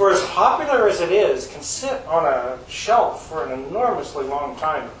 for as popular as it is, can sit on a shelf for an enormously long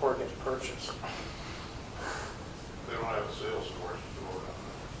time before it gets purchased. They don't have a sales force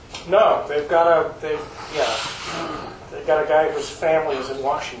to do No, they've got a guy whose family is in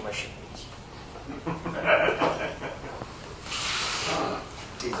washing machines.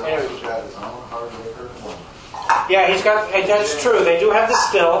 He's also got his own hard liquor. Yeah, he's got. That's true. They do have the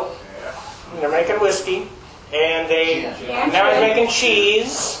still. And they're making whiskey, and now he's making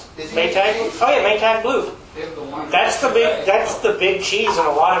cheese. Maytag. Oh yeah, Maytag Blue. That's the big cheese in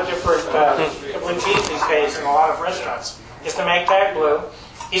a lot of different cheese these days in a lot of restaurants. Is the Maytag Blue.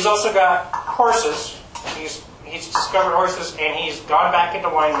 He's also got horses. He's discovered horses, and he's gone back into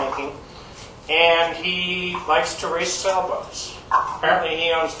winemaking. And he likes to race sailboats. Apparently,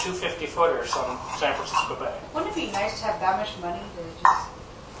 he owns 2 50-footers on San Francisco Bay. Wouldn't it be nice to have that much money to just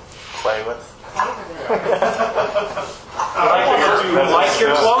Play with. pay for that? Like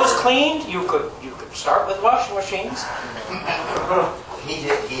your clothes cleaned, you could start with washing machines. He's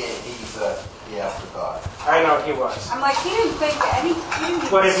the afterthought. I know he was. I'm like, he didn't think any. He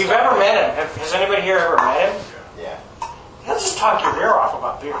didn't But if you've ever met him, has anybody here ever met him? Yeah. He'll just talk your ear off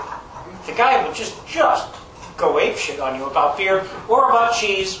about beer. The guy would just go apeshit on you about beer, or about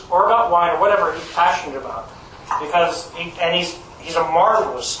cheese, or about wine, or whatever he's passionate about. Because he's a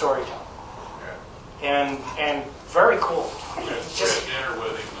marvelous storyteller, and very cool. Just dinner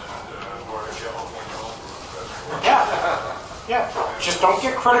with him and Northern California home. yeah. Just don't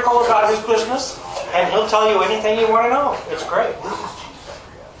get critical about his business, and he'll tell you anything you want to know. It's great.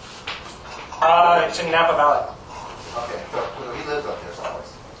 It's in Napa Valley. Okay, so he lives up there always.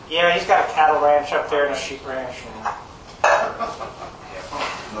 Yeah, he's got a cattle ranch up there and a sheep ranch.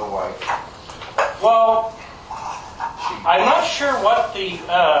 No white. Well, I'm not sure what the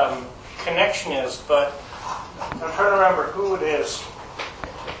connection is, but I'm trying to remember who it is.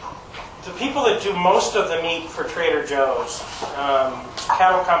 The people that do most of the meat for Trader Joe's,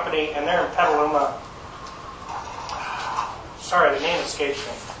 cattle company, and they're in Petaluma. Sorry, the name escapes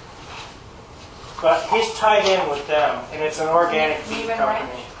me. But he's tied in with them, and it's an organic meat Neiman company.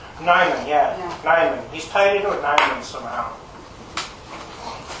 Ranch? Nyman, yeah. Nyman. He's tied into with Nyman somehow.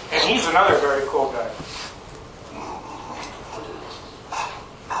 And he's another very cool guy.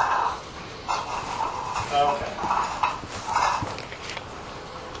 Okay.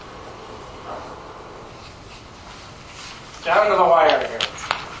 Down to the wire here.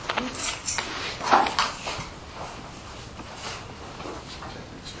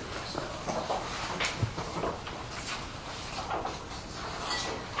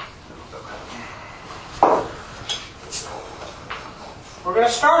 We're going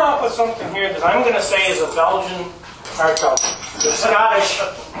to start off with something here that I'm going to say is a the Scottish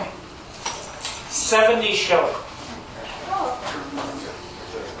 70 shilling.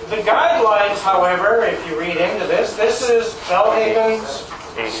 The guidelines, however, if you read into this is Belhaven's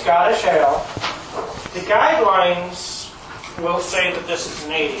Scottish Ale. The guidelines will say that this is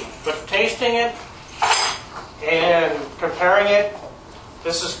an 80, but tasting it and comparing it,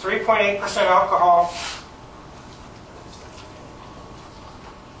 this is 3.8% alcohol.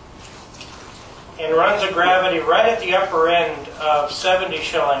 And runs a gravity right at the upper end of 70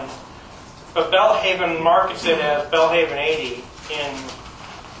 shilling. But Belhaven markets it as Belhaven 80 in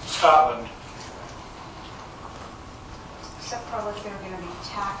Scotland. Except probably they're going to be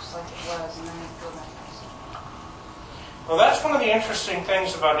taxed like it was, and then they go back. Well, that's one of the interesting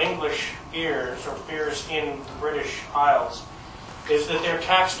things about English beers, or beers in the British Isles, is that they're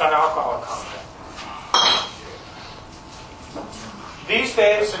taxed on alcohol content. These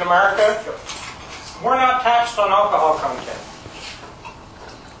days in America, we're not taxed on alcohol content.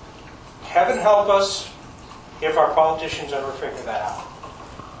 Heaven help us if our politicians ever figure that out.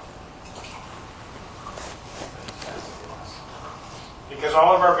 because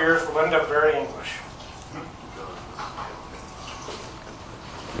all of our beers will end up very English.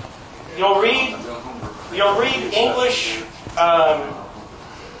 You'll read English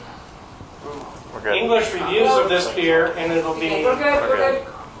We're good. English reviews of this beer, and it'll be. We're good, we're good.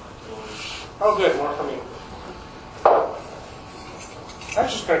 Oh, good, more from you. I'm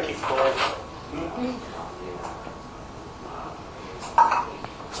just going to keep going.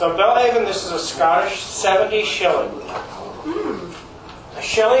 So Belhaven, this is a Scottish 70 shilling. A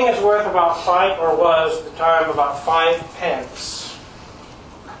shilling is worth about 5, or was at the time about 5 pence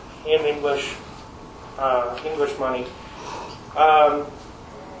in English money.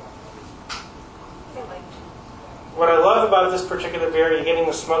 What I love about this particular beer, you're getting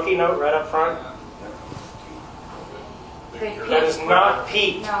the smoky note right up front. That is not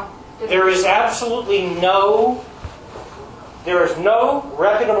peat. No. There is absolutely no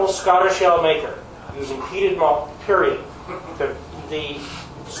reputable Scottish ale maker using peated malt, period. The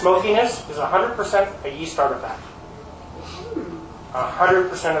smokiness is 100% a yeast artifact.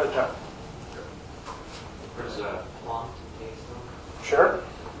 100% of the time. Where's that? Sure.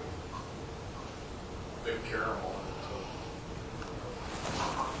 Big caramel.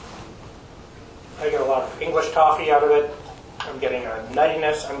 I get a lot of English toffee out of it. I'm getting a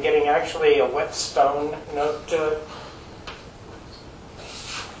nuttiness. I'm getting actually a wet stone note to it.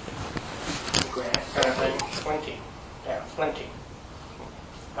 Kind of thing. Flinty. Yeah, flinty.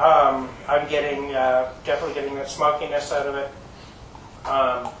 I'm getting, definitely getting that smokiness out of it.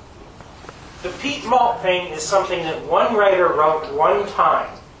 The peat malt thing is something that one writer wrote one time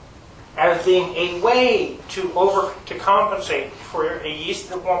as being a way to compensate for a yeast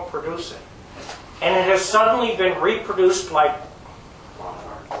that won't produce it. And it has suddenly been reproduced like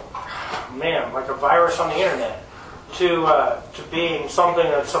a virus on the internet to being something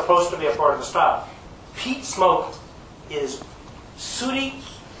that's supposed to be a part of the style. Peat smoke is sooty,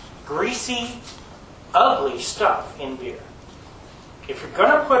 greasy, ugly stuff in beer. If you're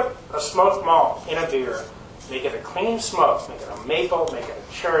going to put a smoked malt in a beer, make it a clean smoke, make it a maple, make it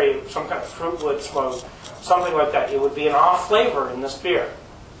a cherry, some kind of fruit wood smoke, something like that. It would be an off flavor in this beer.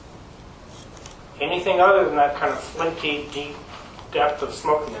 Anything other than that kind of flinty, deep depth of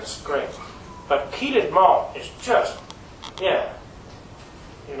smokiness, great. But peated malt is just, yeah.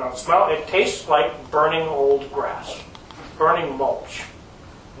 It tastes like burning old grass, burning mulch.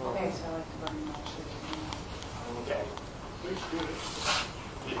 Okay, so I like the burning mulch. Okay.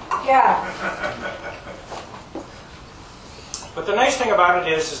 Yeah. But the nice thing about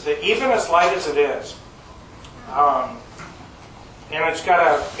it is that even as light as it is, and it's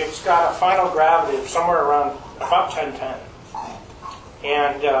got a final gravity of somewhere around about 1010.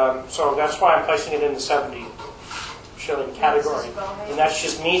 And so that's why I'm placing it in the 70 shilling category. And that's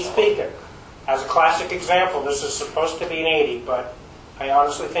just me speaking. As a classic example, this is supposed to be an 80, but I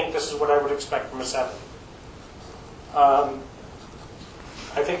honestly think this is what I would expect from a 70.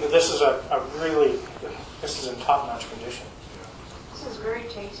 I think that this is this is in top-notch condition. This is very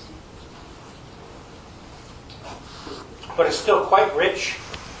tasty. But it's still quite rich.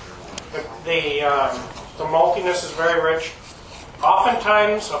 The maltiness is very rich.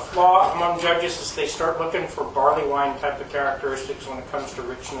 Oftentimes, a flaw among judges is they start looking for barley wine type of characteristics when it comes to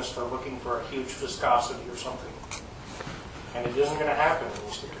richness. They're looking for a huge viscosity or something. And it isn't going to happen in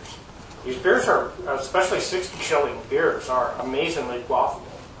these beers. These beers are, especially 60 shilling beers, are amazingly quaffable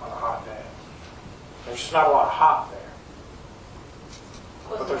on a hot day. There's just not a lot of hop there.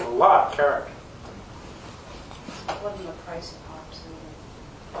 But there's a lot of character. What is the price of hops?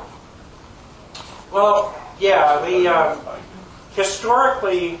 Well, yeah,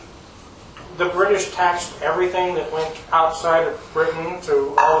 historically, the British taxed everything that went outside of Britain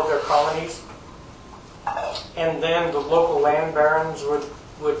to all of their colonies. And then the local land barons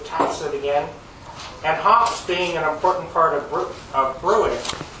would tax it again. And hops, being an important part of brewing,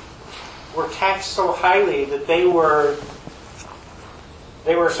 were taxed so highly that they were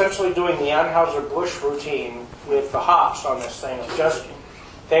essentially doing the Anheuser-Busch routine with the hops on this thing, adjusting.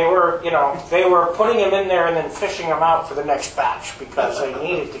 They were putting them in there and then fishing them out for the next batch because they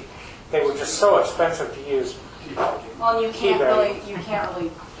needed to. They were just so expensive to use. Well, you can't really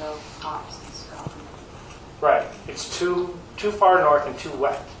grow hops in Scotland. Right. It's too far north and too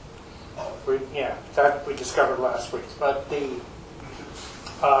wet. That we discovered last week. But the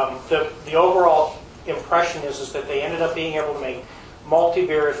overall impression is that they ended up being able to make malty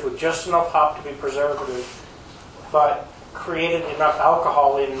beers with just enough hop to be preservative, but created enough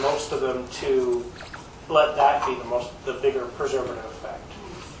alcohol in most of them to let that be the bigger preservative effect.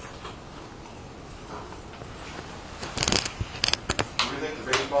 What do you think the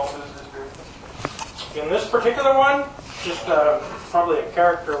base malt is in this beer? In this particular one, just probably a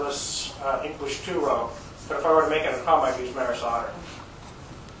characterless English 2 row. But if I were to make it a palm, I'd use Maris Otter.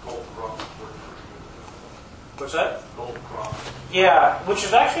 Gold cross. What's that? Gold cross. Yeah, which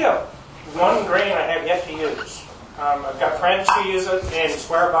is actually one grain I have yet to use. I've got friends who use it and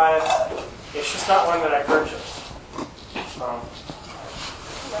swear by it. It's just not one that I purchased.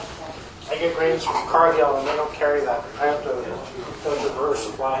 I get grains from Cargill and they don't carry that. I have to go to the brewer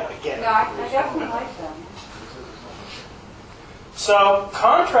supply again. No, I definitely like them. So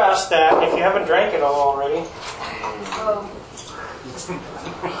contrast that, if you haven't drank it all already. Oh,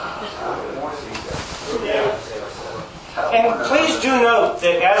 And please do note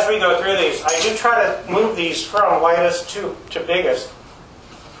that as we go through these, I do try to move these from lightest to biggest.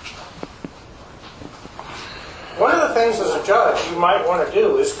 One of the things as a judge you might want to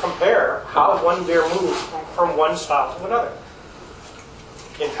do is compare how one beer moves from one style to another.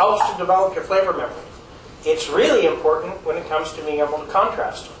 It helps to develop your flavor memory. It's really important when it comes to being able to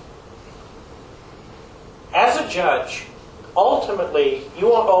contrast them. As a judge, ultimately, you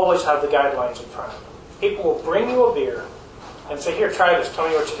won't always have the guidelines in front of you. People will bring you a beer and say, here, try this, tell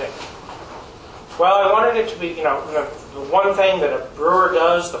me what you think. Well, I wanted it to be, the one thing that a brewer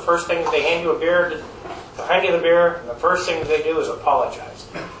does, the first thing that they hand you a beer, they'll hand you the beer, and the first thing that they do is apologize.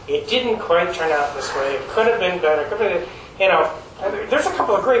 It didn't quite turn out this way. It could have been better. Could have been, there's a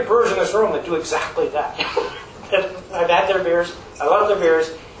couple of great brewers in this room that do exactly that. I've had their beers. I love their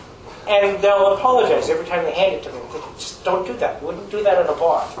beers. And they'll apologize every time they hand it to me. Just don't do that. You wouldn't do that at a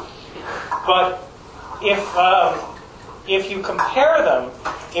bar. But if you compare them,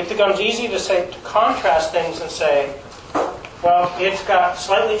 it becomes easy to contrast things and say, well, it's got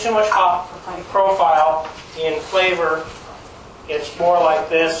slightly too much hop profile in flavor. It's more like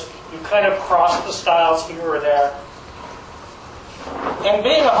this. You kind of cross the styles here or there. And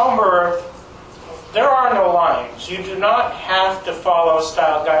being a home brewer, there are no lines. You do not have to follow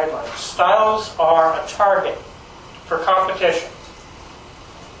style guidelines. Styles are a target for competition.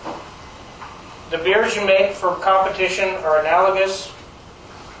 The beers you make for competition are analogous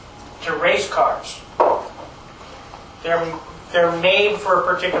to race cars. They're made for a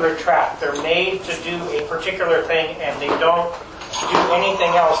particular track. They're made to do a particular thing, and they don't do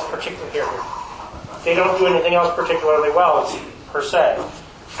anything else particularly here. They don't do anything else particularly well, per se.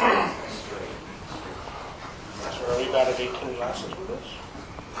 So are we about at 18 glasses with this?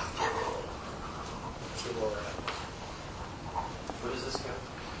 Let's see where we're at. What is this guy?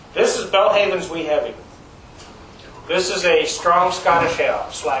 This is Belhaven's Wee Heavy. This is a strong Scottish ale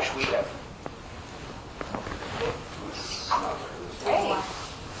 / wee heavy. Hey.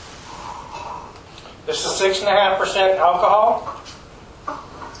 This is 6.5% alcohol,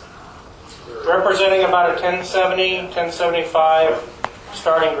 representing about a 1070, 1075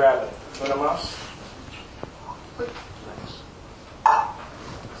 starting gravity. Una más?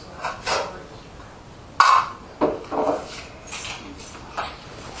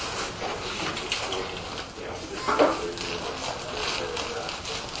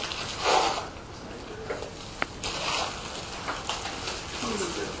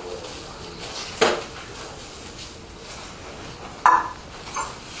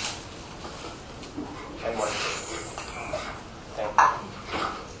 And one. Thank you.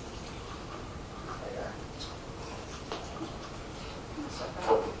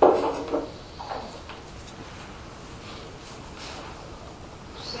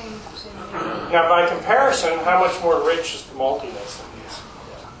 same. Now, by comparison, how much more rich is the maltiness in these?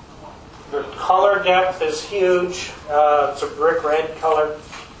 The color depth is huge. It's a brick red color.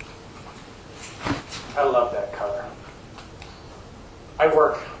 I love that color.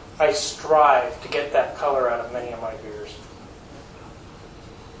 I strive to get that color out of many of my beers.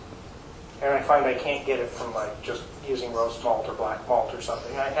 And I find I can't get it from just using roast malt or black malt or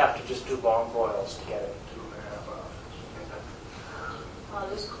something. I have to just do long boils to get it. Oh,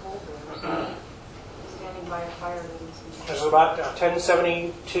 this cold beer. Standing by a fire. This is about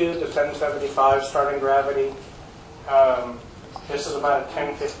 1072 to 1075 starting gravity. This is about a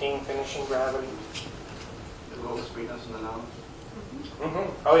 1015 finishing gravity. A little sweetness in the nose.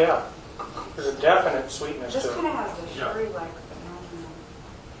 Mm-hmm. Oh yeah, there's a definite sweetness This to kind it. of has the sherry-like,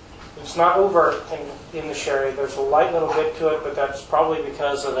 but It's not overt in the sherry. There's a light little bit to it, but that's probably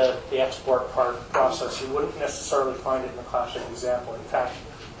because of the export process. You wouldn't necessarily find it in the classic example. In fact,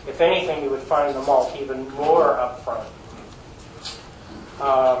 if anything, you would find the malt even more up front.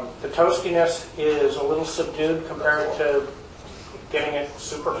 The toastiness is a little subdued compared to getting it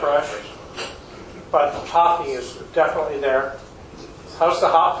super fresh, but the toffee is definitely there. How's the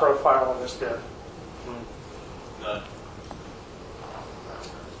hop profile on this beer?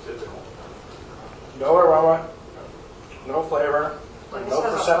 Typical. No aroma. flavor, This no has a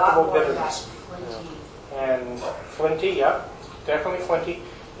lot perceptible more of that bitterness. flinty. And flinty, yep, definitely flinty.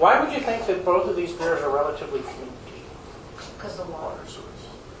 Why would you think that both of these beers are relatively flinty? Because the water source.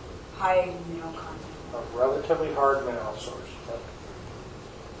 High mineral content. A relatively hard mineral source. Yep.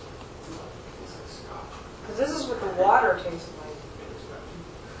 Because this is what the water tastes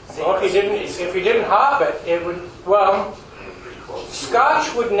like. Well, if you didn't hop it, it would, well,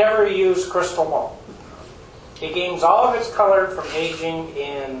 Scotch would never use crystal malt. It gains all of its color from aging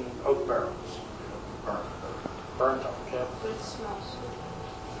in oak barrels. Burnt oak, yeah. But it smells.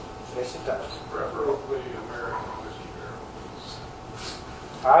 Yes, it does. Preferably American whiskey barrels.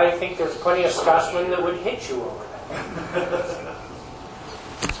 I think there's plenty of Scotchmen that would hit you over that.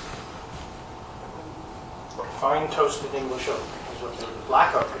 Fine toasted English oak is what they do.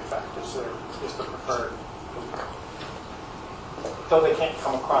 Black oak, in fact, is the preferred oak. Though they can't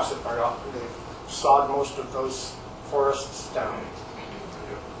come across it very often. They've sawed most of those forests down.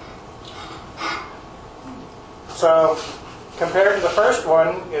 So, compared to the first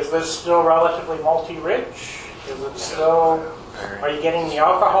one, is this still relatively malty rich? Is it still, are you getting the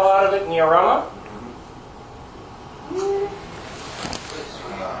alcohol out of it and the aroma?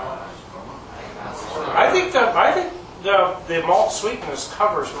 I think the malt sweetness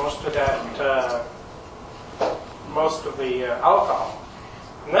covers most of that, most of the alcohol.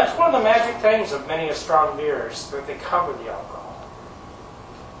 And that's one of the magic things of many a strong beers, that they cover the alcohol.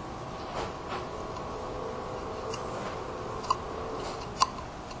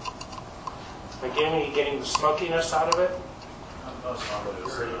 Again, are you getting the smokiness out of it? Not as strong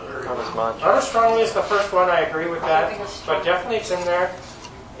as, Not as much. Not as strongly as the first one, I agree with that, but definitely it's in there.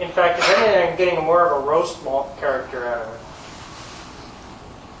 In fact, if anything, I'm getting more of a roast malt character out of it.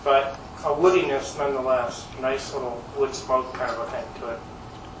 But a woodiness nonetheless. Nice little wood smoke kind of a thing to it.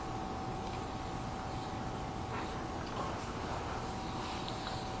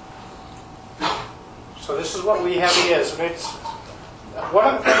 So this is what Wee Heavy is. And it's one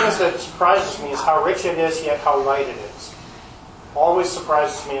of the things that surprises me is how rich it is, yet how light it is. Always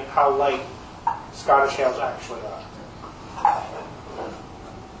surprises me at how light Scottish ales actually are.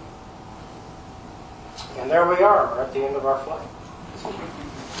 And there we are. We're at the end of our flight.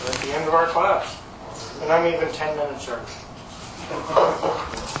 We're at the end of our class. And I'm even 10 minutes early.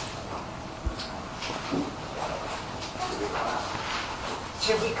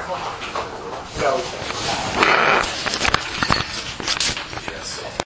 Should we clap? No, we can't.